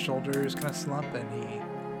his shoulders kind of slump, and he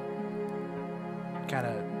kind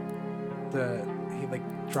of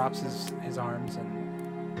drops his arms, and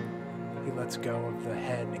he lets go of the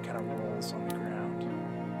head, and it kind of rolls on the ground.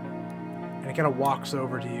 And he kind of walks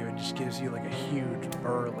over to you and just gives you a huge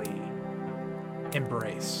burly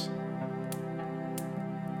embrace.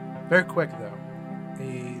 Very quick though.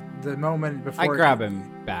 The moment before I grab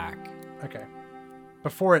him back. Okay.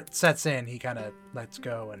 Before it sets in, he kind of lets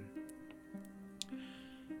go and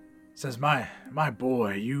says, "My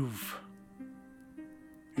boy, you've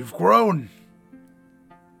grown."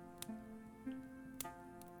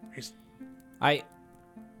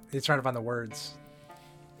 He's trying to find the words.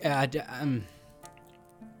 I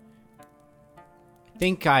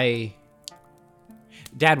think I...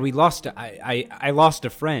 Dad, we lost. I lost a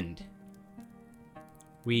friend.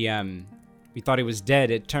 We thought he was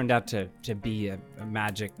dead. It turned out to be a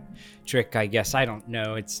magic trick, I guess. I don't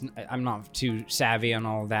know. I'm not too savvy on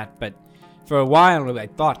all that, but for a while I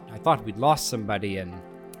thought we'd lost somebody, and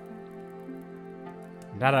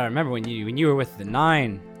Dad, I remember when you were with the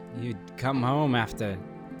 9, you'd come home after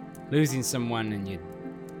losing someone, and you'd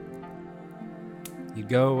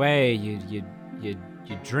go away, you'd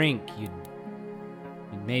drink, you'd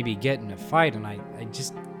maybe get in a fight, and I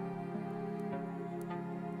just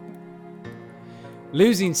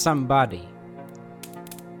losing somebody.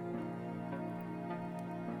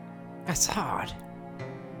 That's hard.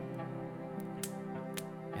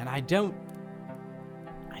 And I don't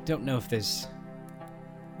know if there's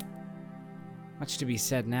much to be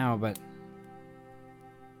said now, but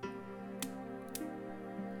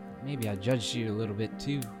maybe I judged you a little bit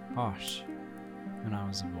too harsh when I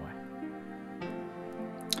was a boy.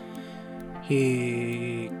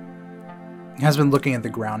 He has been looking at the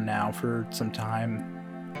ground now for some time,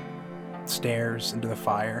 stares into the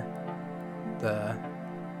fire. The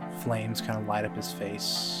flames kind of light up his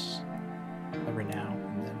face every now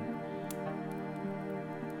and then.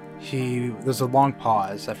 There's a long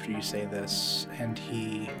pause after you say this, and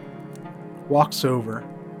he walks over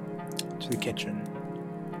to the kitchen,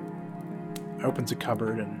 opens a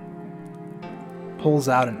cupboard, and pulls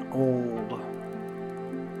out an old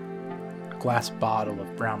glass bottle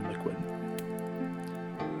of brown liquid.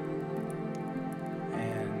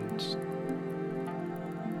 And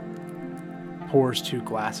pours 2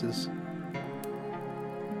 glasses.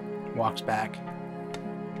 Walks back.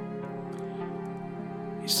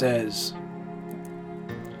 He says,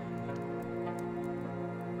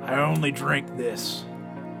 I only drink this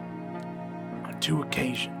on 2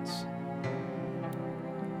 occasions.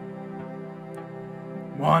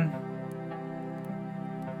 One,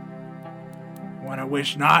 when I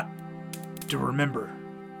wish not to remember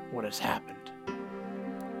what has happened.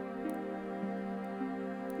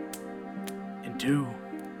 And 2,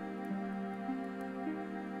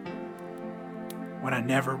 when I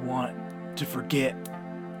never want to forget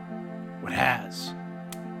what has.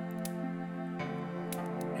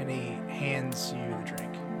 And he hands you the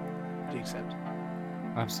drink. Do you accept?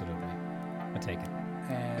 Absolutely. I take it.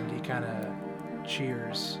 And he kind of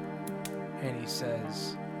cheers, and he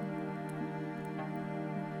says,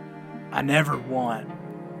 I never want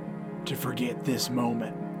to forget this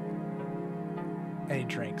moment. And he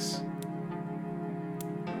drinks.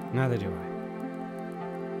 Neither do I.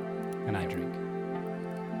 And I drink.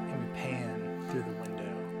 And we pan through the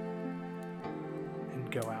window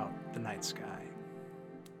and go out the night sky.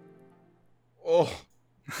 Oh,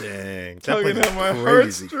 Dang. That tugging was at my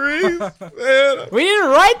crazy. heartstrings, man. We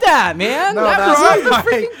didn't write that, man. No, that that's was off right. the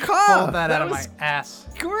freaking cuff. Pulled that out of my was ass.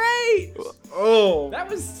 great. Oh, That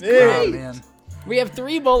was Oh, great. man. We have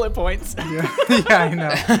 3 bullet points. Yeah, I know.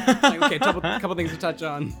 Like, okay, couple things to touch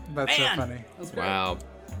on. That's Man. so funny. That's great. Wow.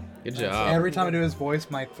 Good job. Every time I do his voice,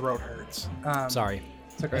 my throat hurts. Sorry.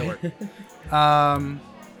 It's okay. Man,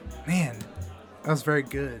 that was very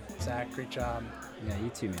good, Zach. Great job. Yeah, you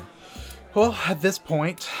too, man. Well, at this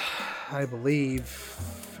point, I believe,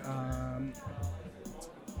 I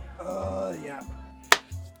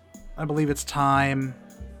believe it's time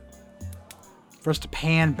for us to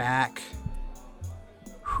pan back,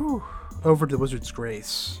 over to the Wizard's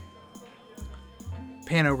Grace.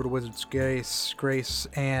 Pan over to Wizard's Grace,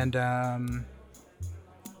 and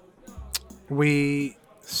we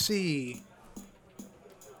see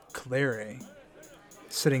Clary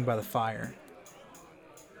sitting by the fire.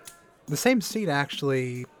 The same seat,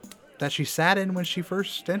 actually, that she sat in when she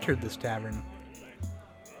first entered this tavern.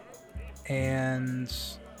 And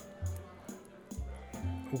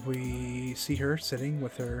we see her sitting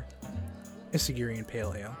with her Isagirian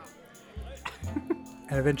Pale Ale.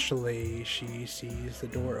 And eventually she sees the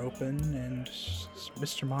door open and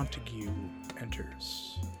Mr. Montague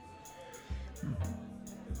enters.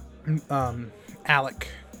 Alec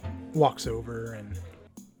walks over and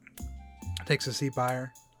takes a seat by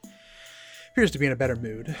her. Appears to be in a better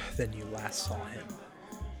mood than you last saw him.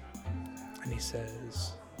 And he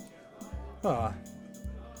says,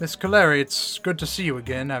 Miss Caleri, it's good to see you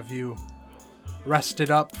again. Have you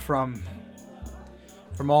rested up from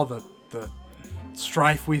all the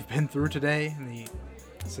strife we've been through today? And he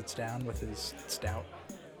sits down with his stout.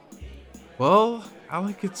 well,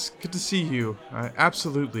 Alec, it's good to see you.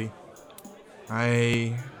 Absolutely.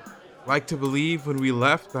 I like to believe when we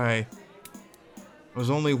left, I was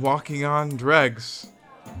only walking on dregs.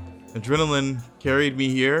 Adrenaline carried me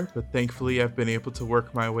here, but thankfully I've been able to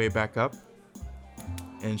work my way back up.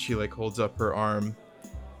 And she holds up her arm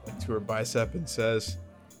like to her bicep and says,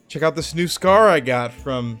 "Check out this new scar I got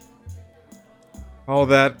from all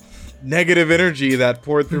that negative energy that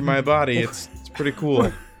poured through my body. It's pretty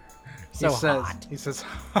cool." He says,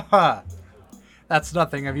 haha, that's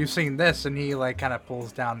nothing. Have you seen this? And he like kind of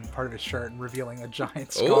pulls down part of his shirt and revealing a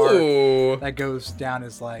giant scar Ooh. that goes down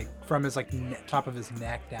his like from his like top of his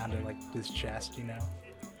neck down to like his chest, you know.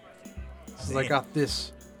 So I got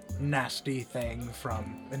this nasty thing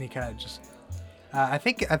from, and he kind of just I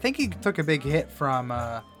think he took a big hit from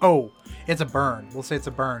it's a burn. We'll say it's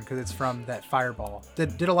a burn because it's from that fireball.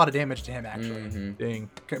 Did a lot of damage to him actually. Dang.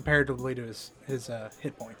 Comparatively to his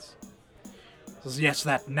hit points. Says, yes,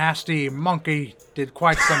 that nasty monkey did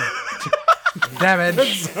quite some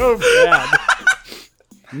damage. So bad.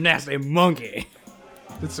 Nasty monkey.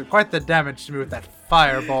 Did quite the damage to me with that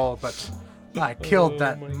fireball, but I killed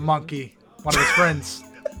that monkey, one of his friends.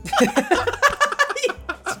 You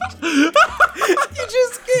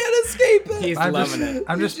just can't escape it. He's loving it.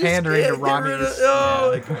 I'm just pandering to Rami's.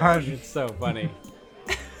 It's so funny.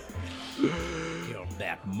 Kill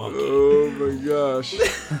that monkey. Oh my gosh.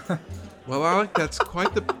 Well, Alec, that's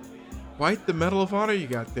quite the Medal of Honor you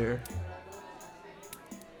got there.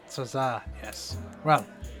 Says, yes. Well,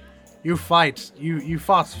 you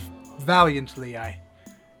fought valiantly. I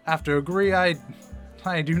have to agree. I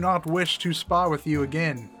do not wish to spar with you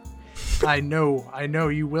again. I know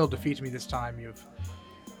you will defeat me this time.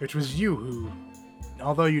 It was you who,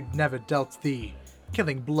 although you'd never dealt the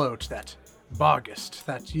killing blow to that Bargist,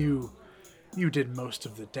 that you did most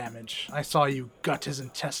of the damage. I saw you gut his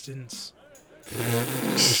intestines.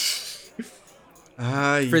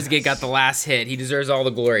 Frizzgate got the last hit. He deserves all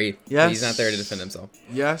the glory. Yes. He's not there to defend himself.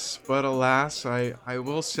 Yes, but alas, I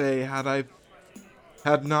will say, had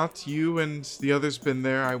not you and the others been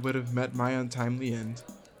there, I would have met my untimely end.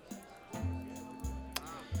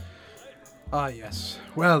 Ah, yes.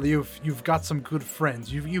 Well, you've got some good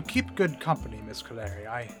friends. You keep good company, Miss Kaleri.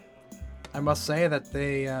 I must say that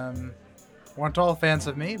they weren't all fans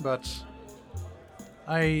of me, but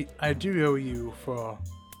I do owe you for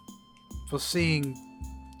seeing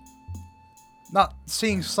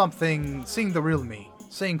the real me,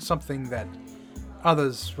 seeing something that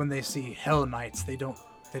others, when they see Hell Knights, they don't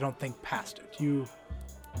think past it.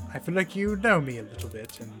 I feel like you know me a little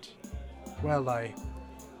bit, and well, I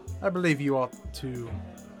believe you ought to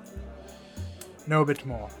know a bit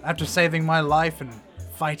more. After saving my life and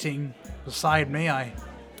fighting beside me, I've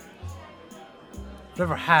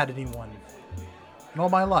never had anyone in all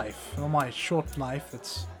my life, in all my short life,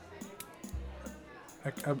 that's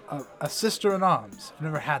a sister in arms. I've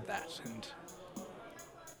never had that, and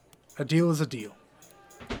a deal is a deal.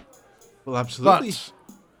 Well, absolutely.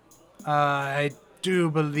 But I do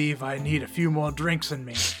believe I need a few more drinks in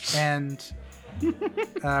me, and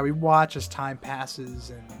we watch as time passes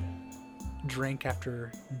and drink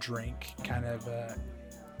after drink, kind of.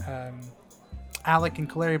 Alec and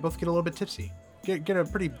Kaleri both get a little bit tipsy. Get a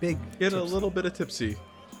pretty big. Get a little bit of tipsy.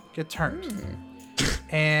 Get turned,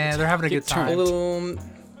 and they're having a good time. A little,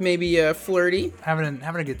 maybe flirty. Having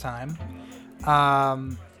a good time.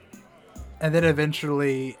 And then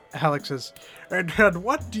eventually Alex says, and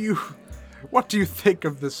what do you think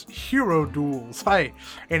of this hero duels?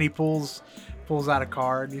 And he pulls out a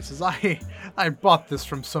card and he says, I bought this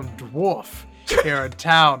from some dwarf here in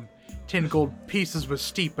town. 10 gold pieces was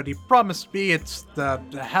steep, but he promised me it's the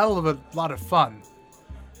hell of a lot of fun.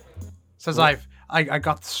 Says I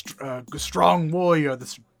got the strong warrior,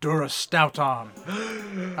 this Dura stout arm.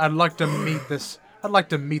 I'd like to meet this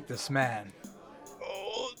man.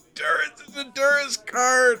 Oh, the Duras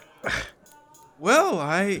card. Well,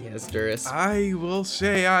 Yes, Duras. I will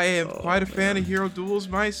say I am quite a fan of hero duels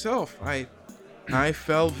myself. I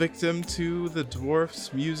fell victim to the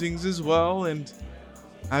dwarf's musings as well, and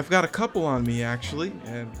I've got a couple on me actually,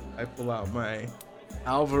 and I pull out my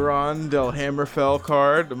Alvaron del Hammerfell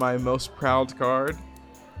card, my most proud card,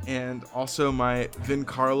 and also my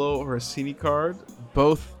Vincarlo Orsini card,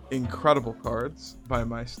 both incredible cards by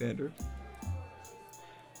my standard.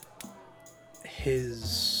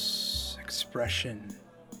 His expression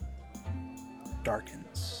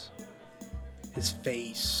darkens. His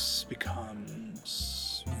face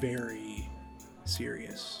becomes very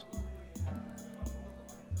serious.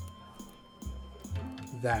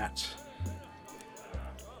 That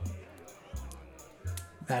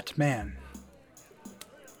man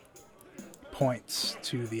points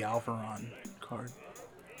to the Alvaron card.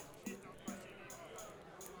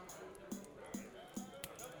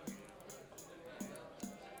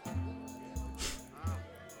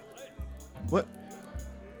 What?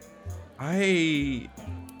 I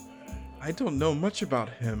don't know much about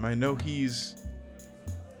him. I know he's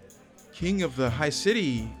king of the high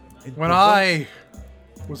city. When I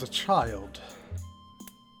was a child,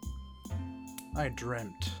 I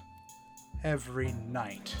dreamt every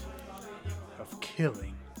night of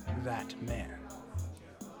killing that man.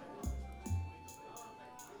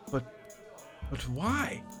 But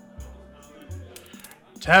why?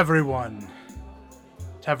 To everyone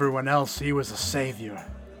else, he was a savior.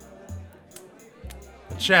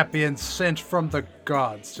 A champion sent from the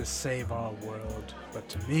gods to save our world. But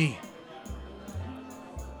to me,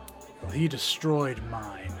 well, he destroyed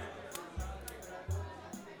mine.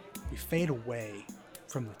 We fade away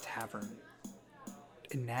from the tavern.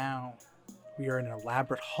 And now we are in an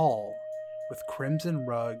elaborate hall with crimson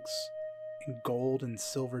rugs and gold and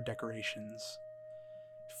silver decorations.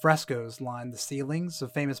 Frescoes line the ceilings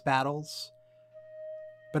of famous battles.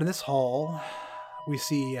 But in this hall, we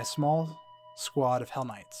see a small squad of Hell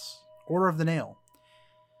Knights, Order of the Nail,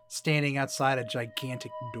 standing outside a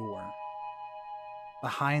gigantic door.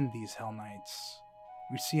 Behind these Hell Knights,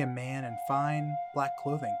 we see a man in fine black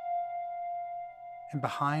clothing. And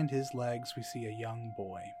behind his legs, we see a young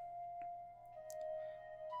boy.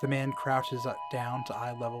 The man crouches down to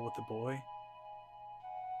eye level with the boy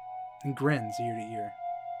and grins ear to ear.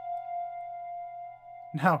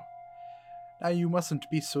 Now you mustn't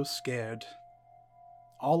be so scared.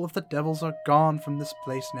 All of the devils are gone from this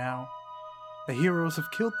place now. The heroes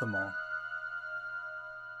have killed them all.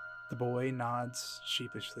 The boy nods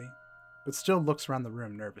sheepishly, but still looks around the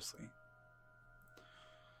room nervously.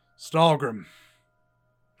 Stalgrim,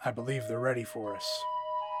 I believe they're ready for us,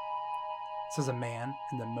 says a man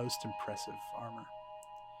in the most impressive armor.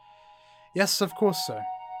 Yes, of course, sir.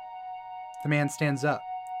 The man stands up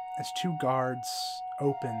as two guards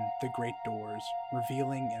open the great doors,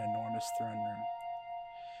 revealing an enormous throne room.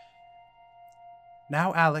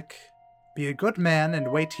 Now, Alec, be a good man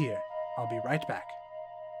and wait here. I'll be right back.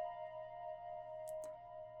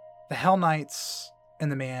 The Hell Knights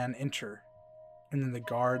and the man enter, and then the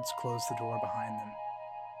guards close the door behind them.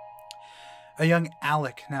 A young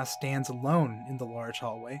Alec now stands alone in the large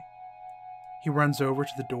hallway. He runs over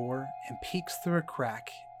to the door and peeks through a crack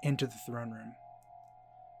into the throne room.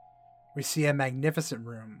 We see a magnificent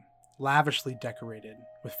room, lavishly decorated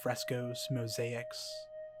with frescoes, mosaics,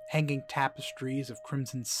 hanging tapestries of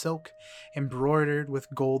crimson silk embroidered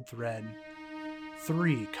with gold thread.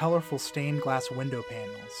 3 colorful stained glass window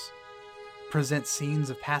panels present scenes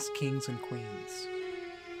of past kings and queens.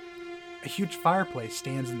 A huge fireplace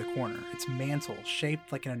stands in the corner, its mantle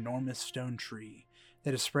shaped like an enormous stone tree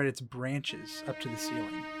that has spread its branches up to the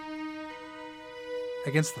ceiling.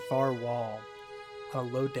 Against the far wall, on a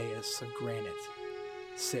low dais of granite,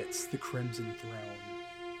 sits the Crimson Throne,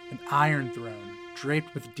 an iron throne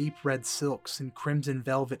draped with deep red silks and crimson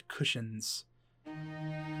velvet cushions.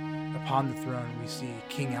 Upon the throne we see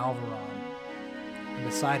King Alvaron, and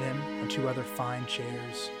beside him, on 2 other fine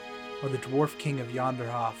chairs, are the dwarf king of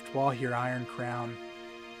Yonderhof, Dwalhir Iron Crown,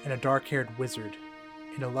 and a dark-haired wizard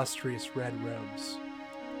in illustrious red robes.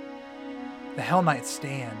 The Hell Knights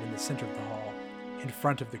stand in the center of the hall, in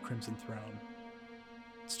front of the Crimson Throne.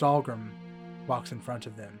 Stalgrim walks in front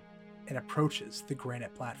of them and approaches the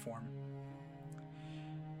granite platform.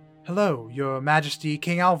 Hello, Your Majesty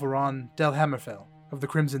King Alvaron del Hammerfell of the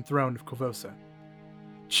Crimson Throne of Corvosa.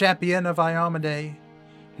 Champion of Iomade,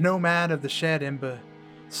 nomad of the Shared Ember,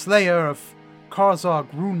 slayer of Karzog,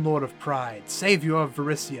 Rune Lord of Pride, savior of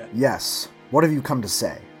Varissia. Yes, what have you come to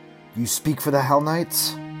say? Do you speak for the Hell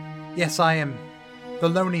Knights? Yes, I am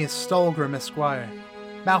Thelonious Stalgrim Esquire,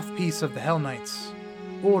 mouthpiece of the Hell Knights,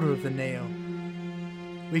 Order of the Nail.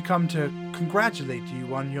 We come to congratulate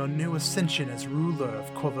you on your new ascension as ruler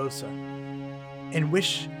of Corvosa, and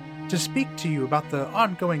wish to speak to you about the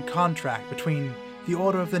ongoing contract between the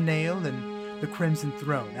Order of the Nail and the Crimson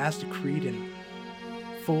Throne, as decreed in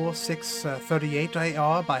 4638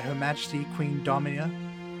 AR by Her Majesty Queen Domina.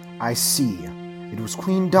 I see. It was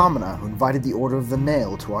Queen Domina who invited the Order of the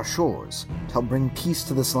Nail to our shores to help bring peace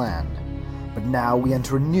to this land. But now we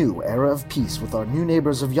enter a new era of peace with our new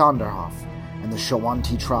neighbors of Yonderhof and the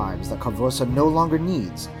Shoanti tribes that Corvosa no longer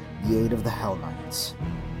needs the aid of the Hell Knights.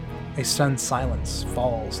 A stunned silence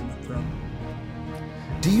falls in the throne.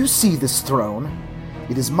 Do you see this throne?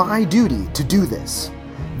 It is my duty to do this.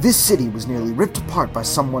 This city was nearly ripped apart by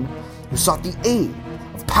someone who sought the aid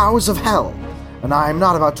of powers of hell, and I am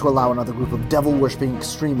not about to allow another group of devil-worshipping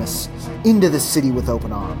extremists into this city with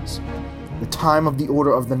open arms. The time of the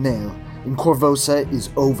Order of the Nail in Corvosa is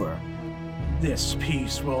over. This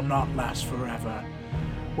peace will not last forever.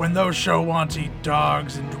 When those Shoanti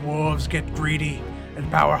dogs and dwarves get greedy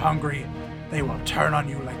and power-hungry, they will turn on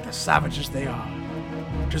you like the savages they are.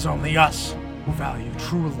 It is only us who value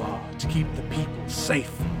true law to keep the people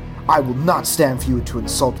safe. I will not stand for you to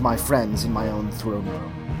insult my friends in my own throne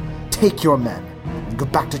room. Take your men and go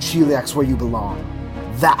back to Cheliax where you belong.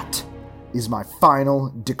 That is my final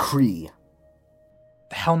decree.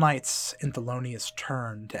 The Hell Knights and Thelonious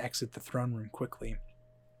turn to exit the throne room quickly.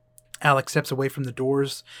 Alec steps away from the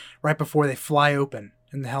doors right before they fly open,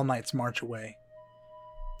 and the Hell Knights march away.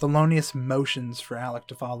 Thelonious motions for Alec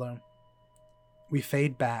to follow. We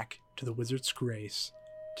fade back to the Wizard's Grace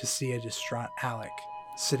to see a distraught Alec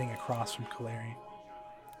sitting across from Kaleri.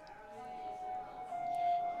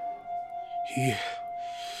 He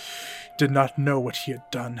did not know what he had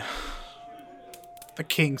done. The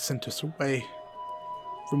king sent us away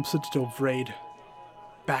from Citadel Vraid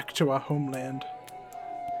back to our homeland.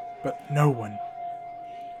 But no one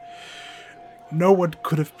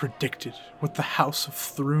could have predicted what the House of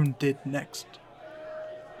Thrune did next.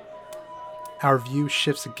 Our view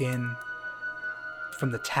shifts again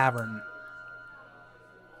from the tavern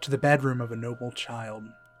to the bedroom of a noble child.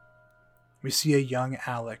 We see a young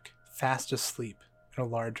Alec fast asleep in a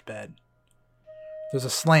large bed. There's a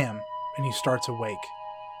slam, and he starts awake.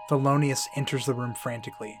 Thelonious enters the room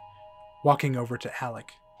frantically, walking over to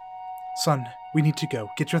Alec. Son, we need to go.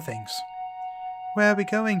 Get your things. Where are we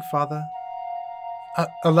going, Father?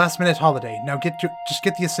 A last-minute holiday. Now just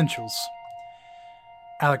get the essentials.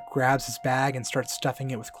 Alec grabs his bag and starts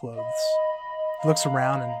stuffing it with clothes. He looks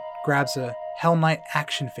around and grabs a Hell Knight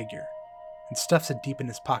action figure and stuffs it deep in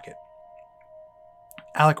his pocket.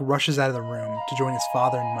 Alec rushes out of the room to join his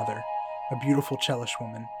father and mother, a beautiful Chelish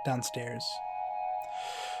woman, downstairs.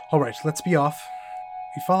 Alright, let's be off.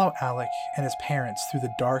 We follow Alec and his parents through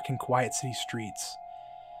the dark and quiet city streets.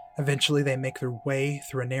 Eventually, they make their way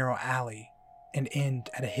through a narrow alley and end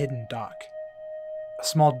at a hidden dock. A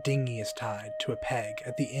small dinghy is tied to a peg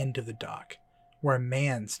at the end of the dock, where a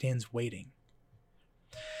man stands waiting.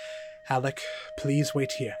 Alec, please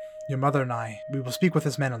wait here. Your mother and we will speak with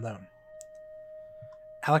this man alone.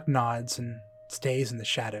 Alec nods and stays in the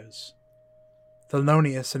shadows.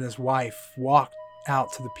 Thelonious and his wife walk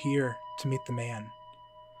out to the pier to meet the man.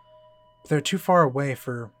 But they're too far away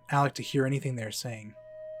for Alec to hear anything they're saying.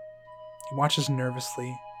 He watches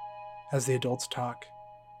nervously as the adults talk,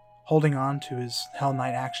 holding on to his Hell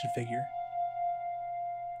Knight action figure.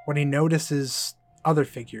 When he notices other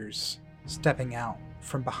figures stepping out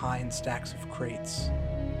from behind stacks of crates,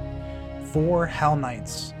 4 Hell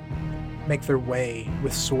Knights make their way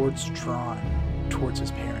with swords drawn towards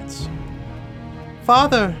his parents.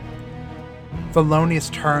 Father!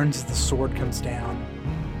 Thelonious turns as the sword comes down.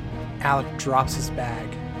 Alec drops his bag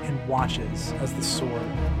and watches as the sword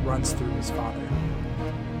runs through his father.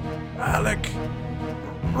 Alec,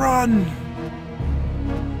 run!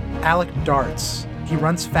 Alec darts. He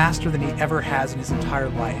runs faster than he ever has in his entire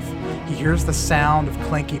life. He hears the sound of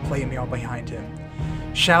clanky plate-mail behind him.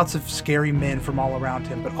 Shouts of scary men from all around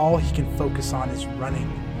him, but all he can focus on is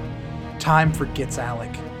running. Time forgets Alec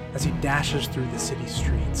as he dashes through the city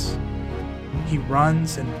streets. He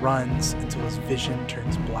runs and runs until his vision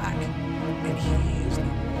turns black, and he is no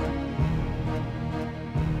more.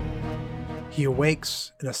 He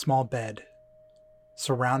awakes in a small bed,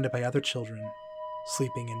 surrounded by other children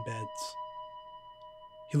sleeping in beds.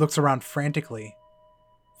 He looks around frantically,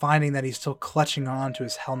 finding that he's still clutching on to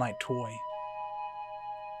his Hell Knight toy.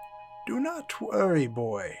 Do not worry,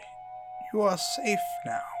 boy. You are safe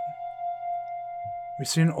now. We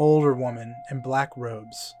see an older woman in black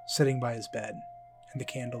robes sitting by his bed in the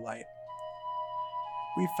candlelight.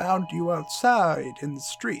 We found you outside in the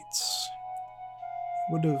streets.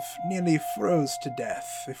 You would have nearly froze to death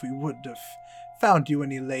if we would have found you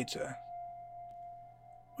any later.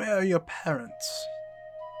 Where are your parents?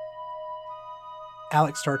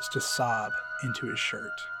 Alex starts to sob into his shirt.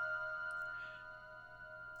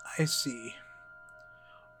 I see.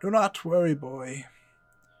 Do not worry, boy.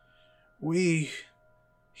 We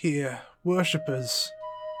here, worshippers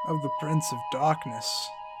of the Prince of Darkness,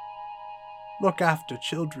 look after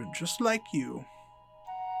children just like you.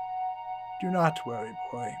 Do not worry,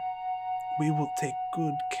 boy. We will take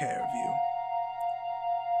good care of you.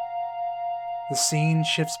 The scene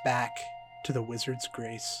shifts back to the Wizard's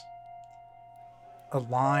Grace. A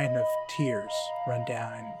line of tears run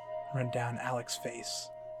down Alec's face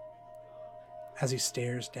as he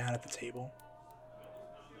stares down at the table.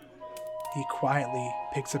 He quietly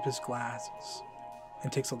picks up his glasses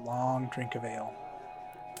and takes a long drink of ale.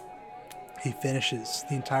 He finishes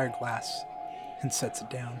the entire glass and sets it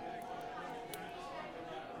down.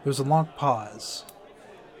 There's a long pause.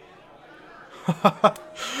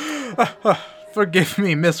 Forgive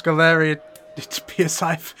me, Miss Kaleri. It appears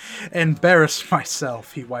I've embarrassed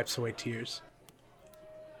myself. He wipes away tears.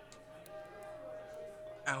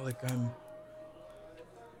 Alec,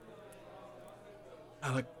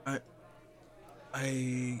 Alec,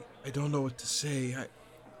 I don't know what to say.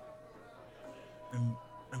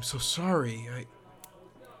 I'm so sorry.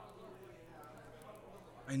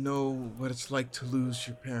 I know what it's like to lose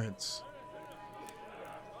your parents.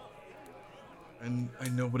 And I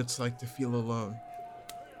know what it's like to feel alone.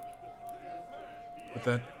 But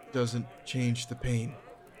that doesn't change the pain.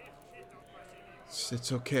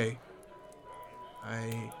 It's okay.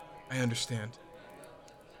 I understand.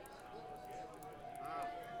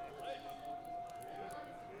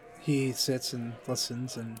 He sits and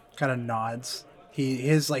listens and kind of nods.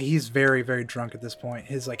 He's very, very drunk at this point.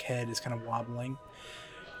 His like head is kind of wobbling.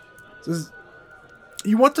 Says,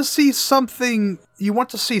 "You want to see something? You want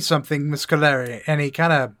to see something, Miss Caleri?" And he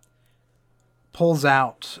kind of pulls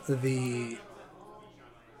out the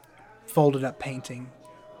folded up painting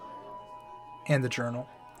and the journal,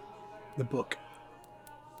 the book.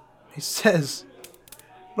 He says,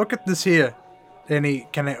 "Look at this here." And he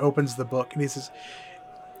kind of opens the book and he says,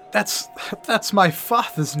 That's my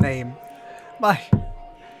father's name.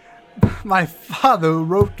 My father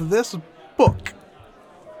wrote this book."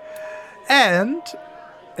 And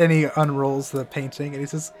he unrolls the painting and he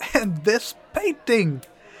says, "And this painting.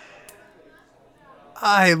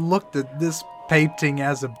 I looked at this painting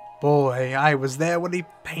as a boy. I was there when he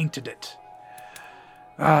painted it.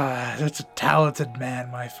 That's a talented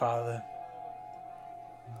man, my father."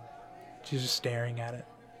 She's just staring at it.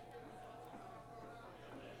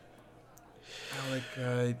 Alec,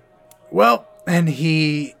 Well, and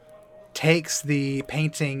he takes the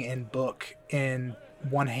painting and book in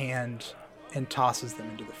one hand and tosses them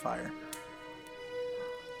into the fire.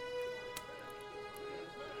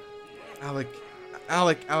 Alec,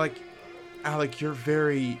 you're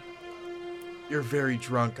very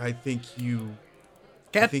drunk. I think you...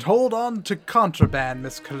 Can't hold on to contraband,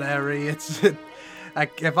 Miss Caleri. It's...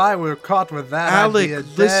 Like, if I were caught with that, Alec, I'd be a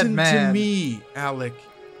dead listen man. to me, Alec.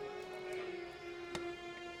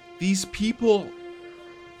 These people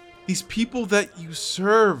that you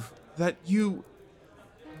serve, they're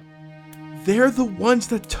the ones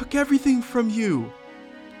that took everything from you.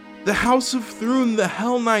 The House of Thrun, the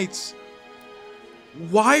Hell Knights.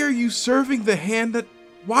 Why are you serving the hand that...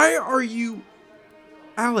 Why are you...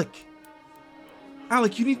 Alec,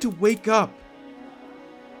 you need to wake up.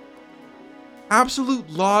 Absolute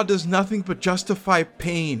law does nothing but justify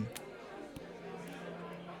pain.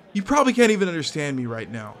 You probably can't even understand me right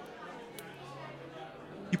now.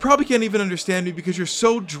 You probably can't even understand me because you're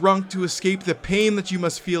so drunk to escape the pain that you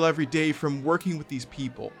must feel every day from working with these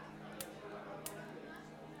people.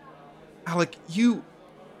 Alec, you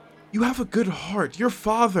have a good heart. Your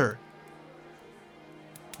father,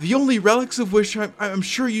 the only relics of which I'm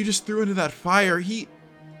sure you just threw into that fire, he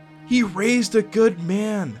raised a good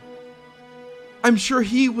man. I'm sure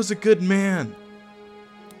he was a good man.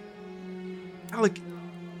 Alec,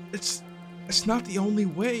 it's not the only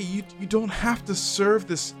way. You don't have to serve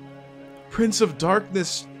this Prince of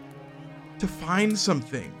Darkness to find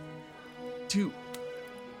something. To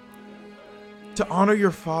honor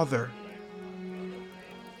your father.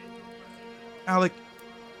 Alec,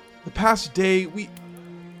 the past day,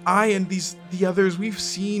 I and the others, we've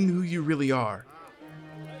seen who you really are.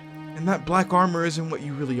 And that black armor isn't what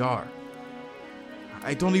you really are.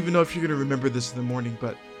 I don't even know if you're going to remember this in the morning,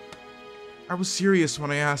 but I was serious when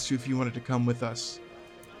I asked you if you wanted to come with us.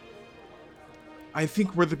 I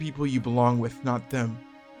think we're the people you belong with, not them.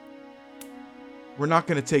 We're not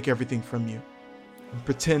going to take everything from you and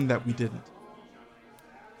pretend that we didn't.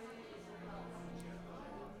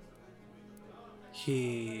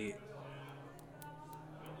 He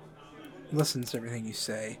listens to everything you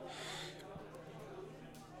say.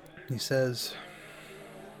 He says,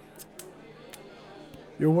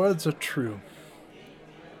 "Your words are true.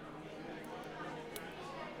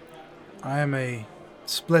 I am a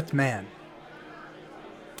split man.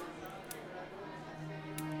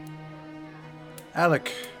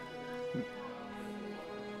 Alec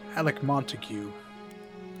Montague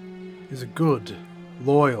is a good,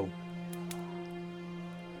 loyal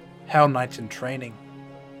Hell Knight in training.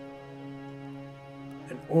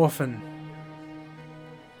 An orphan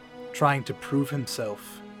trying to prove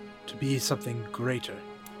himself to be something greater,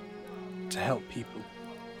 to help people.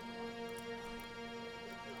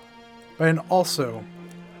 But also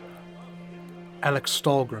Alex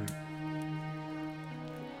Stahlgren,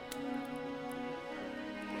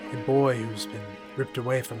 a boy who's been ripped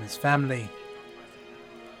away from his family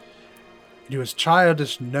into his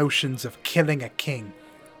childish notions of killing a king.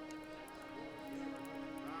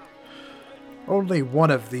 Only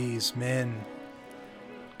one of these men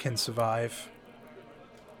can survive.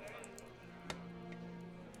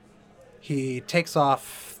 He takes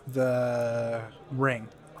off the ring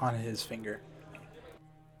on his finger.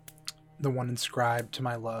 The one inscribed to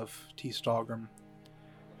my love, T. Stalgrim.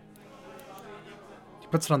 He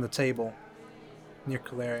puts it on the table near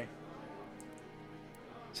Kaleri.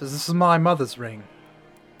 Says, "This is my mother's ring.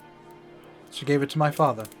 She gave it to my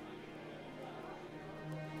father.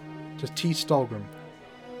 To T. Stalgrim.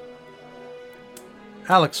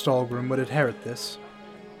 Alex Stalgrim would inherit this.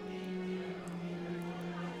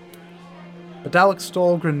 But Alex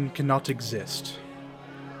Stalgrim cannot exist.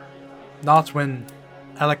 Not when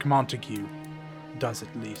Alec Montague does,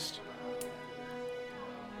 at least.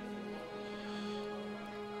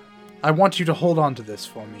 I want you to hold on to this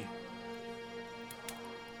for me.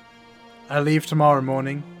 I leave tomorrow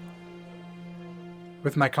morning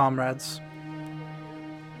with my comrades,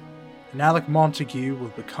 and Alec Montague will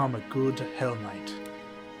become a good Hell Knight.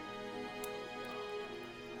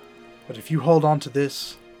 But if you hold on to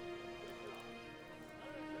this,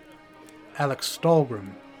 Alex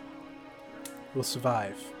Stalgrim will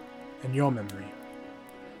survive in your memory.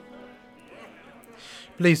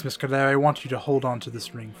 Please, Miss Kaleri, I want you to hold on to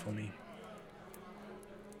this ring for me."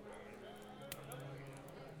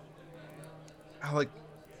 Alec,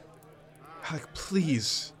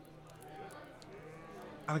 please.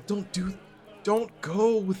 Alec, don't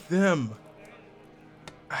go with them.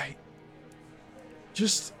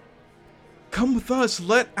 Just come with us.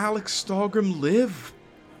 Let Alex Stalgrim live.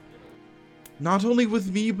 Not only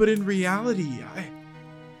with me, but in reality.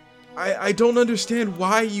 I don't understand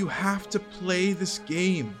why you have to play this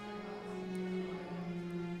game.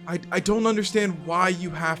 I don't understand why you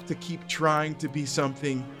have to keep trying to be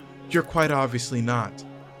something you're quite obviously not.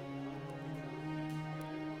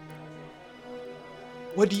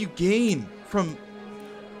 What do you gain from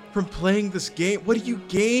playing this game? What do you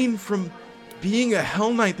gain from being a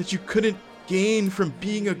Hell Knight that you couldn't gain from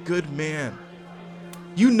being a good man?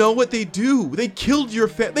 You know what they do. They killed your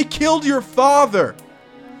they killed your father.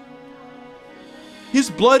 His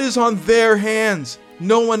blood is on their hands.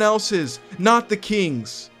 No one else's. Not the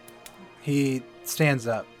king's. He stands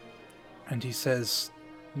up and he says,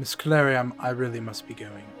 "Miss Kaleri, I really must be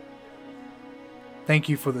going. Thank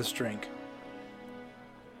you for this drink.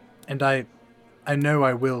 And I know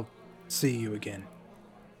I will see you again."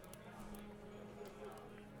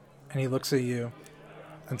 And he looks at you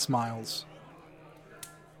and smiles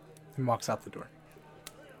and walks out the door.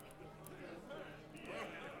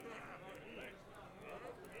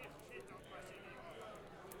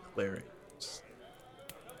 Larry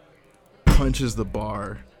punches the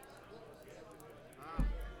bar.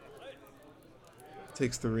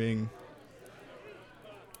 Takes the ring.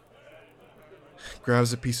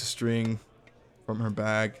 Grabs a piece of string from her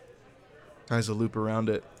bag. Ties a loop around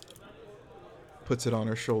it. Puts it on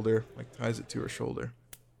her shoulder. Ties it to her shoulder.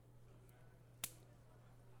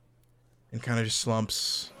 And kind of just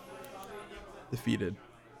slumps. Defeated.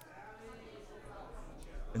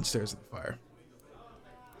 And stares at the fire.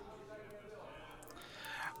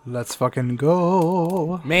 Let's fucking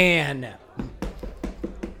go. Man.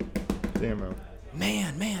 Damn, bro.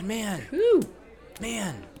 Man. Woo.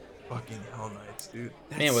 Man. Fucking Hell Knights, dude.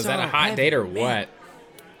 Man, was so that a hot heavy, date or man. what?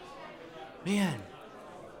 Man.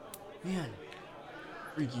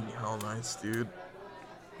 Freaking Hell Knights, dude.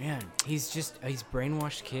 He's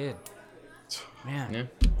brainwashed kid. Man.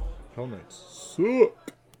 Yeah. Hell Knights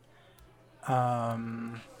suck.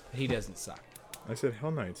 He doesn't suck. I said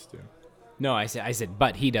Hell Knights do. No, I said,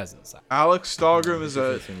 but he doesn't suck. Alex Stalgrim is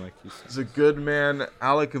Doesn't seem like he's- a good man.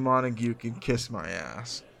 Alec Montague can kiss my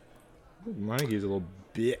ass. Montague's a little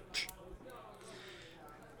bitch.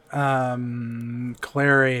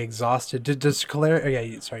 Clary exhausted. Does Clary? Oh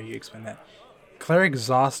yeah, sorry, you explained that. Clary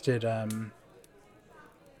exhausted.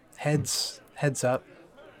 Heads up.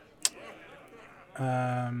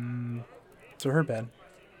 To her bed.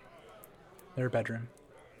 Their bedroom.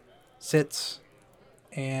 Sits,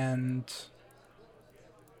 and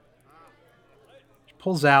she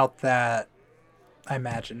pulls out that. I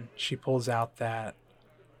imagine she pulls out that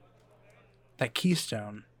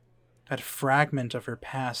keystone. That fragment of her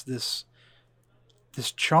past, this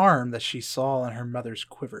charm that she saw in her mother's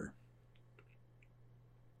quiver.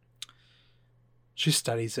 She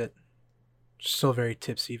studies it. She's still very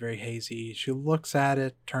tipsy, very hazy. She looks at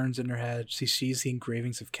it, turns in her head. She sees the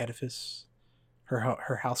engravings of Kedifis,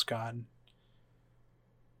 her house god.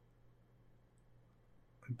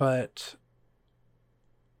 But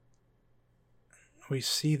we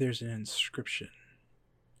see there's an inscription.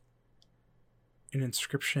 An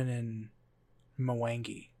inscription in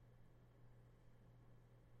Mwangi.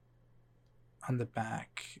 On the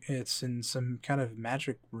back. It's in some kind of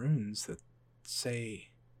magic runes that say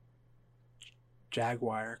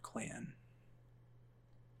Jaguar clan.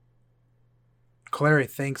 Clary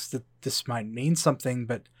thinks that this might mean something,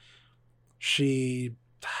 but she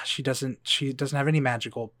doesn't have any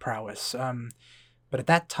magical prowess. But at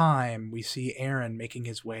that time, we see Aaron making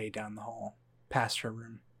his way down the hall, past her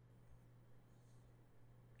room.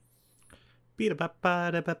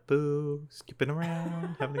 Beat-a-ba-ba-da-ba-boo, skipping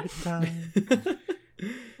around, having a good time.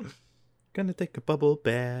 Gonna take a bubble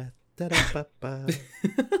bath. Da-da-ba-ba.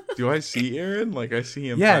 Do I see Aaron? Like I see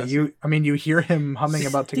him. Yeah, pass- you hear him humming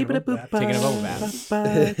about taking a bubble bath. Taking a bubble bath.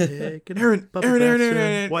 Aaron,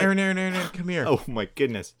 What? Aaron, come here. Oh my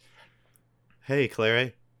goodness. Hey,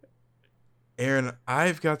 Clary. Aaron,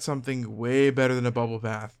 I've got something way better than a bubble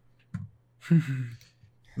bath.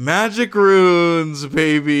 Magic runes,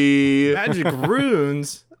 baby. Magic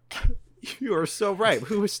runes? You are so right.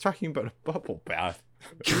 Who was talking about a bubble bath?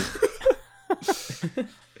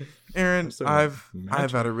 Aaron, So I've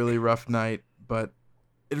magic. had a really rough night, but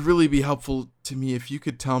it'd really be helpful to me if you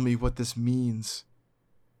could tell me what this means.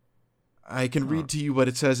 I can read to you what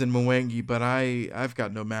it says in Mwangi, but I've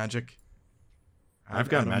got no magic. I've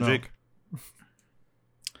got I don't know. magic.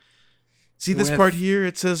 See this With- part here?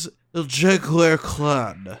 It says Jaguar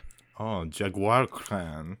Clan. Oh, Jaguar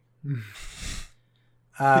clan.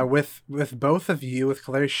 With both of you, with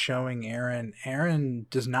Clary showing Aaron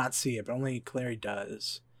does not see it, but only Clary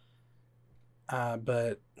does.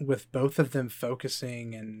 But with both of them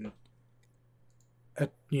focusing and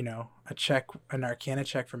an Arcana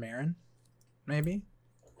check from Aaron, maybe.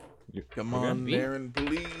 Come Okay. on, Me? Aaron,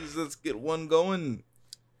 please, let's get one going.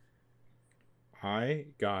 I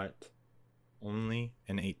got only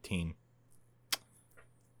an 18.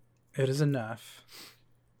 It is enough.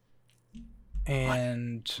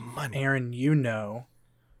 And Money. Aaron, you know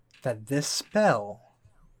that this spell,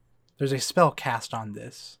 there's a spell cast on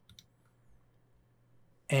this,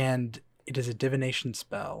 and it is a divination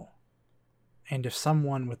spell. And if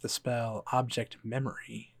someone with the spell Object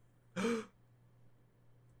Memory,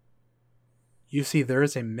 you see there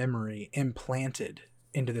is a memory implanted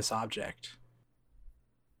into this object.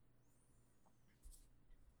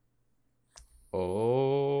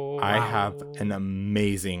 Oh. I have an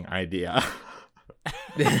amazing idea.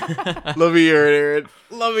 Love to hear it, Aaron.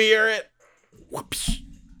 Love to hear it. Whoops.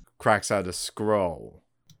 Cracks out a scroll.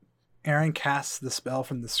 Aaron casts the spell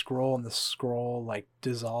from the scroll, and the scroll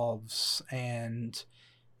dissolves, and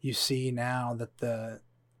you see now that the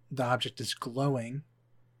object is glowing.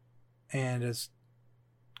 And as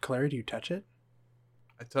Clary, do you touch it?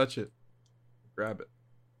 I touch it. Grab it.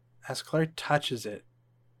 As Clary touches it,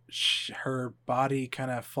 her body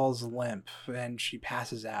kind of falls limp, and she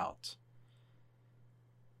passes out.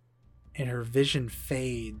 And her vision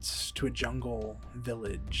fades to a jungle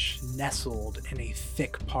village nestled in a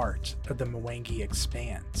thick part of the Mwangi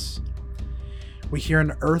expanse. We hear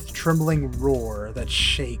an earth-trembling roar that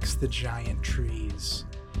shakes the giant trees.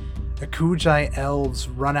 The Kujai elves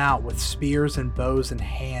run out with spears and bows in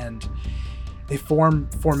hand. They form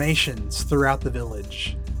formations throughout the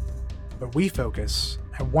village. But we focus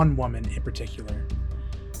on one woman in particular.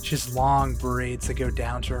 She has long braids that go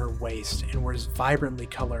down to her waist and wears vibrantly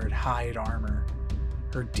colored hide armor.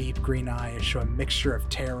 Her deep green eyes show a mixture of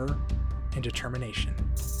terror and determination.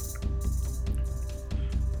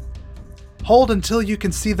 Hold until you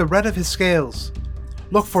can see the red of his scales.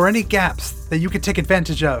 Look for any gaps that you can take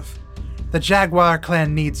advantage of. The Jaguar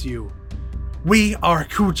clan needs you. We are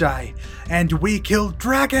Kujai, and we kill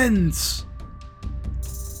dragons!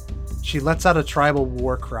 She lets out a tribal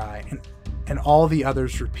war cry, and all the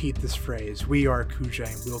others repeat this phrase. We are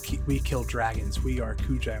Kujai, and we kill dragons. We are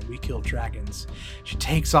Kujai, and we kill dragons. She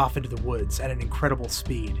takes off into the woods at an incredible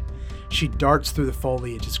speed. She darts through the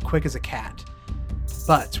foliage as quick as a cat.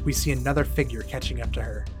 But we see another figure catching up to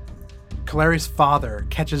her. Clary's father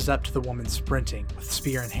catches up to the woman sprinting, with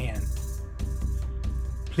spear in hand.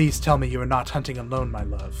 Please tell me you are not hunting alone, my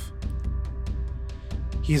love.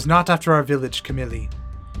 He is not after our village, Camille.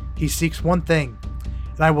 He seeks one thing,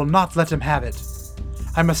 and I will not let him have it.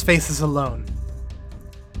 I must face this alone.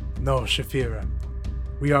 No, Shafira.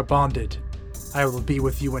 We are bonded. I will be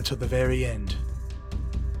with you until the very end.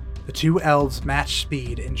 The two elves match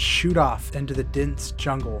speed and shoot off into the dense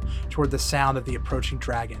jungle toward the sound of the approaching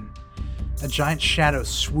dragon. A giant shadow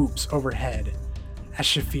swoops overhead as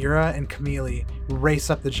Shafira and Camille race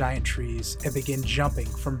up the giant trees and begin jumping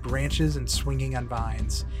from branches and swinging on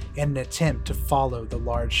vines in an attempt to follow the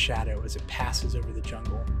large shadow as it passes over the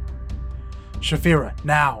jungle. Shafira,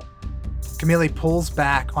 now! Camille pulls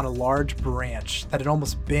back on a large branch that it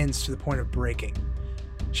almost bends to the point of breaking.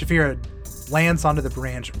 Shafira lands onto the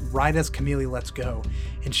branch right as Camille lets go,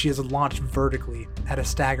 and she is launched vertically at a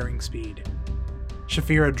staggering speed.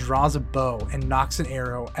 Shafira draws a bow and knocks an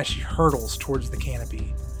arrow as she hurtles towards the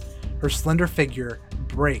canopy. Her slender figure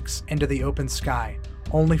breaks into the open sky,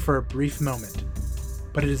 only for a brief moment,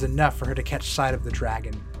 but it is enough for her to catch sight of the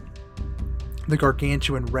dragon. The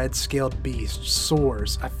gargantuan red-scaled beast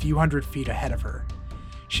soars a few hundred feet ahead of her.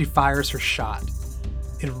 She fires her shot.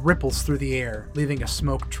 It ripples through the air, leaving a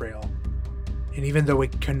smoke trail. And even though we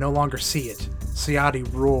can no longer see it, Sayadi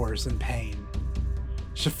roars in pain.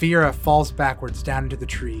 Shafira falls backwards down into the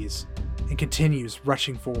trees and continues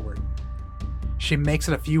rushing forward. She makes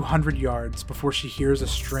it a few hundred yards before she hears a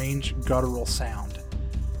strange guttural sound.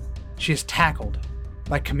 She is tackled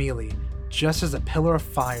by Camille just as a pillar of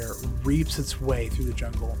fire reaps its way through the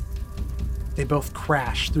jungle. They both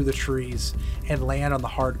crash through the trees and land on the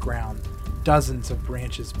hard ground, dozens of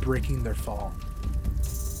branches breaking their fall.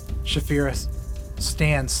 Shafira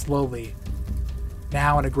stands slowly,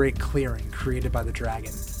 now in a great clearing created by the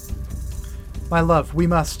dragon. "My love, we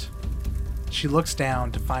must..." She looks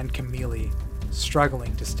down to find Camille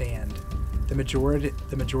struggling to stand, the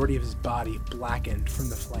majority of his body blackened from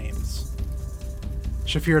the flames.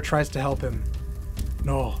 Shafira tries to help him.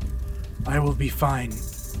 "No, I will be fine.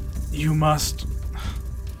 You must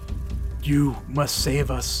save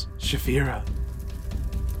us, Shafira."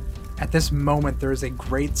 At this moment, there is a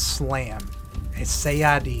great slam as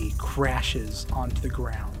Sayadi crashes onto the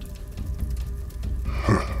ground.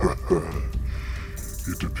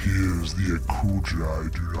 It appears the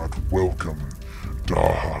Akujai do not welcome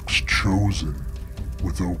Dahak's chosen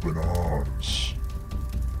with open arms.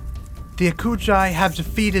 "The Akujai have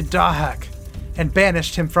defeated Dahak and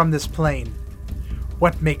banished him from this plane.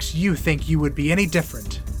 What makes you think you would be any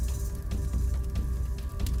different?"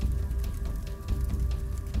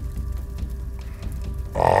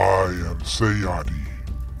 I am Sayadi,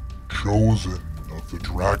 chosen of the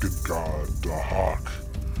dragon god Dahak,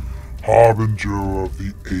 harbinger of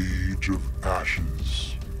the Age of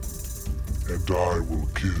Ashes. And I will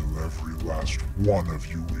kill every last one of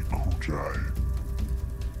you Ikujai.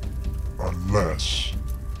 Unless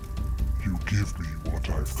you give me what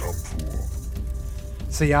I've come for.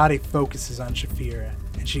 Sayadi focuses on Shafira,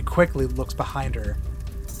 and she quickly looks behind her,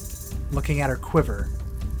 looking at her quiver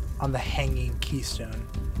on the hanging keystone.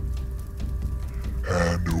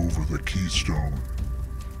 Hand over the keystone,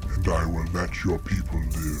 and I will let your people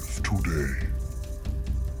live today.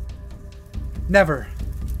 "Never.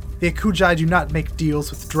 The Akujai do not make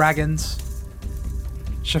deals with dragons."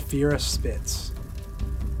 Shafira spits.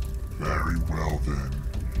 Very well then.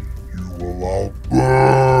 You will all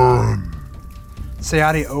burn!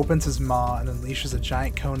 Sayadi opens his maw and unleashes a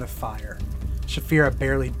giant cone of fire. Shafira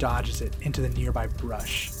barely dodges it into the nearby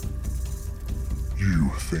brush. You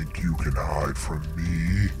think you can hide from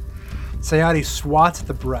me? Sayadi swats at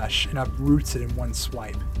the brush and uproots it in one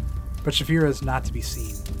swipe, but Shafira is not to be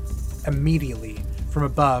seen. Immediately, from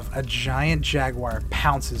above, a giant jaguar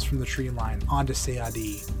pounces from the tree line onto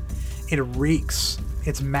Sayadi. It reeks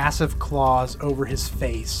its massive claws over his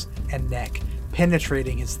face and neck,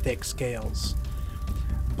 penetrating his thick scales.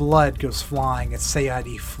 Blood goes flying as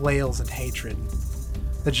Sayadi flails in hatred.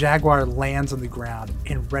 The jaguar lands on the ground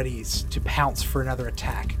and readies to pounce for another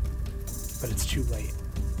attack, but it's too late.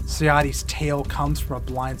 Sayadi's tail comes from a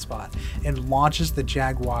blind spot and launches the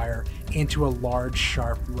jaguar into a large,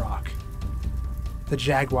 sharp rock. The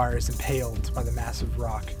jaguar is impaled by the massive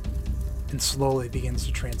rock and slowly begins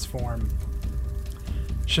to transform.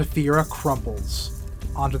 Shafira crumples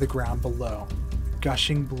onto the ground below,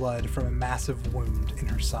 gushing blood from a massive wound in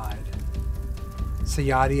her side.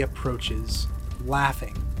 Sayadi approaches,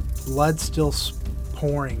 laughing, blood still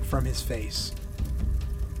pouring from his face.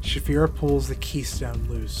 Shafira pulls the keystone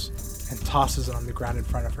loose and tosses it on the ground in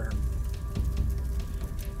front of her.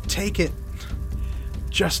 "Take it.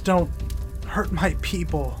 Just don't hurt my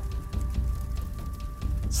people."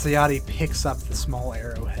 Sayadi picks up the small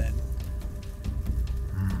arrowhead.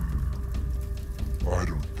 I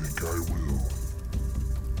don't think I will.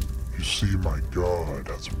 You see, my god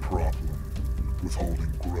has a problem with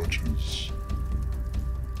holding grudges.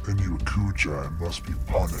 And you Akujai must be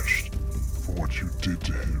punished for what you did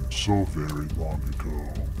to him so very long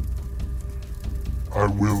ago. I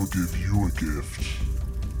will give you a gift.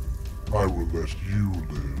 I will let you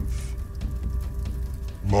live.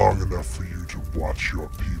 Long enough for you to watch your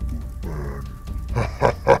people burn.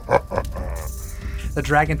 The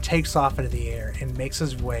dragon takes off into the air and makes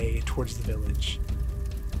his way towards the village.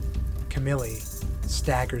 Camille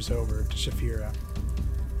staggers over to Shafira.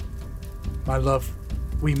 "My love,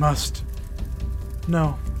 we must..."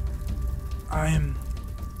 "No. I'm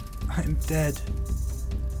dead.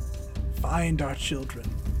 Find our children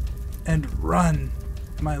and run,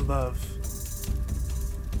 my love."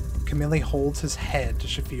 Camille holds his head to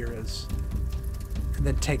Shafira's and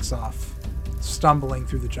then takes off, stumbling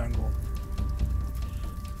through the jungle.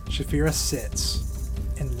 Shafira sits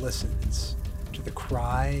and listens to the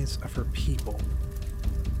cries of her people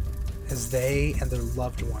as they and their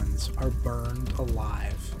loved ones are burned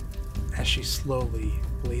alive as she slowly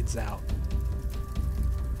bleeds out.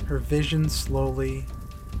 Her vision slowly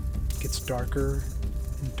gets darker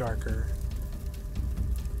and darker,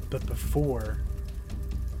 but before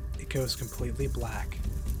it goes completely black,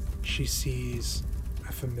 she sees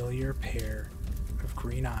a familiar pair of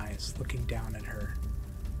green eyes looking down at her.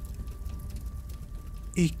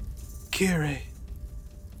 Ikire,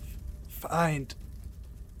 find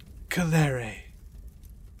Kalere.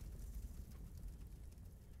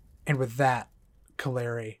 And with that,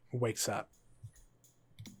 Kalere wakes up.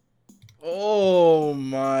 Oh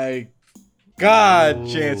my god,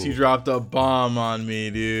 Chance, you dropped a bomb on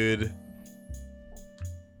me, dude.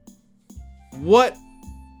 What?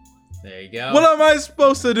 There you go. What am I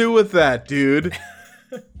supposed to do with that, dude?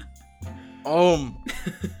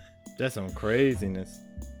 That's some craziness.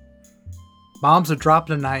 Bombs are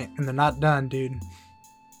dropping tonight, and they're not done, dude.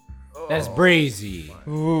 That's brazy.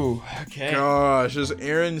 Ooh, okay. Gosh, is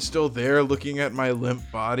Aaron still there looking at my limp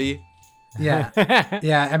body? Yeah.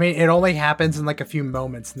 Yeah, I mean, it only happens in like a few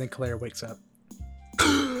moments, and then Claire wakes up.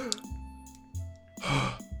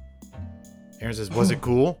 Aaron says, was it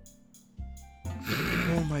cool?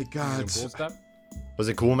 Oh my god. Cool stuff? Was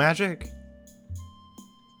it cool magic?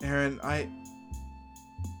 Aaron, I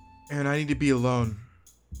need to be alone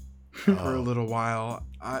for a little while.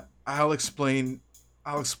 I'll explain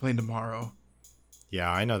tomorrow.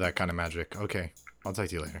 Yeah, I know that kind of magic. Okay, I'll talk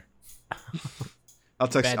to you later. I'll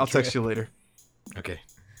text you later. Okay.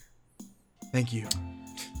 Thank you.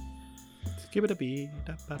 Give it a beat.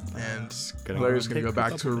 And Claire's gonna go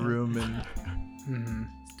back to her room and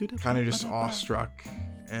kind of just awestruck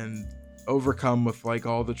and overcome with like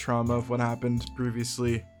all the trauma of what happened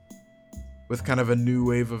previously, with kind of a new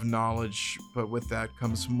wave of knowledge, but with that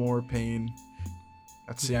comes more pain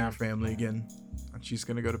at seeing her family again. And she's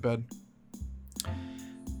gonna go to bed.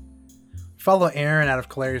 Follow Aaron out of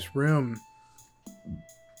Claire's room.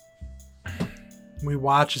 We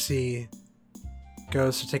watch as he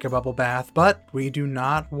goes to take a bubble bath, but we do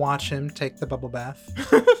not watch him take the bubble bath.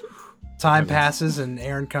 Time passes and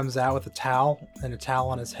Aaron comes out with a towel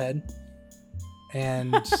on his head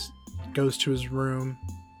and goes to his room,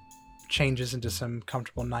 changes into some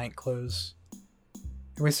comfortable night clothes.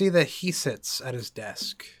 And we see that he sits at his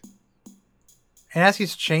desk. And as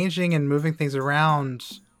he's changing and moving things around,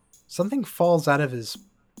 something falls out of his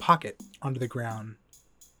pocket onto the ground.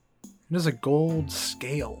 It is a gold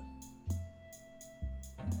scale.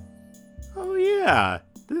 Oh yeah,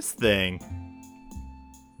 this thing.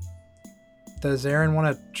 Does Aaron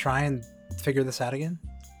want to try and figure this out again?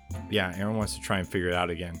 Yeah, Aaron wants to try and figure it out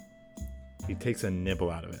again. He takes a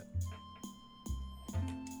nibble out of it.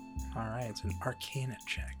 Alright, it's an Arcana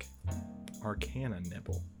check. Arcana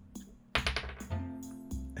nibble.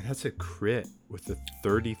 And that's a crit with a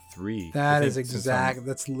 33. That's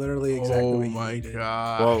literally exactly what Oh you my needed.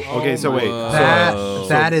 god. Well, okay, so wait.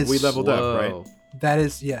 That is... We leveled up, right? That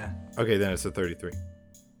is, yeah. Okay, then it's a 33.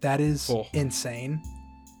 That is Oh. insane.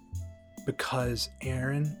 Because,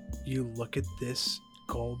 Aaron, you look at this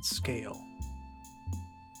gold scale.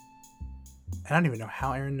 I don't even know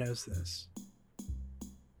how Aaron knows this.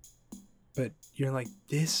 But you're like,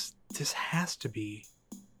 this has to be...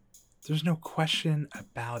 There's no question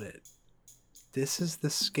about it. This is the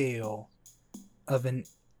scale of an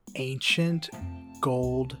ancient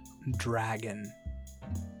gold dragon.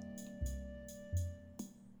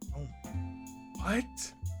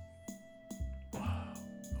 What?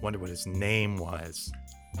 I wonder what his name was.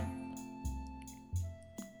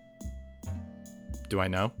 Do I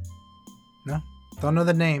know? No, don't know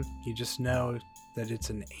the name. You just know that it's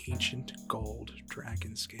an ancient gold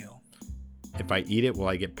dragon scale. If I eat it, will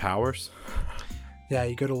I get powers? Yeah,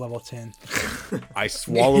 you go to level 10. I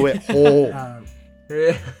swallow it whole.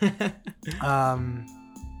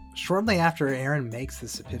 Shortly after Aaron makes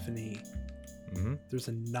this epiphany, Mm-hmm. there's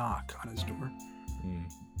a knock on his door.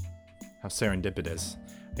 How serendipitous.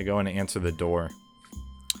 I go in and answer the door.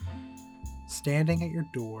 Standing at your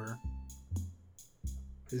door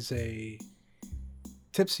is a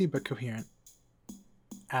tipsy but coherent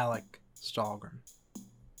Alec Stahlgren.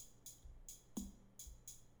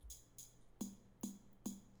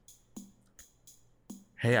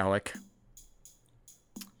 Hey, Alec.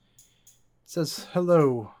 Says,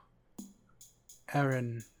 hello,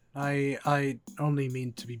 Aaron. I only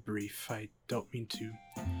mean to be brief. I don't mean to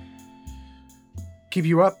keep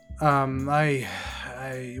you up. I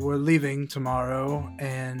we're leaving tomorrow,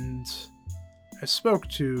 and I spoke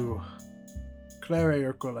to Clary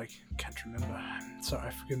or like, can't remember. I'm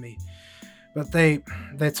sorry, forgive me. But they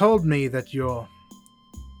told me that you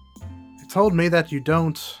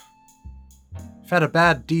don't. You've had a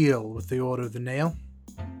bad deal with the Order of the Nail.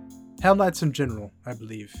 Hell Knights in general, I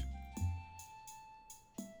believe.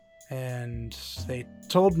 And they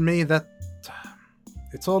told me that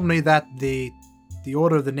the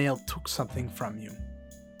Order of the Nail took something from you.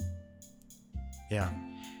 Yeah.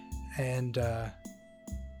 And I'm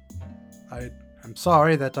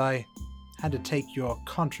sorry that I had to take your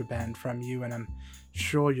contraband from you, and I'm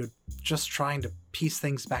sure you're just trying to piece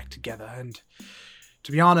things back together. And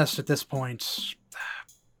to be honest, at this point,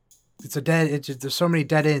 there's so many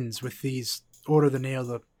dead ends with these Order of the Nail.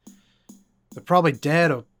 They're probably dead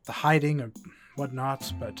or the hiding or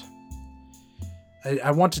whatnot, but I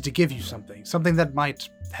wanted to give you something that might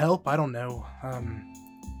help. I don't know.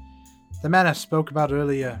 The man I spoke about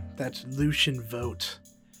earlier, that Lucian Vote,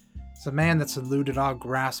 is a man that's eluded our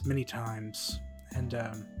grasp many times, and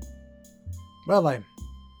well, I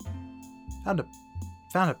found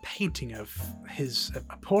a painting of his,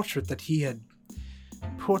 a portrait that he had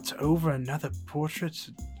put over another portrait.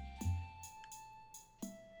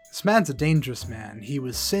 This man's a dangerous man. He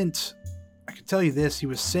was sent, I can tell you this, he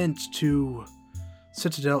was sent to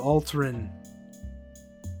Citadel Alterin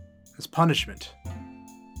as punishment.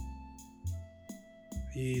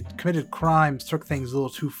 He committed crimes, took things a little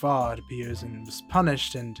too far, it appears, and was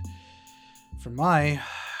punished, and from my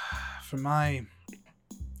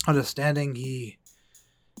understanding, he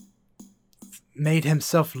made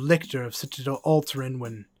himself lictor of Citadel Alterin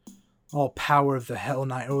when all power of the Hell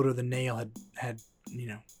Knight Order of the Nail had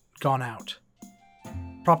gone out.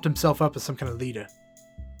 Propped himself up as some kind of leader.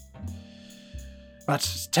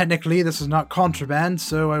 But technically, this is not contraband,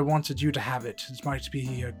 so I wanted you to have it. It might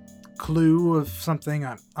be a clue of something.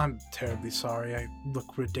 I'm terribly sorry. I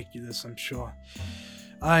look ridiculous, I'm sure.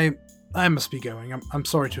 I must be going. I'm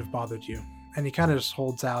sorry to have bothered you. And he kind of just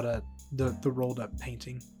holds out the rolled up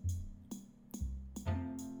painting.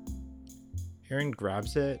 Aaron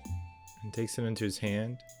grabs it and takes it into his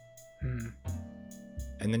hand. Hmm.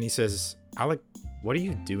 And then he says, Alec, what are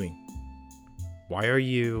you doing? Why are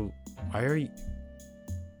you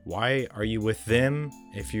with them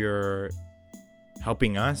if you're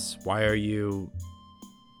helping us? Why are you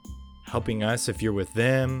helping us if you're with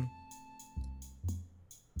them?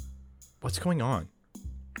 What's going on?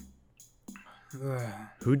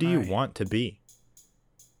 Who do you want to be?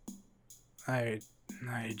 I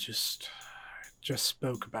just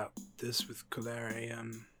spoke about this with Kalari.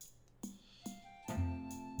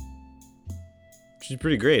 She's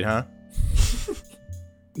pretty great, huh?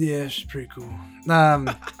 Yeah, she's pretty cool.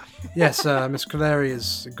 Yes, Miss Kalari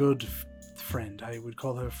is a good friend. I would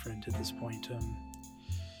call her a friend at this point.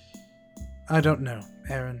 I don't know,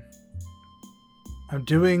 Aaron. I'm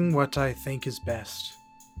doing what I think is best.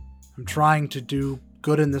 I'm trying to do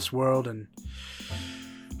good in this world, and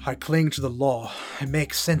I cling to the law. It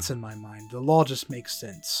makes sense in my mind. The law just makes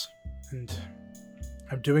sense. And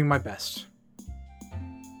I'm doing my best.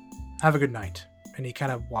 Have a good night. And he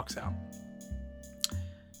kind of walks out.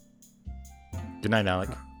 Good night, Alec.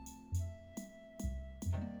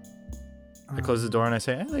 I close the door and I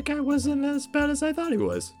say, that guy wasn't as bad as I thought he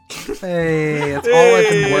was. Hey, that's all I've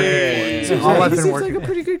been working for. That's all I've He been seems working like a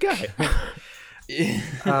pretty good guy.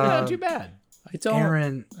 Not too bad. I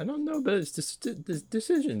don't know about his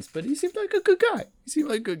decisions, but he seemed like a good guy.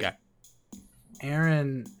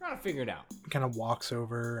 Aaron I'll figure it out. kind of walks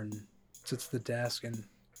over and sits at the desk and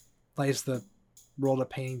lays the rolled up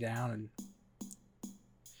painting down, and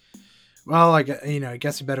well, I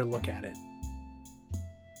guess you better look at it.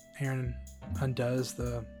 Aaron undoes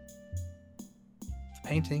the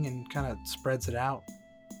painting and kind of spreads it out,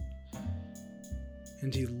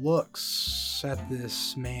 and he looks at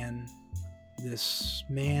this man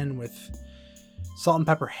with salt and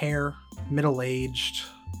pepper hair, middle-aged,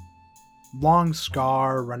 long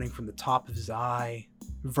scar running from the top of his eye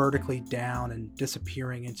vertically down and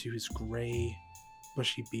disappearing into his gray,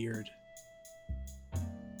 bushy beard.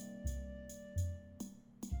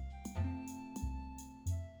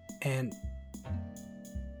 And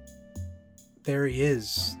there he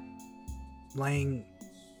is, laying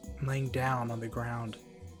down on the ground,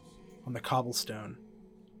 on the cobblestone.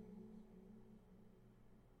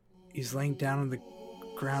 He's laying down on the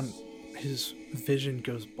ground. His vision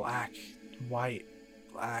goes black, white,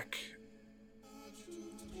 black.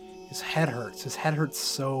 His head hurts. His head hurts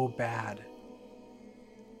so bad.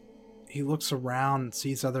 He looks around and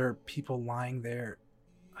sees other people lying there.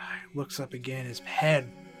 Looks up again. His head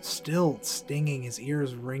still stinging, his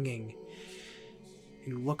ears ringing.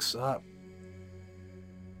 He looks up,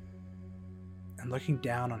 and looking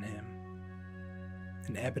down on him,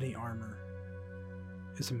 in ebony armor,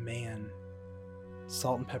 is a man,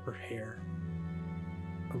 salt and pepper hair,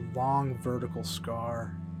 a long vertical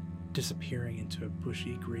scar disappearing into a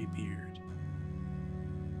bushy gray beard.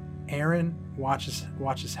 Aaron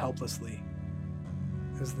watches helplessly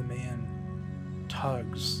as the man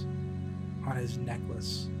tugs on his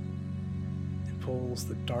necklace and pulls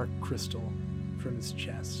the dark crystal from his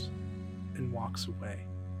chest and walks away.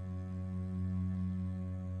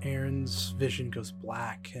 Aaron's vision goes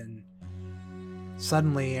black, and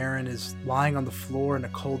suddenly Aaron is lying on the floor in a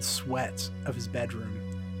cold sweat of his bedroom.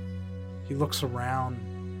 He looks around.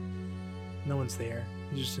 No one's there.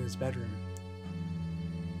 He's just in his bedroom.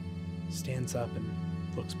 Stands up and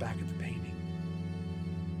looks back at the painting.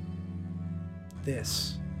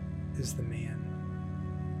 This is the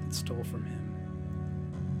man that stole from him.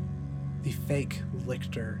 The fake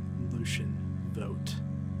lictor Lucian Vogt.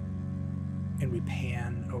 And we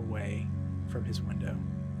pan away from his window.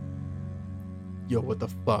 Yo, what the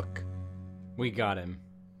fuck? We got him.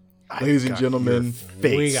 Ladies and gentlemen,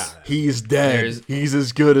 We got him. he's dead. There's He's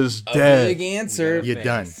as good as A dead. big answer. You're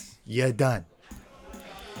done. You're done.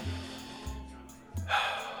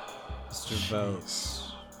 Mr.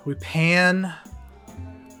 Vogt. We pan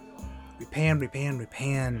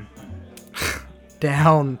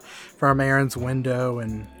down from Aaron's window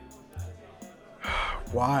and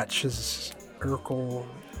watch as Urkel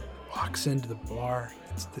walks into the bar.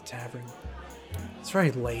 It's the tavern. It's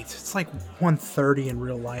very late. It's like 1:30 in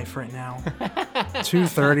real life right now.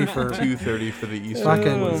 2:30 for 2:30 for the East. Fucking-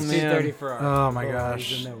 Oh, It's man. 2:30 for Oh my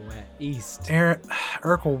gosh. in the east.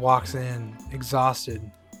 Urkel walks in exhausted,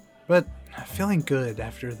 but feeling good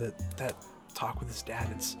after that talk with his dad.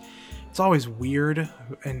 It's always weird,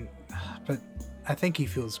 but I think he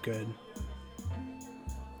feels good.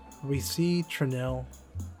 We see Trinil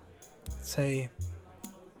say,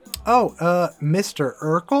 "Oh, Mr.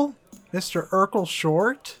 Urkel? Mr. Urkel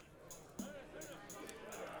Short?"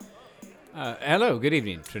 Hello, good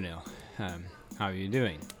evening, Trinil. How are you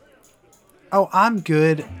doing? "Oh, I'm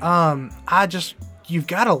good. You've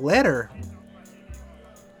got a letter."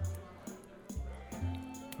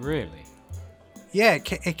 Really? Yeah,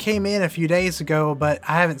 it came in a few days ago, but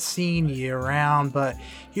I haven't seen you around, but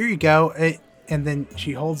here you go. And then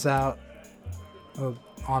she holds out an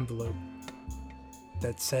envelope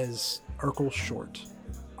that says Urkel Short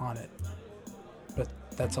on it. But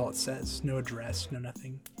that's all it says. No address, no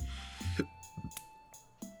nothing.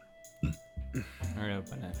 Alright,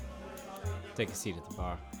 open it. Take a seat at the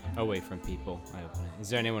bar. Away from people. I open it. Is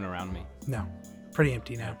there anyone around me? No, pretty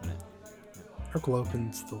empty now. Open it. Urkel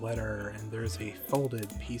opens the letter, and there's a folded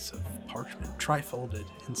piece of parchment, tri-folded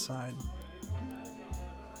inside.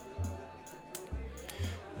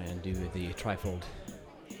 I undo the trifold.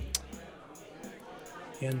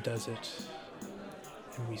 He undoes it,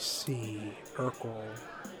 and we see Urkel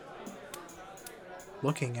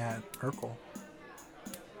looking at Urkel.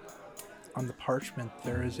 On the parchment,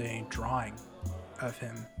 there is a drawing of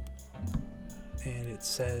him, and it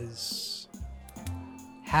says,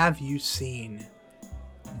 "Have you seen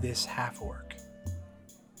this half-orc?"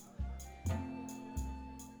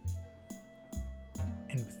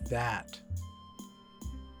 And with that,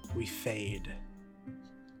 we fade.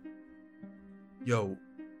 Yo,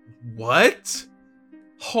 what?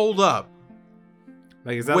 Hold up.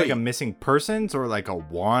 Like, is that like a Wait. missing persons or like a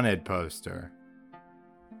wanted poster?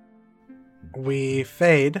 We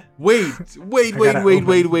fade. Wait. I gotta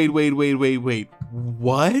Wait.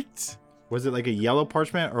 What? Was it like a yellow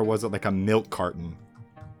parchment or was it like a milk carton?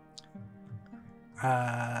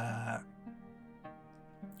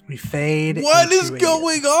 We fade. What is into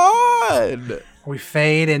going on? We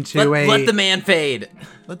fade into Let the man fade.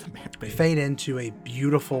 Let the man We fade into a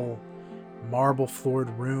beautiful marble-floored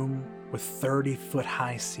room with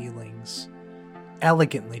 30-foot-high ceilings,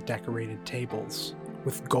 elegantly decorated tables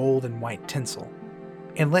with gold and white tinsel,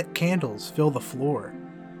 and lit candles fill the floor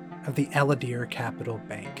of the Eladir Capital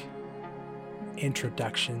Bank.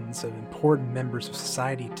 Introductions of important members of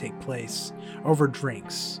society take place over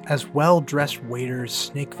drinks as well-dressed waiters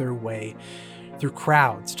snake their way through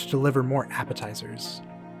crowds to deliver more appetizers.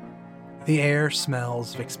 The air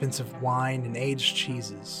smells of expensive wine and aged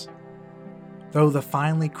cheeses. Though the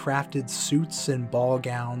finely crafted suits and ball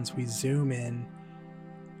gowns, we zoom in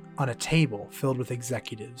on a table filled with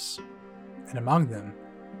executives, and among them,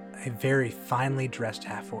 a very finely dressed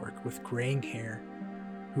half-orc with graying hair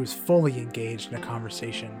who is fully engaged in a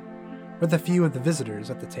conversation with a few of the visitors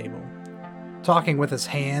at the table, talking with his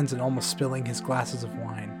hands and almost spilling his glasses of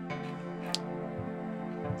wine.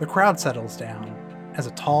 The crowd settles down as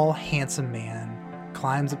a tall, handsome man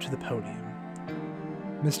climbs up to the podium.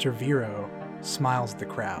 Mr. Vero smiles at the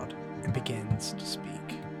crowd and begins to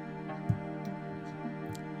speak.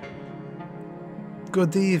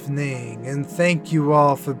 Good evening, and thank you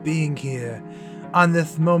all for being here on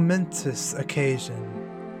this momentous occasion.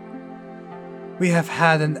 We have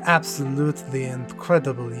had an absolutely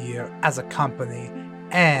incredible year as a company,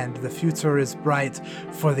 and the future is bright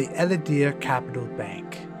for the Elidir Capital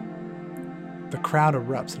Bank. The crowd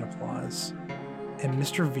erupts in applause, and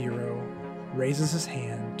Mr. Vero raises his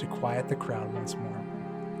hand to quiet the crowd once more.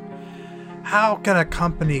 How can a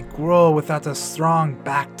company grow without a strong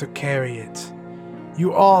back to carry it?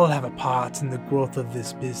 You all have a part in the growth of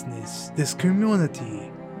this business, this community.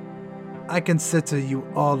 I consider you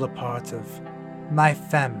all a part of my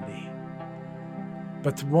family.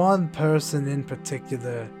 But one person in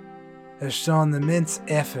particular has shown immense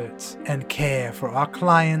effort and care for our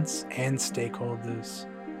clients and stakeholders.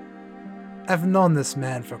 I've known this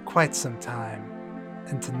man for quite some time,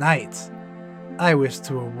 and tonight, I wish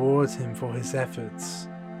to award him for his efforts.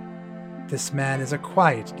 This man is a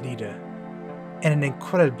quiet leader and an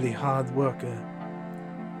incredibly hard worker.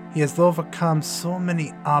 He has overcome so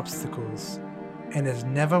many obstacles and has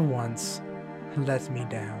never once let me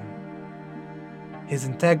down. His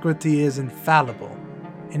integrity is infallible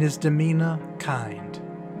and his demeanor kind.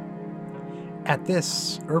 At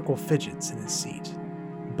this, Urkel fidgets in his seat,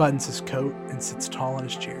 buttons his coat, and sits tall in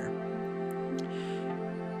his chair.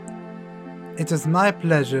 It is my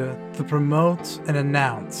pleasure to promote and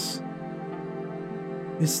announce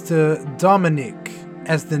Mr. Dominic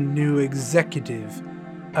as the new executive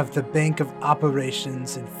of the Bank of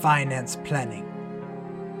Operations and Finance Planning.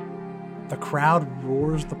 The crowd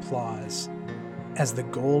roars with applause as the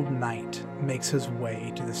Gold Knight makes his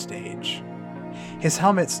way to the stage, his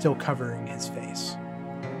helmet still covering his face.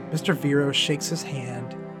 Mr. Vero shakes his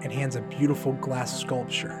hand and hands a beautiful glass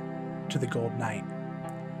sculpture to the Gold Knight.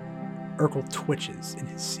 Urkel twitches in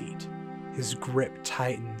his seat. His grip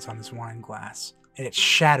tightens on his wine glass, and it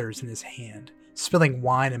shatters in his hand, spilling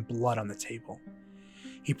wine and blood on the table.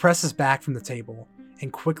 He presses back from the table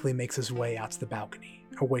and quickly makes his way out to the balcony,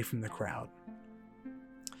 away from the crowd.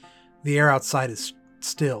 The air outside is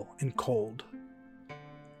still and cold.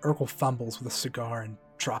 Urkel fumbles with a cigar and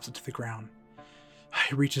drops it to the ground.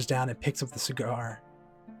 He reaches down and picks up the cigar.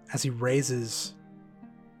 As he raises,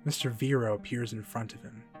 Mr. Vero appears in front of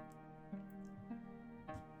him.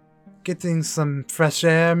 Getting some fresh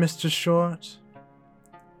air, Mr. Short?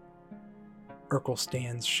 Urkel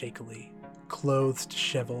stands shakily, clothes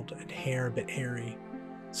disheveled and hair a bit hairy,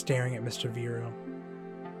 staring at Mr. Vero.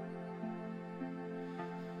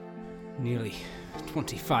 Nearly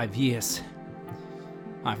 25 years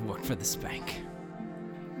I've worked for this bank.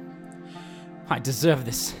 I deserve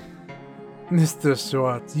this. Mr.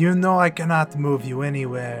 Short, you know I cannot move you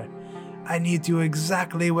anywhere. I need you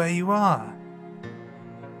exactly where you are.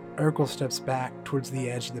 Urkel steps back towards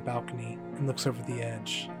the edge of the balcony and looks over the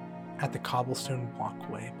edge at the cobblestone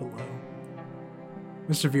walkway below.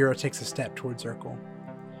 Mr. Vero takes a step towards Urkel.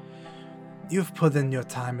 You've put in your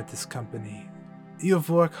time at this company.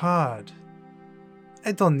 You've worked hard.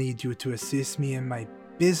 I don't need you to assist me in my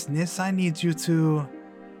business. I need you to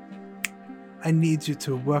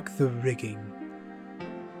work the rigging.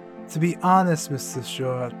 To be honest, Mr.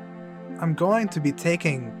 Short, I'm going to be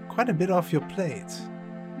taking quite a bit off your plate.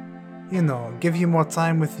 You know, give you more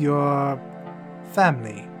time with your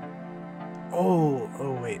family. Oh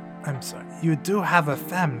wait, I'm sorry. You do have a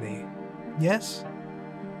family, yes?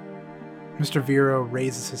 Mr. Vero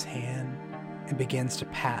raises his hand and begins to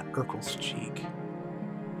pat Urkel's cheek.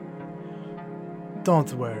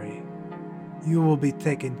 Don't worry. You will be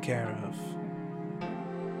taken care of.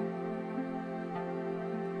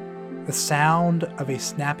 The sound of a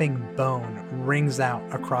snapping bone rings out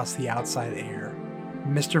across the outside air.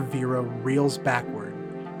 Mr. Vero reels backward,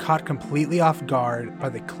 caught completely off guard by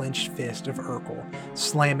the clenched fist of Urkel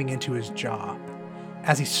slamming into his jaw.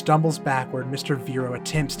 As he stumbles backward, Mr. Vero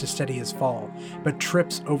attempts to steady his fall, but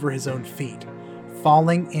trips over his own feet,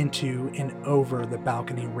 falling into and over the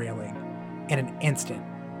balcony railing. In an instant,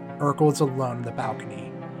 Urkel is alone on the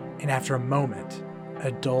balcony, and after a moment,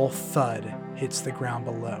 a dull thud hits the ground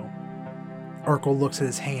below. Urkel looks at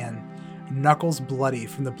his hand, knuckles bloody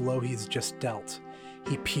from the blow he's just dealt.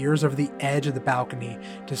 He peers over the edge of the balcony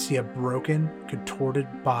to see a broken,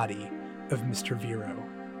 contorted body of Mr. Vero.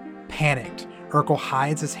 Panicked, Urkel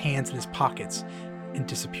hides his hands in his pockets and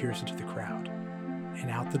disappears into the crowd, and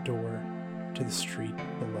out the door to the street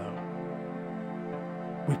below.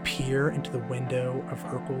 We peer into the window of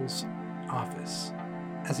Urkel's office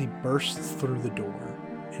as he bursts through the door.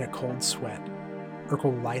 in a cold sweat,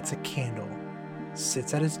 Urkel lights a candle,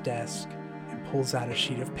 sits at his desk, and pulls out a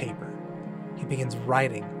sheet of paper. He begins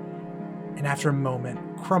writing, and after a moment,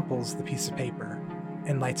 crumples the piece of paper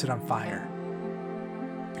and lights it on fire.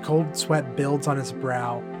 The cold sweat builds on his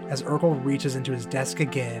brow as Urkel reaches into his desk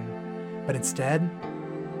again, but instead,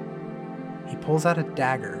 he pulls out a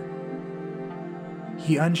dagger.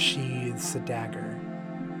 He unsheathes the dagger.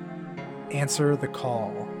 Answer the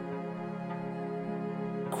call.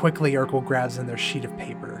 Quickly, Urkel grabs another sheet of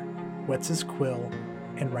paper, wets his quill,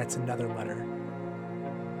 and writes another letter.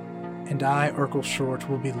 And I, Urkel Short,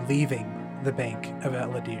 will be leaving the Bank of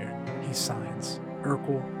Eladir, he signs.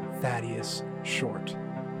 Urkel Thaddeus Short.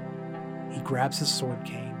 He grabs his sword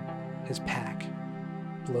cane, his pack,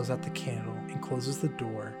 blows out the candle, and closes the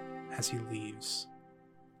door as he leaves.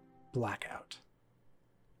 Blackout.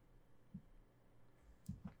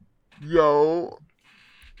 Yo.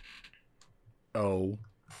 Oh.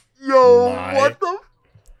 Yo, My. what the?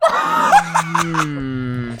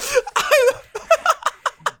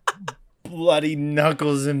 Bloody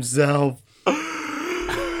Knuckles himself.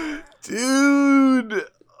 Dude.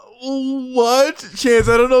 What? Chance,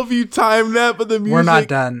 I don't know if you timed that, but the music. We're not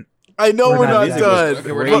done. I know we're not done. done.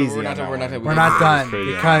 Okay, we're not done. We're not done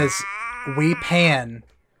Crazy. because we pan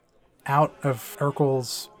out of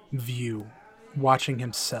Urkel's view, watching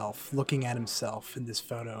himself, looking at himself in this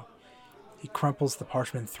photo. He crumples the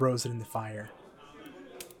parchment and throws it in the fire.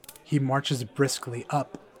 He marches briskly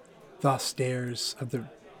up the stairs of the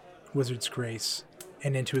Wizard's Grace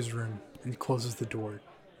and into his room and closes the door.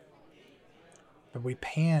 But we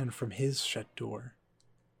pan from his shut door,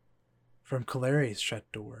 from Caleri's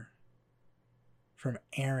shut door, from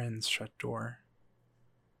Aaron's shut door,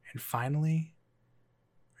 and finally,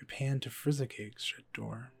 we pan to Frizzigig's shut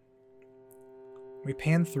door. We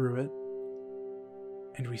pan through it,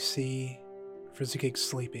 and we see Frizzigig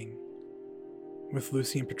sleeping, with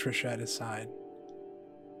Lucy and Patricia at his side.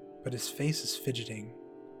 But his face is fidgeting.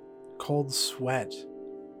 Cold sweat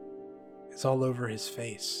is all over his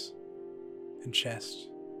face and chest.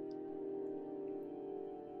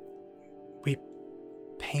 We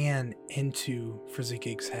pan into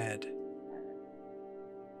Frizzigig's head,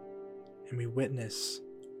 and we witness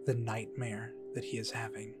the nightmare that he is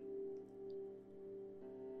having.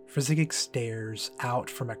 Frizzigig stares out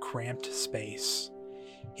from a cramped space.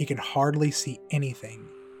 He can hardly see anything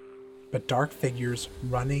but dark figures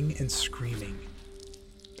running and screaming.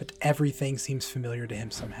 But everything seems familiar to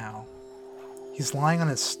him somehow. He's lying on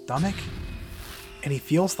his stomach, and he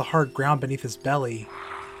feels the hard ground beneath his belly.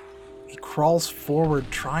 He crawls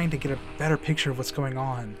forward, trying to get a better picture of what's going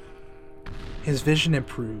on. His vision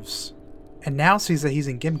improves, and now sees that he's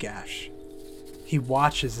in Gimgash. He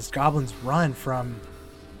watches as goblins run from...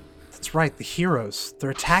 That's right, the heroes. They're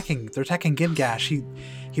attacking Gimgash.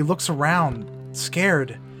 He looks around,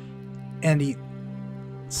 scared, and he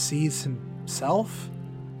sees himself.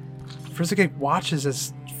 Frizzigig watches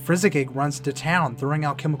as Frizzigig runs to town, throwing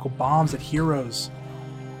out chemical bombs at heroes.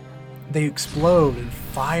 They explode, and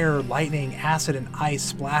fire, lightning, acid, and ice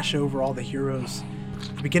splash over all the heroes.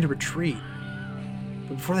 They begin to retreat.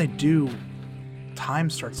 But before they do, time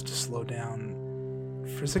starts to slow down.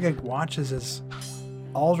 Frizzigig watches as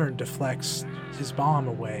Aldern deflects his bomb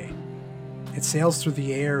away. It sails through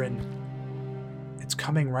the air, and it's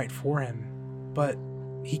coming right for him. But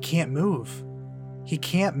he can't move. He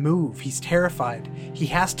can't move. He's terrified. He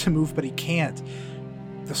has to move, but he can't.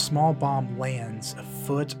 The small bomb lands a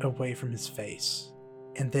foot away from his face.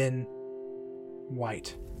 And then,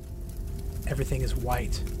 white. Everything is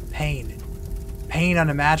white. Pain. Pain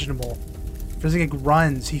unimaginable. Frizzigig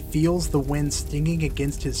runs. He feels the wind stinging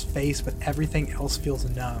against his face, but everything else feels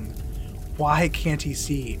numb. Why can't he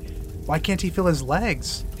see? Why can't he feel his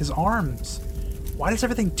legs? His arms? Why does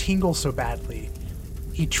everything tingle so badly?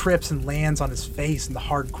 He trips and lands on his face in the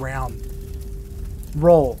hard ground.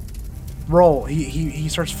 Roll. He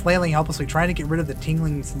starts flailing helplessly, trying to get rid of the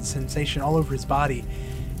tingling sensation all over his body.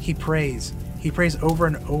 He prays. He prays over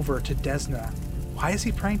and over to Desna. Why is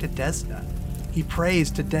he praying to Desna? He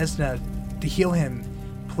prays to Desna to heal him,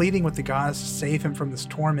 pleading with the gods to save him from this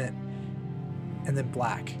torment. And then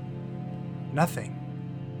black. Nothing.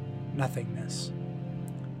 Nothingness.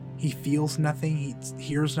 He feels nothing, he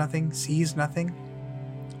hears nothing, sees nothing.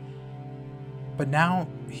 But now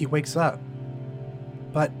he wakes up.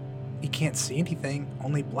 But he can't see anything,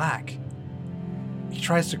 only black. He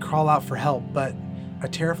tries to crawl out for help, but a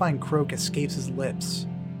terrifying croak escapes his lips.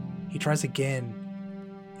 He tries again.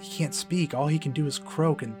 He can't speak, all he can do is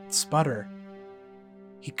croak and sputter.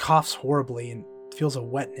 He coughs horribly and feels a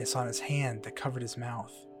wetness on his hand that covered his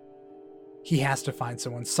mouth. He has to find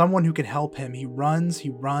someone who can help him. He runs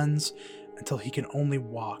until he can only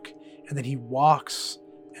walk. And then he walks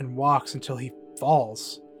and walks until he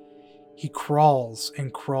falls. He crawls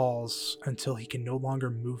and crawls until he can no longer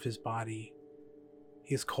move his body.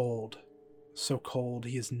 He is cold. So cold.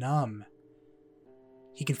 He is numb.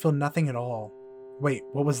 He can feel nothing at all. Wait,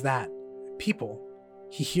 what was that? People.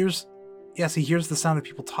 He hears the sound of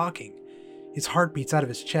people talking. His heart beats out of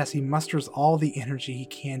his chest. He musters all the energy he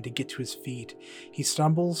can to get to his feet. He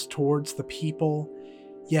stumbles towards the people.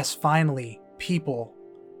 Yes, finally, people.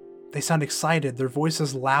 They sound excited. Their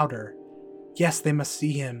voices louder. Yes, they must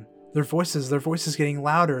see him. Their voices getting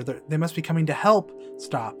louder. They must be coming to help.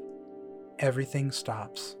 Stop. Everything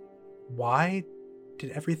stops. Why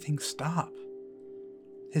did everything stop?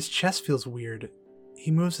 His chest feels weird.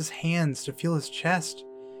 He moves his hands to feel his chest,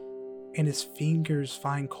 and his fingers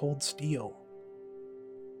find cold steel.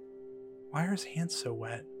 Why are his hands so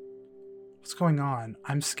wet? What's going on?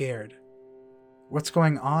 I'm scared. What's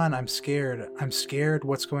going on? I'm scared. I'm scared.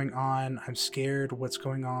 What's going on? I'm scared. What's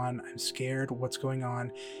going on? I'm scared. What's going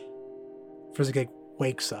on? Frizzigig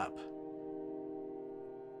wakes up.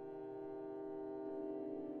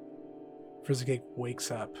 Frizzigig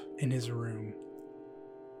wakes up in his room.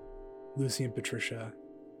 Lucy and Patricia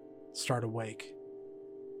start awake.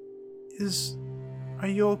 Are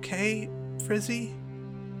you okay, Frizzy?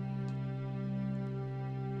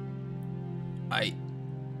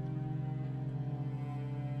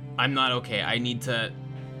 I'm not okay. I need to...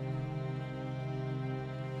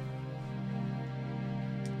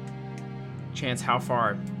 Chance, how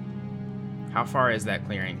far is that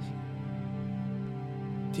clearing?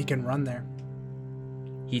 He can run there.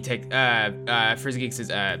 Frizzigig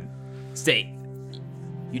says, stay.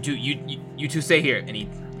 You two stay here, and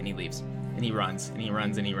he leaves. And he runs, and he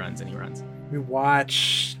runs, and he runs, and he runs. We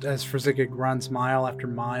watch as Frizzigig runs mile after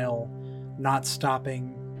mile, not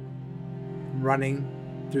stopping, running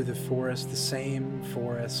through the forest, the same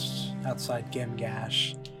forest outside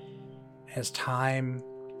Gimgash. As time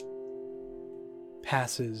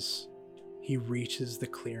passes, he reaches the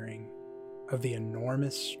clearing of the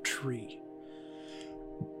enormous tree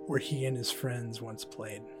where he and his friends once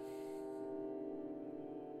played.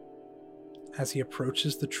 As he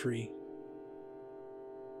approaches the tree,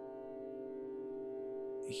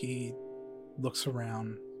 he looks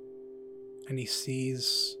around and he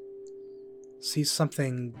sees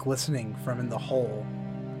something glistening from in the hole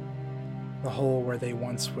where they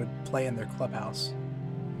once would play in their clubhouse.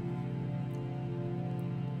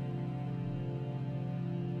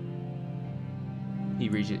 He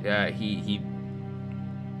reaches. He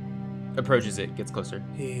approaches it. Gets closer.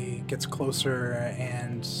 He gets closer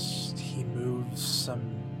and he moves some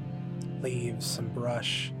leaves, some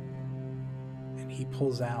brush, and he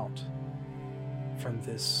pulls out from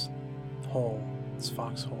this hole, this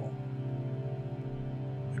foxhole,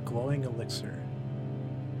 a glowing elixir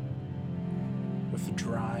with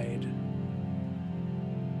dried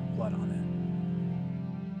blood on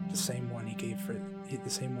it. The same one he gave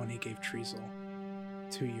Treazel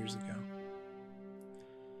 2 years ago.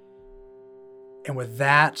 And with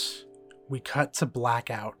that, we cut to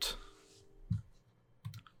blackout.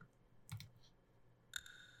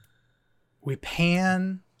 We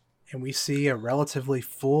pan and we see a relatively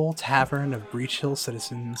full tavern of Breach Hill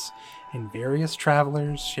citizens and various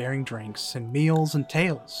travelers sharing drinks and meals and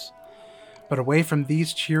tales. But away from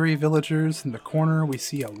these cheery villagers, in the corner we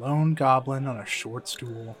see a lone goblin on a short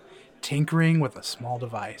stool, tinkering with a small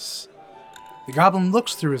device. The goblin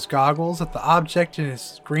looks through his goggles at the object in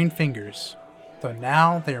his green fingers, though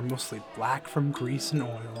now they are mostly black from grease and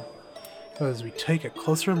oil. But as we take a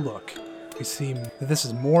closer look, we see that this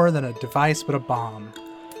is more than a device but a bomb.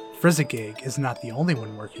 Frizzigig is not the only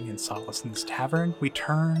one working in solace in this tavern. We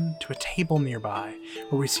turn to a table nearby,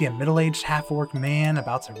 where we see a middle-aged half-orc man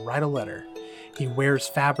about to write a letter. He wears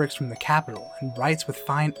fabrics from the capital and writes with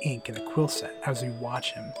fine ink in a quill set as we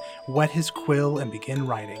watch him wet his quill and begin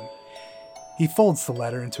writing. He folds the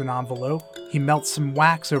letter into an envelope. He melts some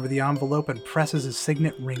wax over the envelope and presses his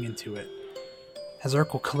signet ring into it. As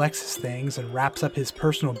Urkel collects his things and wraps up his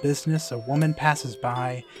personal business, a woman passes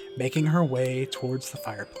by, making her way towards the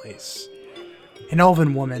fireplace. An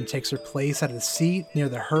elven woman takes her place at a seat near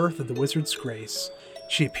the hearth of the Wizard's Grace.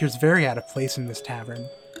 She appears very out of place in this tavern.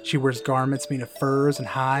 She wears garments made of furs and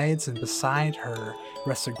hides, and beside her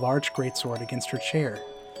rests a large greatsword against her chair.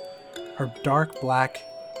 Her dark black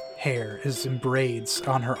hair is in braids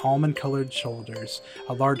on her almond-colored shoulders.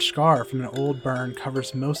 A large scar from an old burn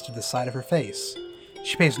covers most of the side of her face.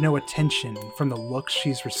 She pays no attention from the looks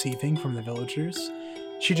she's receiving from the villagers.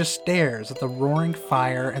 She just stares at the roaring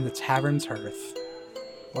fire and the tavern's hearth.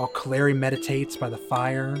 While Clary meditates by the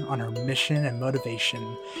fire on her mission and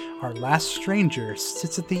motivation, our last stranger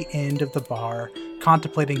sits at the end of the bar,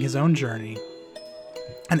 contemplating his own journey.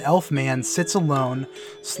 An elf man sits alone,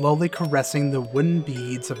 slowly caressing the wooden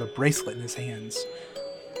beads of a bracelet in his hands.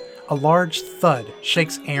 A large thud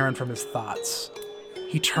shakes Aaron from his thoughts.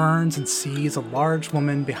 He turns and sees a large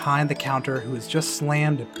woman behind the counter who has just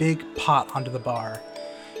slammed a big pot onto the bar.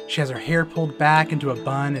 She has her hair pulled back into a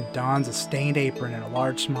bun and dons a stained apron and a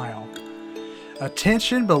large smile.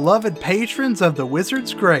 Attention, beloved patrons of the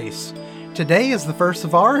Wizard's Grace. Today is the 1st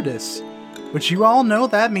of Ardis, which you all know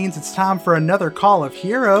that means it's time for another Call of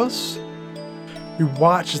Heroes. We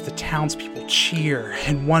watch as the townspeople cheer,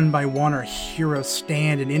 and one by one our heroes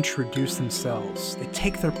stand and introduce themselves. They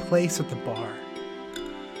take their place at the bar.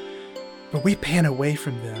 But we pan away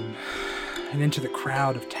from them and into the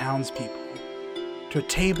crowd of townspeople, to a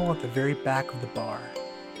table at the very back of the bar,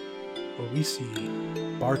 where we see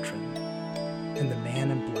Bartram and the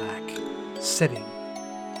man in black sitting,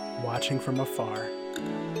 watching from afar.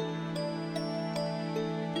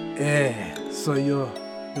 So you're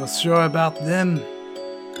sure about them?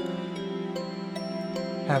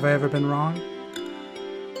 Have I ever been wrong?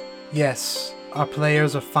 Yes, our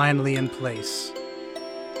players are finally in place.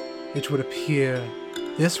 It would appear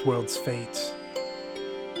this world's fate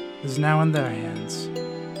is now in their hands.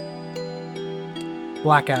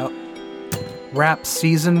 Blackout. Wrap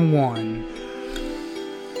Season 1.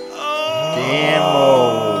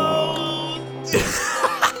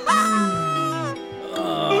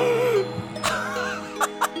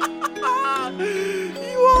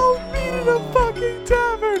 You all meet in a fucking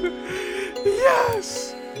tavern!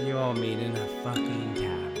 Yes! You all meet in a fucking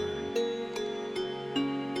tavern.